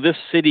area. Now, this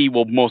city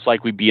will most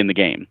likely be in the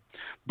game,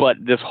 but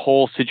this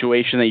whole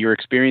situation that you're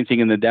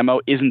experiencing in the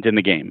demo isn't in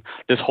the game.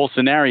 This whole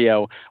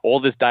scenario, all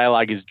this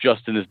dialogue is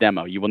just in this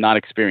demo. You will not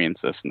experience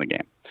this in the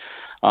game.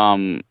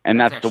 And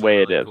that's the way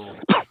really it is. Cool.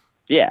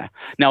 Yeah.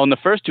 Now, in the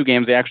first 2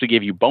 games, they actually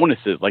gave you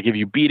bonuses. Like, if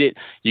you beat it,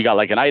 you got,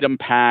 like, an item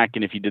pack.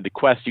 And if you did the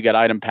quest, you got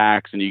item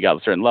packs. And you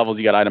got certain levels,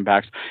 you got item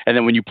packs. And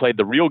then when you played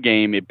the real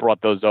game, it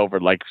brought those over,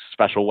 like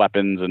special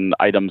weapons and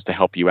items to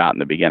help you out in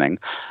the beginning.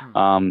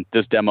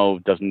 This demo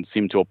doesn't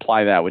seem to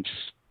apply that, which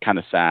is kind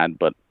of sad.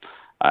 But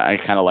I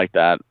kind of like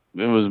that.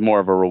 It was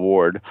more of a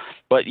reward.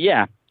 But,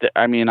 yeah.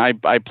 I mean, I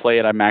play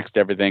it. I maxed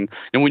everything.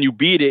 And when you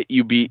beat it,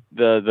 you beat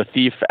the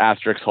thief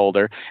asterisk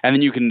holder. And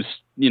then you can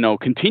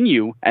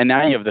continue, and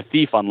now you have the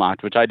thief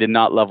unlocked, which I did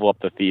not level up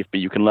the thief, but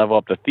you can level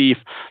up the thief.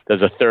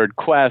 There's a third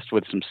quest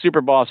with some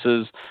super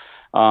bosses,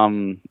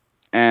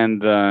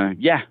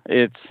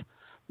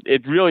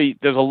 it really,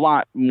 there's a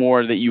lot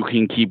more that you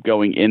can keep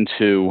going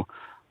into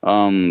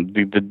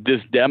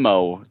this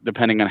demo,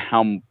 depending on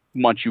how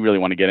much you really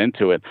want to get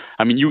into it.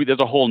 I mean,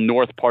 there's a whole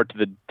north part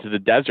to the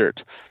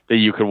desert that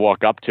you could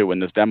walk up to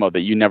in this demo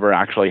that you never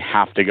actually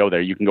have to go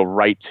there. You can go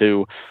right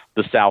to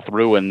the south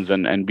ruins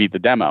and beat the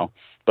demo.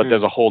 But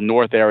there's a whole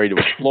north area to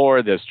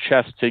explore. There's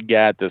chests to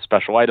get. There's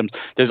special items.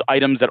 There's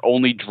items that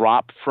only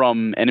drop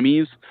from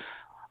enemies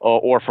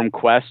or from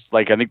quests.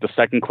 Like, I think the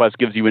second quest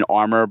gives you an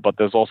armor, but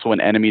there's also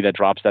an enemy that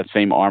drops that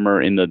same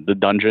armor in the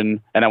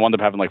dungeon. And I wound up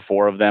having like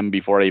 4 of them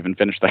before I even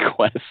finished that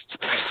quest.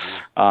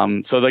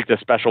 So like the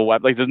special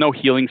weapon, like there's no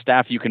healing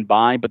staff you can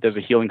buy, but there's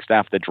a healing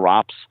staff that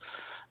drops.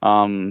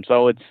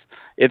 So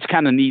it's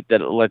kind of neat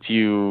that it lets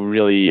you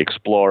really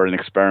explore and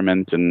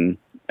experiment and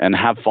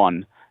have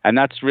fun. And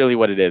that's really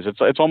what it is.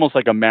 It's almost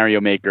like a Mario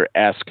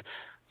Maker-esque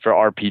for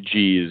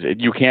RPGs.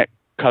 You can't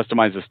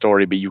customize the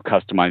story, but you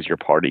customize your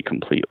party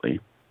completely.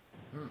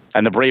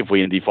 And the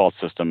Bravely and Default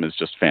system is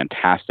just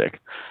fantastic,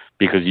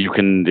 because you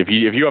can, if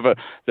you have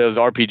those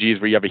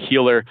RPGs where you have a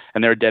healer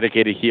and they're a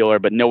dedicated healer,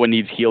 but no one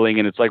needs healing,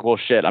 and it's like, well,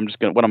 shit,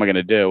 what am I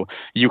gonna do?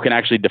 You can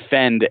actually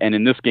defend, and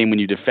in this game, when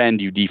you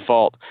defend, you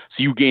default,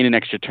 so you gain an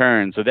extra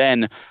turn. So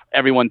then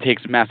everyone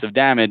takes massive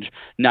damage.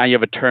 Now you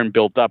have a turn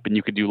built up, and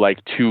you could do like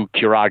 2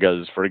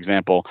 Kiragas, for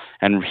example,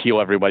 and heal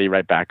everybody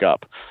right back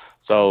up.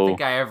 So, I don't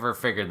think I ever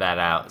figured that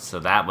out, so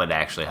that would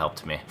actually help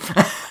to me.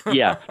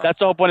 Yeah, that's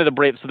the whole point of the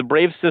Brave. So the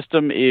Brave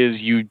system is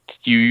you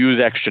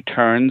use extra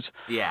turns.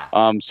 Yeah.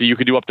 So you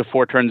could do up to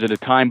 4 turns at a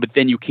time, but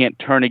then you can't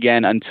turn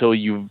again until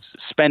you've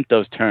spent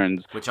those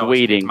turns. Which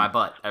always kicked my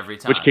butt every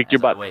time. Which kicked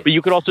your butt. But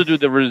you could also do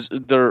the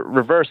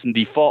reverse and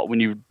default. When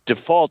you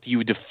default,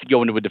 you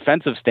go into a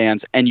defensive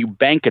stance and you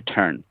bank a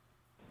turn.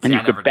 And See, you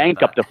I never could did bank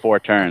that. up to 4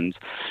 turns.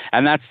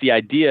 And that's the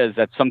idea, is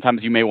that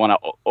sometimes you may want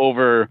to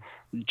over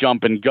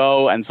jump and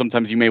go, and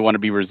sometimes you may want to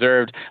be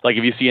reserved. Like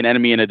if you see an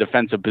enemy in a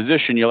defensive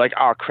position, you're like,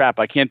 oh crap,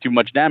 I can't do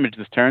much damage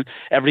this turn.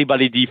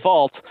 Everybody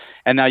defaults,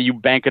 and now you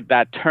bank at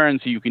that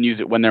turn so you can use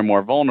it when they're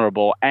more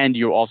vulnerable, and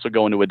you also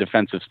go into a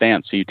defensive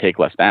stance so you take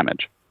less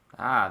damage.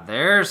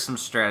 There's some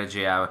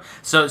strategy out.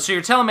 So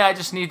you're telling me I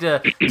just need to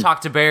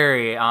talk to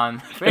Barry on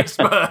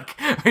Facebook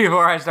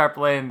before I start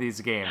playing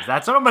these games.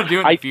 That's what I'm going to do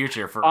in the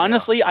future. For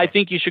honestly, real. I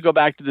think you should go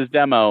back to this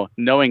demo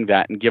knowing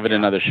that and give it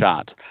another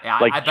shot. Yeah,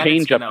 like I bet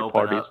change it's up gonna your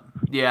open parties. up.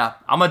 Yeah,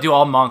 I'm going to do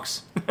all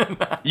monks.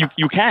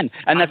 You can,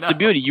 and that's the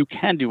beauty. You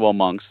can do all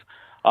monks.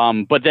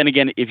 But then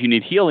again, if you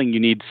need healing, you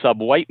need sub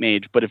white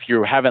mage. But if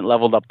you haven't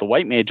leveled up the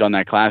white mage on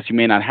that class, you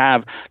may not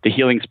have the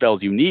healing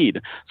spells you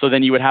need. So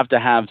then you would have to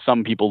have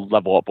some people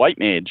level up white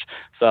mage.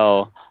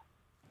 So,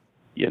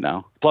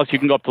 plus you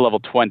can go up to level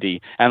 20.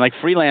 And like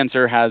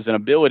Freelancer has an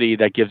ability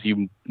that gives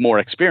you more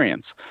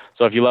experience.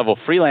 So if you level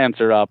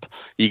Freelancer up,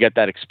 you get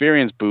that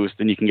experience boost,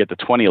 and you can get to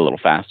 20 a little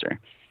faster.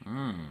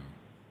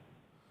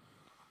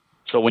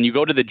 So when you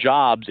go to the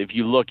jobs, if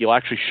you look, it'll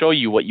actually show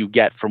you what you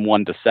get from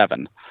 1 to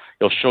 7.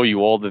 It'll show you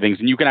all the things,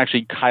 and you can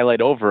actually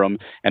highlight over them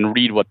and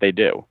read what they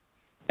do.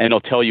 And it'll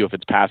tell you if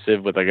it's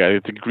passive with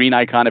it's a green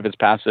icon if it's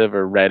passive,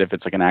 or red if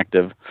it's like an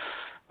active.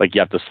 Like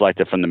you have to select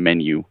it from the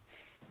menu.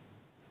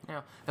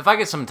 Yeah, if I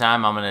get some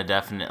time, I'm gonna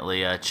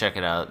definitely check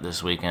it out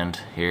this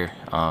weekend here,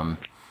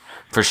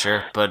 for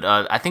sure. But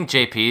I think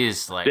JP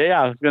is like.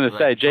 Yeah, I was gonna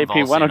say,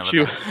 JP, why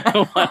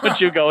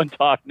don't you go and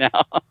talk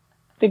now?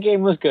 The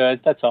game was good.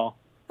 That's all.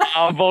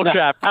 Oh, bull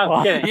crap!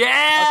 I'm kidding.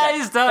 Yeah, Okay,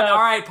 he's done. so-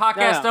 all right,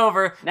 podcast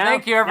over. Now-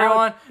 Thank you,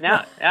 everyone.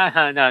 No.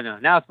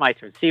 Now it's my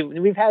turn. See,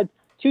 we've had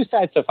two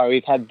sides so far.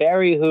 We've had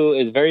Barry, who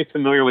is very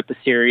familiar with the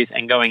series,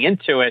 and going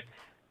into it,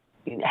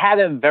 had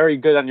a very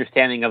good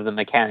understanding of the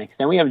mechanics.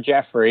 Then we have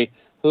Jeffrey,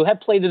 who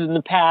had played it in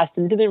the past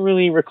and didn't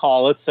really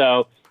recall it,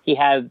 so he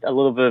had a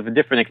little bit of a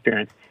different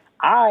experience.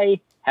 I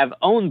have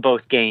owned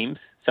both games,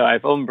 so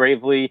I've owned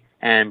Bravely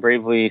and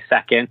Bravely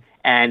Second,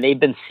 and they've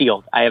been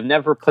sealed. I have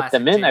never put Classic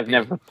them in. JP. I've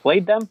never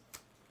played them.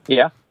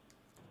 Yeah.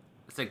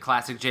 It's a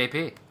classic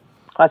JP.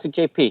 Classic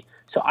JP.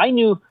 So I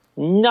knew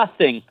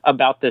nothing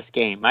about this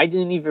game. I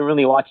didn't even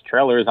really watch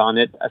trailers on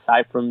it,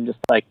 aside from just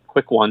like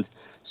quick ones.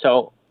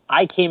 So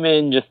I came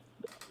in just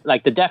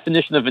like the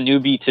definition of a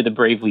newbie to the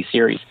Bravely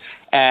series.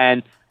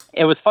 And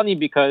it was funny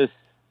because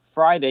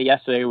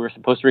yesterday, we were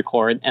supposed to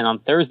record, and on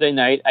Thursday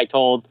night, I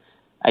told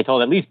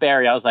at least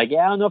Barry, I was like,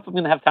 yeah, I don't know if I'm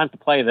going to have time to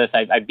play this.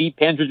 I beat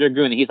Panzer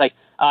Dragoon, and he's like,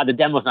 the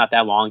demo's not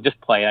that long, just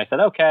play it. I said,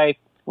 okay,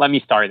 let me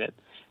start it.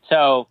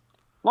 So,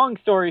 long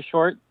story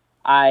short,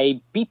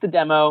 I beat the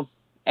demo,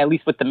 at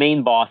least with the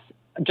main boss,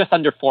 just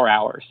under 4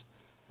 hours.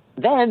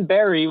 Then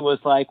Barry was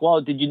like,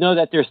 well, did you know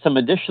that there's some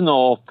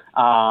additional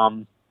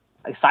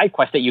side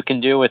quests that you can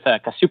do with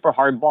a super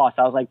hard boss?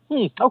 I was like,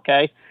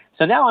 okay.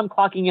 So now I'm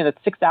clocking in at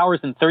 6 hours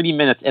and 30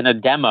 minutes in a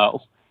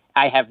demo.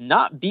 I have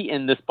not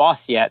beaten this boss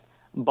yet,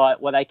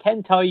 but what I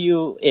can tell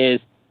you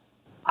is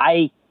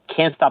I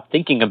can't stop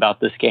thinking about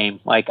this game.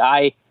 Like,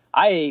 I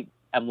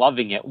am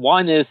loving it.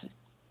 One is,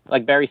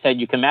 like Barry said,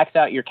 you can max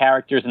out your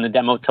characters in the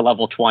demo to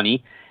level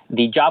 20.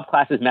 The job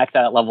class is maxed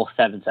out at level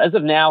 7. So as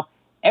of now,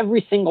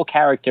 every single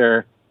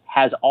character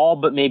has all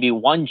but maybe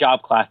one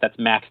job class that's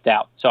maxed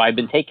out. So I've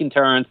been taking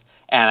turns,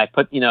 and I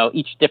put,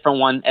 each different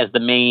one as the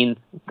main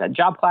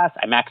job class.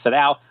 I max it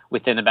out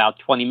within about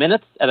 20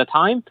 minutes at a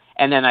time,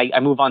 and then I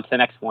move on to the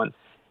next one.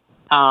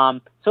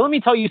 So let me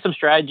tell you some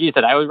strategies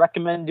that I would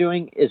recommend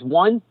doing. Is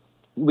one,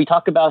 we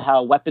talk about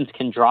how weapons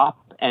can drop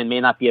and may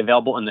not be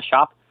available in the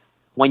shop.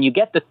 When you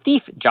get the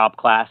Thief job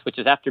class, which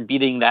is after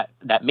beating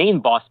that main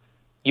boss,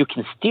 you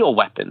can steal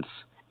weapons.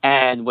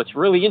 And what's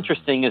really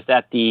interesting is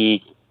that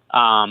the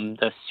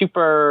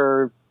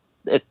super,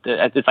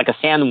 it's like a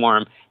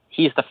sandworm.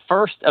 He's the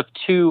first of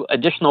 2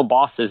 additional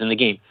bosses in the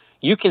game.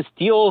 You can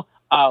steal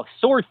a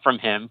sword from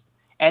him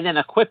and then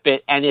equip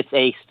it, and it's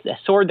a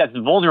sword that's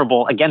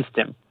vulnerable against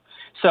him.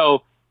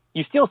 So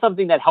you steal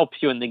something that helps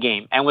you in the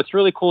game. And what's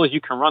really cool is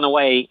you can run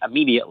away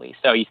immediately.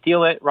 So you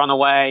steal it, run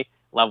away,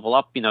 level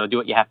up, do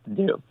what you have to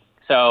do.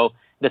 So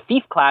the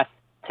Thief class,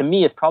 to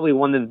me, is probably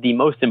one of the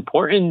most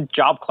important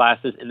job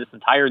classes in this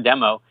entire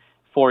demo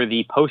for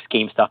the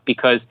post-game stuff,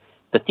 because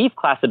the Thief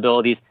class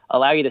abilities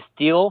allow you to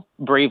steal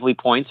Bravely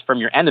points from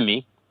your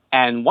enemy.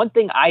 And one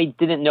thing I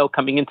didn't know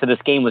coming into this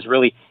game was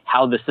really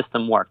how the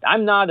system worked.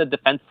 I'm not a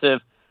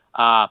defensive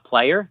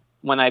player.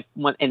 When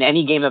in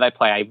any game that I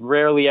play, I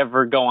rarely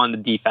ever go on the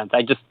defense.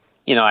 I just,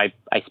 I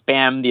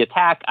spam the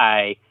attack.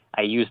 I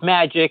use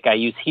magic. I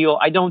use heal.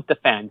 I don't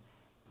defend.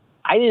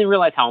 I didn't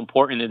realize how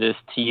important it is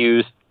to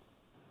use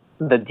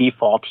the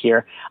default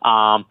here,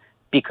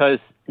 because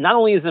not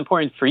only is it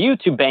important for you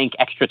to bank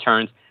extra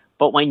turns,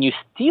 but when you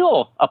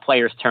steal a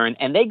player's turn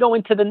and they go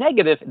into the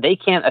negative, they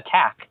can't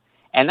attack.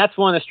 And that's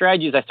one of the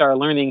strategies I started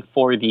learning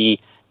for the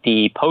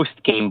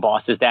post-game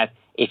boss, is that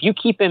if you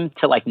keep him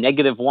to like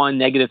 -1,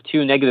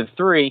 -2,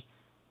 -3,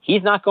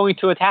 he's not going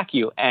to attack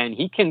you, and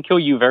he can kill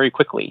you very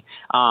quickly.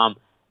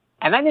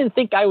 And I didn't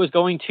think I was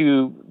going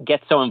to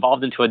get so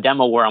involved into a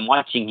demo where I'm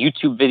watching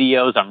YouTube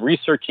videos, I'm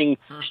researching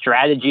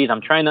strategies,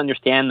 I'm trying to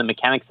understand the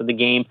mechanics of the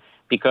game,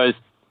 because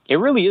it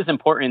really is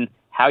important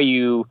how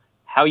you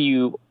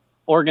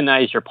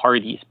organize your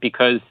parties.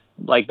 Because,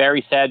 like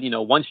Barry said,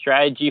 one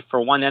strategy for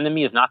one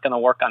enemy is not going to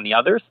work on the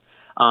others.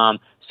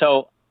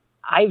 So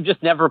I've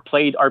just never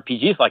played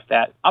RPGs like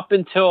that up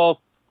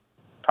until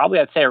probably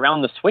I'd say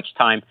around the Switch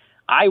time.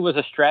 I was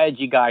a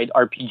strategy guide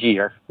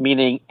RPGer,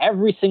 meaning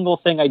every single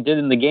thing I did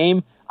in the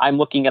game, I'm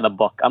looking at a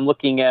book. I'm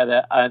looking at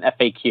an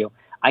FAQ.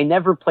 I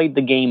never played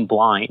the game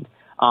blind.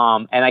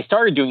 And I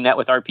started doing that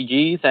with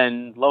RPGs,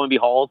 and lo and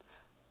behold,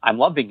 I'm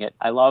loving it.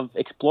 I love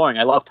exploring.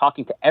 I love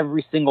talking to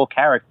every single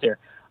character.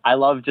 I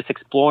love just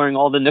exploring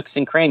all the nooks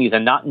and crannies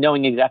and not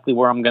knowing exactly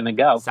where I'm going to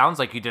go. Sounds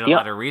like you did a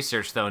lot of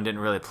research, though, and didn't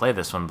really play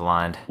this one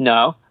blind.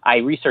 No, I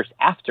researched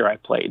after I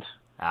played.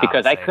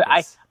 Because I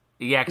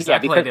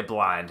played it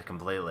blind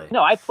completely.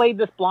 No, I played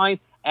this blind,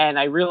 and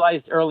I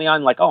realized early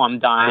on, like, I'm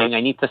dying.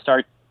 I need to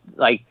start,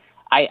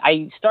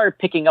 I started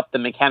picking up the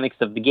mechanics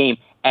of the game.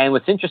 And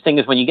what's interesting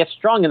is when you get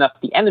strong enough,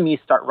 the enemies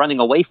start running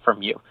away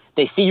from you.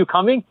 They see you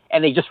coming,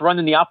 and they just run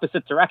in the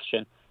opposite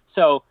direction.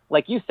 So,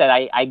 like you said,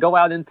 I go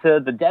out into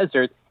the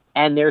desert,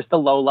 and there's the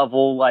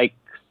low-level, I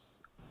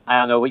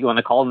don't know what you want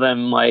to call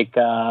them, I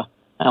don't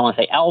want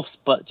to say elves,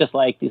 but just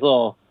like these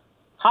little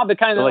hobbit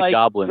kind of like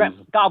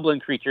goblin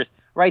creatures.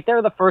 Right,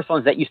 they're the first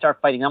ones that you start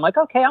fighting. I'm like,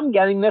 okay, I'm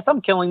getting this. I'm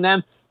killing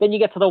them. Then you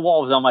get to the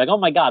wolves. And I'm like, oh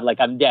my God,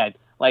 I'm dead.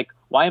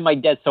 Why am I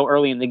dead so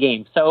early in the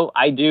game? So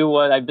I do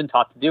what I've been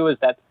taught to do, is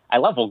that I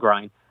level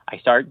grind. I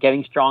start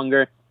getting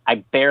stronger. I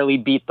barely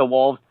beat the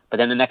wolves, but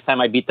then the next time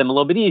I beat them a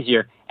little bit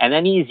easier, and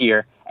then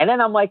easier. And then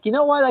I'm like, you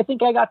know what? I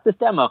think I got this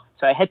demo.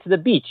 So I head to the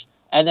beach,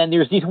 and then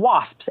there's these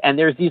wasps, and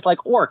there's these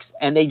orcs,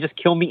 and they just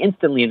kill me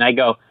instantly. And I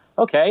go,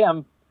 okay,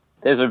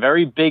 there's a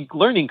very big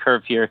learning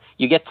curve here.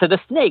 You get to the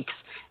snakes,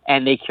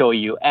 and they kill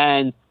you.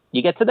 And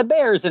you get to the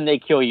bears, and they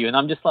kill you. And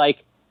I'm just like,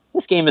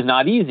 this game is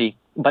not easy.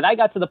 But I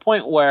got to the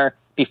point where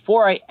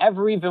before I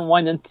ever even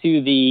went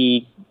into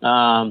the,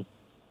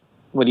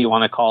 what do you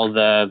want to call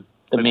the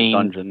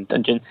main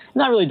dungeon?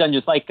 Not really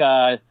dungeons,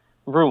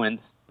 ruins.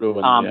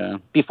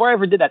 Before I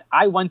ever did that,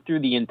 I went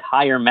through the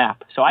entire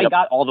map. So I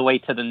got all the way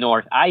to the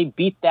north. I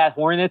beat that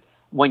hornet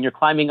when you're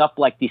climbing up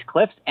these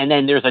cliffs, and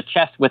then there's a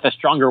chest with a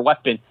stronger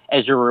weapon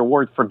as your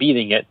reward for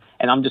beating it.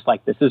 And I'm just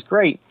like, this is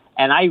great.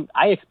 And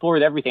I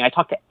explored everything. I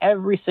talked to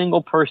every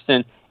single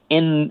person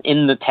in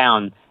the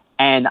town,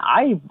 and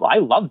I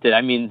loved it.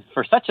 I mean,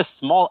 for such a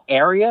small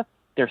area,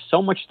 there's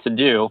so much to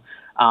do.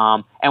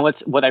 And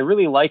what I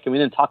really like, and we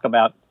didn't talk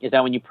about, is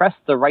that when you press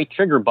the right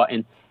trigger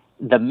button,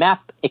 the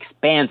map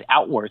expands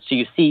outwards, so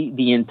you see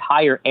the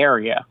entire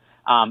area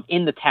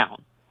in the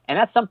town. And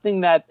that's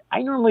something that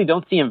I normally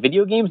don't see in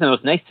video games, and it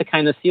was nice to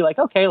kind of see, I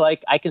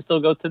can still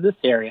go to this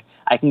area.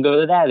 I can go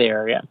to that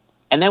area.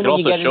 And then it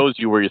also shows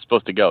you where you're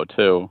supposed to go,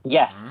 too.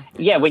 Yes.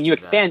 Mm-hmm. Yeah, when you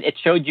expand, it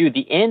showed you the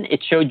inn,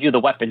 it showed you the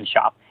weapon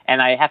shop.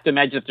 And I have to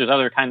imagine if there's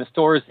other kind of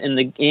stores in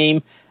the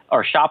game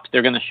or shops,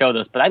 they're going to show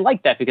those. But I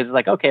like that because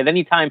it's okay, at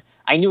any time,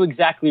 I knew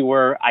exactly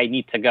where I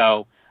need to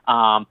go.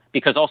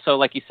 Because also,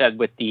 like you said,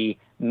 with the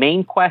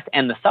main quest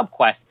and the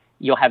sub-quest,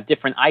 you'll have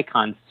different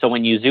icons. So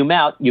when you zoom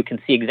out, you can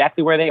see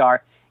exactly where they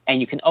are. And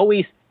you can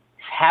always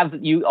have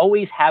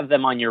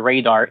them on your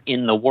radar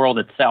in the world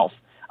itself.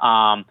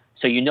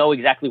 So you know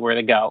exactly where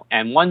to go.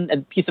 And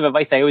one piece of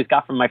advice I always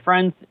got from my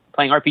friends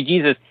playing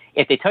RPGs is,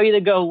 if they tell you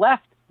to go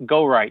left,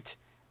 go right.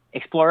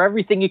 Explore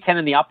everything you can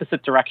in the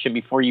opposite direction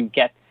before you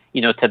get,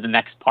 to the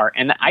next part.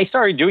 And I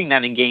started doing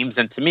that in games,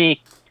 and to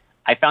me,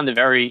 I found it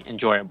very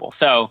enjoyable.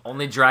 So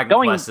only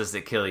Dragon Quest is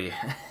that kill you.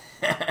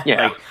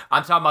 Yeah.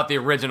 I'm talking about the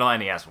original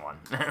NES one.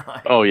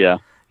 Oh, yeah.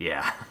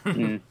 Yeah.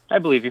 I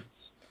believe you.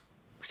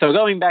 So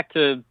going back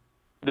to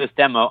this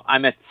demo,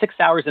 I'm at 6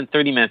 hours and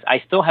 30 minutes.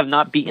 I still have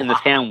not beaten the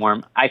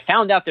sandworm. I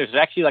found out there's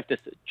actually this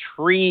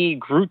tree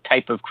Groot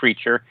type of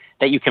creature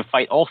that you can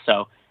fight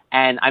also.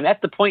 And I'm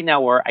at the point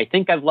now where I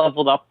think I've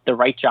leveled up the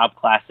right job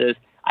classes.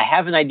 I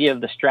have an idea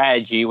of the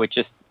strategy, which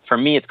is, for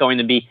me, it's going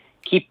to be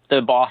keep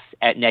the boss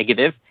at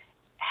negative,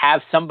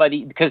 have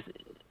somebody, because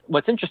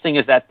what's interesting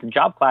is that the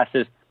job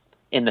classes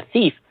in the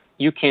Thief,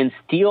 you can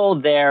steal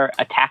their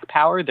attack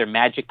power, their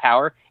magic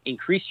power,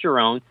 increase your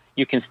own.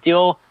 You can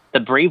steal the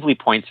bravely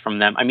points from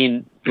them. I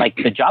mean,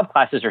 the job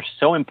classes are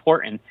so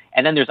important.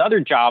 And then there's other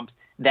jobs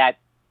that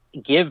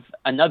give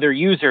another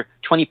user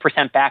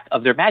 20% back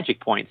of their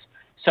magic points.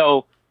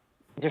 So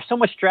there's so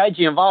much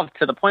strategy involved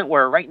to the point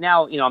where right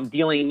now, I'm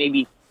dealing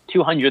maybe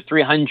 200,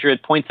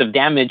 300 points of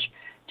damage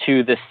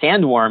to the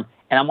sandworm.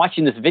 And I'm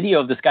watching this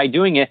video of this guy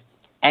doing it,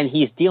 and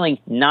he's dealing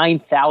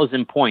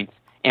 9,000 points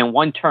in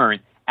one turn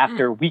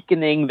after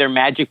weakening their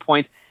magic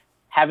points,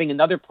 having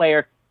another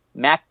player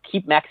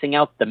keep maxing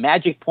out the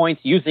magic points,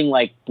 using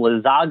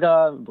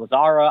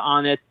Blizzaga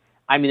on it.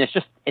 I mean,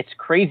 it's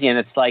crazy. And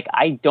it's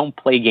I don't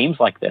play games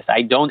like this.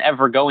 I don't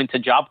ever go into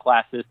job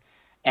classes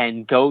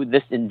and go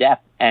this in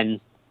depth. And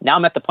now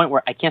I'm at the point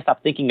where I can't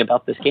stop thinking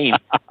about this game.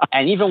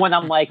 And even when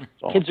I'm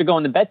kids are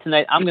going to bed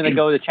tonight, I'm going to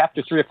go to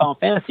chapter 3 of Final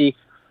Fantasy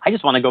I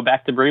just want to go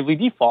back to Bravely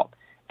Default.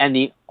 And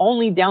the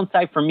only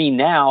downside for me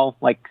now,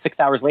 like 6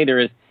 hours later,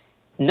 is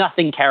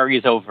nothing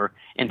carries over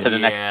into the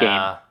next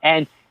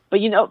game. But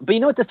you know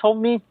what this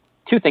told me?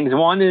 Two things.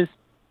 One is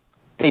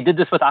they did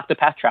this with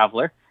Octopath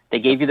Traveler. They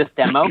gave you this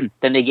demo,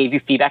 then they gave you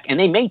feedback, and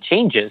they made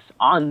changes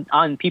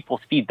on people's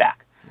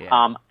feedback.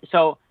 Yeah.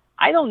 So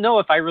I don't know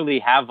if I really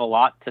have a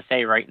lot to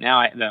say right now.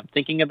 I'm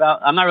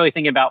not really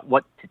thinking about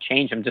what to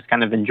change. I'm just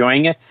kind of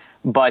enjoying it.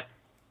 But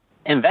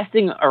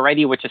investing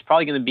already, which is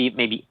probably going to be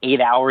maybe 8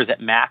 hours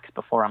at max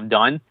before I'm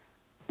done,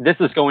 this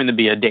is going to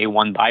be a day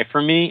one buy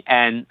for me.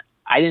 And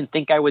I didn't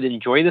think I would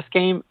enjoy this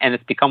game, and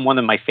it's become one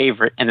of my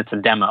favorite, and it's a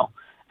demo.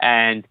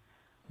 And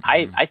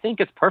I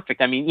think it's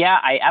perfect. I mean, yeah,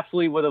 I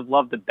absolutely would have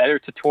loved a better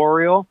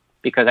tutorial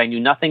because I knew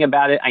nothing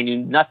about it. I knew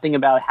nothing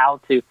about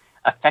how to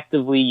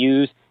effectively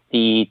use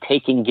the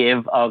take and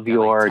give of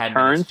your like 10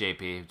 turns.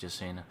 Minutes, JP, just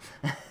so you know.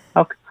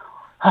 Okay.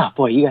 Oh,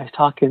 boy, you guys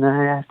talking.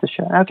 I have to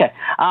show. Okay.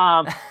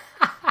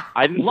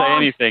 I didn't say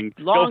anything.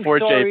 Go for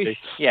it, JP.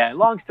 Yeah,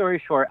 long story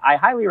short, I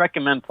highly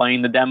recommend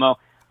playing the demo.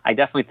 I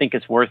definitely think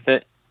it's worth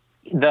it.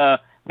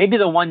 Maybe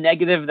the one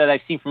negative that I've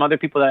seen from other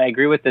people that I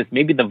agree with is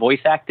maybe the voice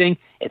acting.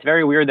 It's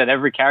very weird that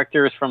every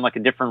character is from like a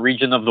different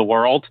region of the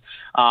world.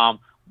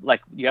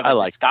 Like you have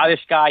a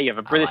Scottish guy, you have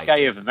a British guy,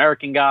 you have an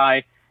American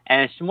guy,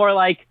 and it's more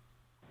like,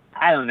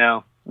 I don't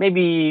know,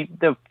 maybe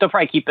they'll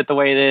probably keep it the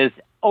way it is.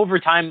 Over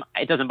time,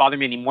 it doesn't bother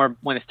me anymore.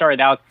 When it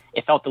started out,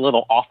 it felt a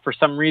little off for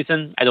some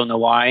reason. I don't know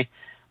why.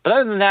 But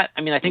other than that,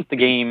 I mean, I think the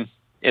game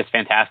is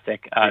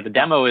fantastic. The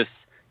demo is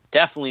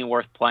definitely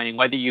worth playing,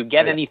 whether you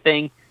get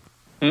anything.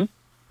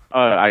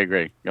 I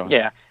agree. Go on.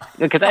 Yeah,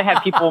 because I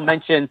have people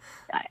mention,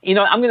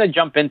 I'm going to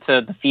jump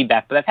into the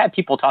feedback, but I've had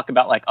people talk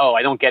about like, oh,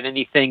 I don't get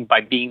anything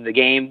by beating the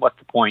game. What's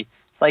the point?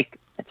 It's like,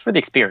 it's for the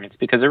experience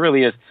because it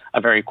really is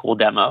a very cool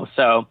demo.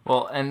 So,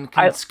 well, and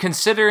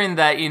considering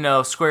that,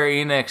 Square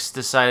Enix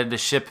decided to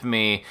ship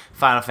me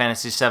Final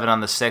Fantasy VII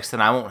on the 6th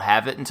and I won't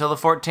have it until the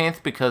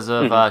 14th because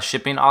of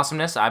shipping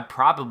awesomeness, I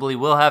probably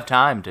will have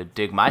time to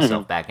dig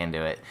myself back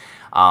into it.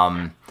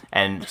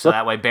 And so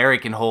that way Barry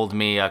can hold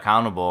me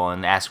accountable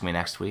and ask me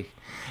next week.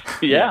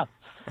 Yeah.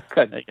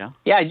 Good. There you go.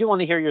 Yeah, I do want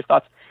to hear your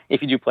thoughts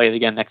if you do play it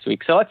again next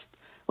week. So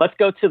let's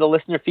go to the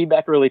listener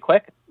feedback really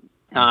quick.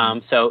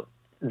 So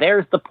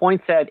there's the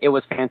point that it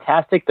was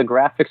fantastic. The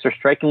graphics are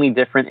strikingly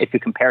different if you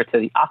compare it to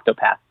the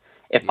Octopath.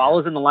 It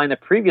follows in the line of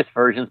previous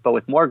versions, but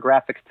with more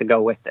graphics to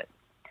go with it.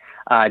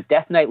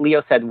 Death Knight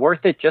Leo said,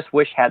 worth it, just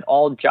wish had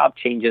all job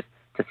changes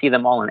to see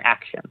them all in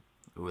action.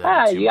 Ooh,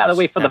 you gotta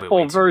wait for the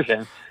full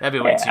version. That'd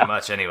be way too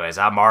much anyways.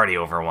 I'm already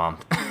overwhelmed.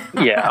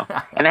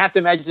 Yeah. And I have to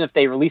imagine if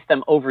they release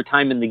them over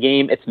time in the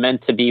game, it's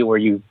meant to be where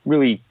you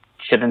really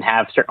shouldn't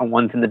have certain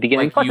ones in the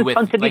beginning. Like you with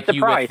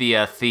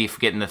the thief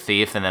getting the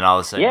thief, and then all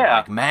of a sudden you're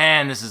like,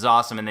 man, this is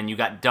awesome, and then you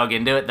got dug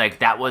into it. Like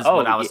that was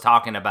what I was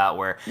talking about,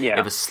 where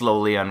it was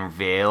slowly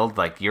unveiled.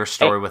 Like your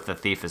story with the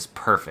thief is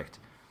perfect.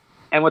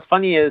 And what's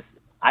funny is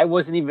I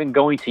wasn't even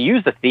going to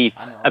use the thief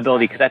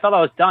ability because I thought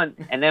I was done.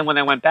 And then when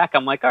I went back,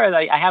 I'm like, all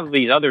right, I have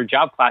these other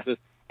job classes,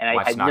 and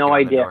I had no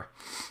idea.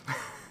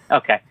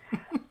 Okay.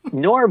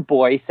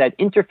 Norboy said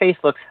interface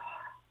looks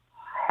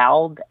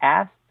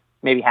half-assed,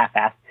 maybe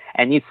half-assed,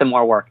 and needs some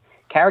more work.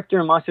 Character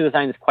and monster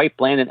design is quite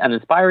bland and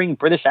uninspiring.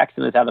 British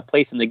accent is out of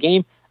place in the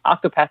game.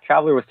 Octopath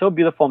Traveler was so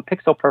beautiful and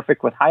pixel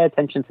perfect with high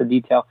attention to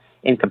detail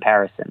in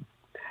comparison.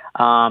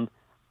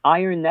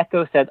 Iron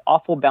Neko said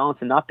awful balance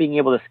and not being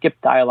able to skip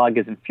dialogue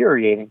is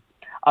infuriating.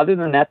 Other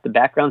than that, the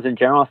backgrounds and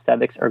general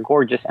aesthetics are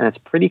gorgeous, and it's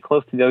pretty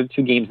close to the other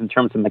two games in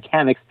terms of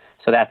mechanics,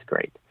 so that's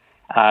great.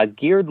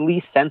 Geared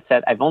Lee Sen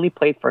said, I've only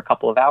played for a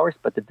couple of hours,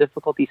 but the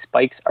difficulty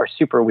spikes are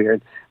super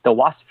weird. The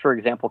Wasp, for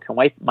example, can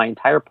wipe my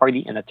entire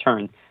party in a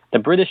turn. The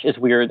British is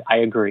weird, I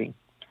agree.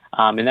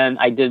 And then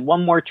I did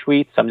one more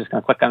tweet, so I'm just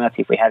going to click on that,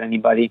 see if we had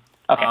anybody.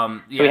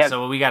 Okay.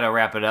 So we got to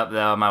wrap it up,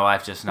 though. My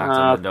wife just knocked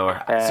on the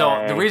door.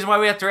 So the reason why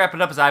we have to wrap it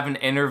up is I have an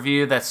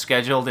interview that's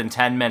scheduled in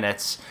 10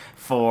 minutes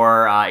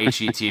for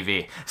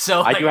HETV.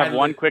 So I do have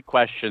one quick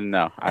question,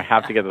 though. I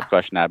have to get this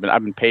question out.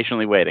 I've been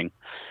patiently waiting.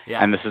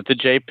 Yeah. And this is to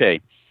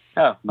JP.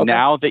 Oh, okay.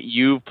 Now that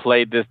you've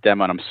played this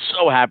demo, and I'm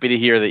so happy to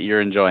hear that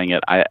you're enjoying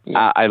it. I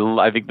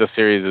think the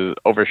series is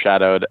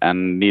overshadowed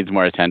and needs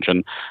more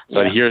attention.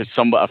 So to hear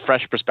a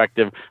fresh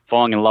perspective,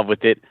 falling in love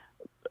with it,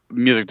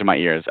 music to my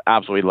ears.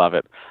 Absolutely love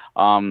it.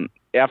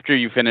 After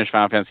you finish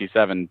Final Fantasy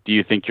VII, do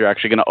you think you're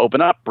actually going to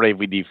open up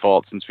Bravely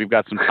Default, since we've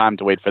got some time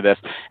to wait for this,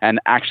 and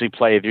actually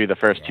play through the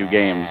first two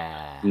games?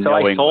 So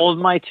I sold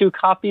my 2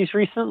 copies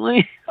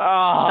recently.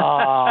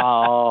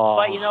 Oh.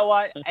 But you know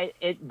what?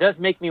 It does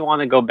make me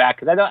want to go back,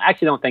 because I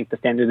don't think the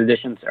standard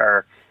editions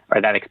are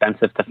that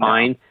expensive to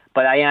find.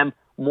 But I am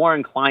more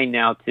inclined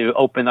now to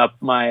open up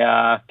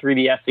my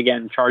 3DS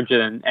again, charge it,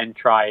 and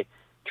try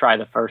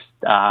the first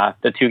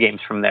the 2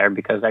 games from there,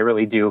 because I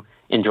really do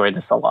enjoy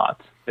this a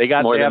lot. They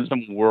have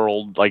some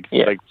world like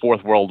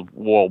fourth world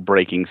wall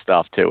breaking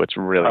stuff too. It's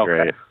really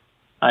great.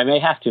 I may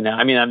have to now.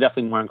 I mean, I'm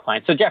definitely more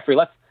inclined. So Jeffrey,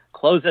 let's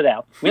close it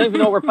out. We don't even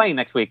know what we're playing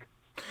next week.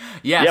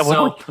 Yeah, Yeah, so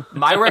well-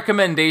 my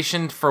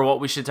recommendation for what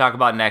we should talk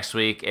about next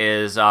week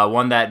is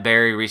one that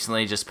Barry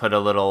recently just put a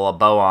little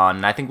bow on.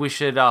 And I think we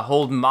should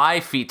hold my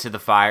feet to the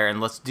fire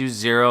and let's do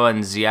Zero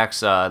and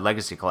ZX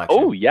Legacy Collection.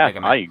 Oh, yeah,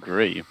 Mega Man. I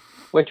agree.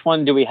 Which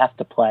one do we have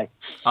to play?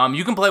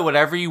 You can play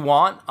whatever you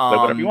want. Play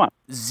whatever you want.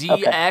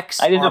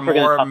 ZX I didn't know are if we're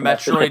gonna more talk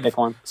about specific Metroid.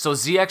 ones. So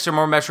ZX are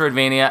more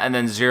Metroidvania, and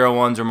then Zero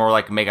ones are more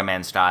like Mega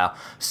Man style.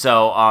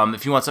 So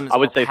if you want something, that's I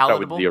would more say start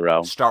with palatable,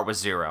 Zero. Start with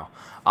Zero.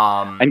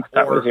 And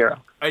Start with Zero.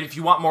 And if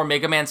you want more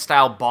Mega Man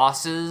style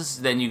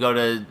bosses, then you go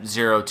to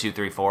 0, 2,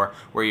 3, 4,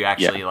 where you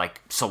actually like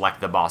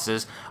select the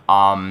bosses.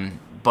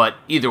 But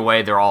either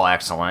way, they're all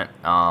excellent.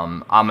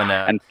 I'm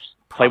gonna And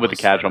play with the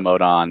casual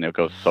mode on. It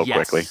goes so yes,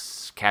 quickly.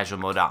 Casual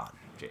mode on.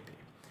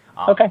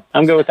 JP. Okay,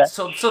 I'm good with that.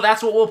 So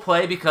that's what we'll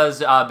play because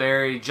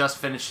Barry just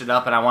finished it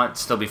up, and I want it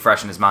to still be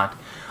fresh in his mind.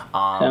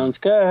 Sounds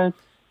good.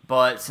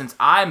 But since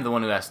I'm the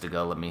one who has to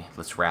go,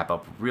 let's wrap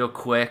up real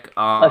quick.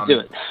 Let's do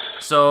it.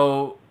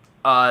 So,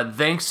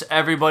 thanks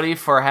everybody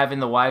for having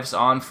the wives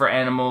on for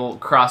Animal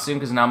Crossing,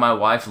 because now my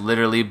wife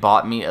literally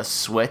bought me a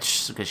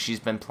Switch because she's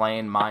been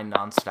playing mine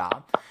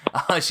nonstop.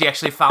 She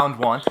actually found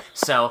one,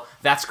 so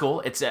that's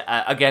cool. It's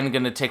again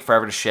going to take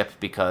forever to ship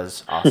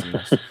because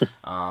awesomeness.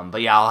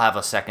 But yeah, I'll have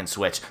a second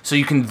Switch, so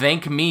you can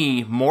thank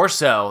me more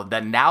so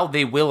that now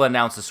they will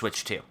announce the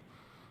Switch 2.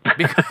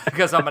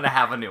 Because I'm gonna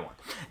have a new one.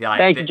 Yeah,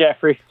 Thank you,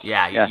 Jeffrey.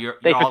 Yeah, Yeah.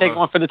 Thanks for taking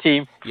one for the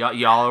team.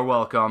 Y'all are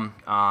welcome.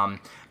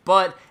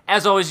 But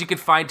as always, you can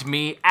find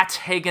me at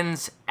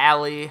Hagen's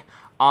Alley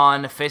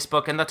on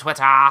Facebook and the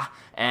Twitter,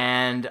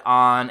 and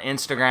on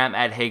Instagram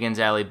at Hagen's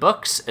Alley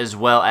Books, as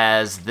well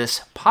as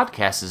this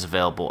podcast is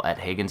available at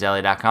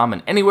hagensalley.com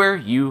and anywhere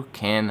you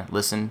can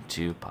listen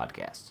to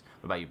podcasts.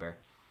 What about you, Barry?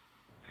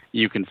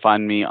 You can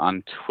find me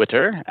on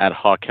Twitter at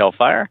Hawk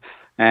Hellfire,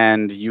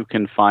 and you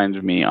can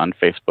find me on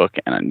Facebook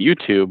and on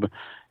YouTube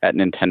at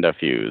Nintendo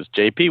Fuse.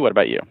 JP, what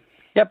about you?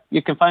 Yep,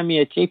 you can find me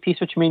at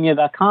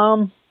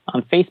jpswitchmania.com,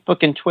 on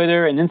Facebook and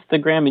Twitter and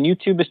Instagram and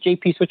YouTube. It's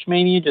JP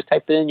Switchmania. Just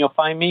type it in, you'll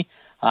find me.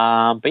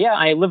 But yeah,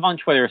 I live on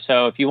Twitter,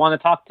 so if you want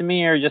to talk to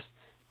me or just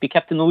be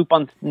kept in the loop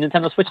on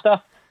Nintendo Switch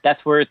stuff,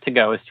 that's where to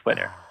go, is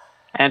Twitter.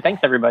 And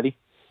thanks, everybody.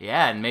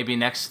 Yeah, and maybe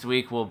next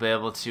week we'll be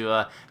able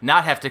to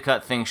not have to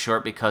cut things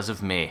short because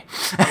of me.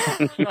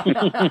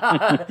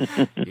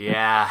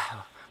 Yeah.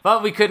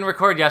 But we couldn't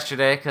record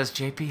yesterday because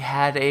JP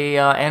had a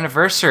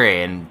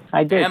anniversary, and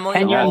I did. family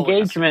 10-year always-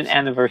 engagement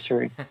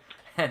anniversary.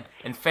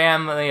 and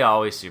family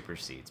always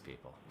supersedes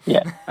people.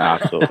 Yeah.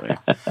 Absolutely.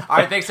 All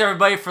right, thanks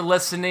everybody for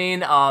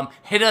listening.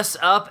 Hit us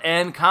up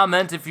and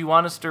comment if you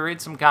want us to read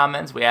some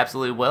comments. We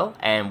absolutely will,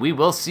 and we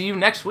will see you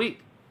next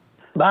week.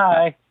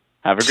 Bye.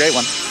 Have a great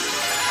one.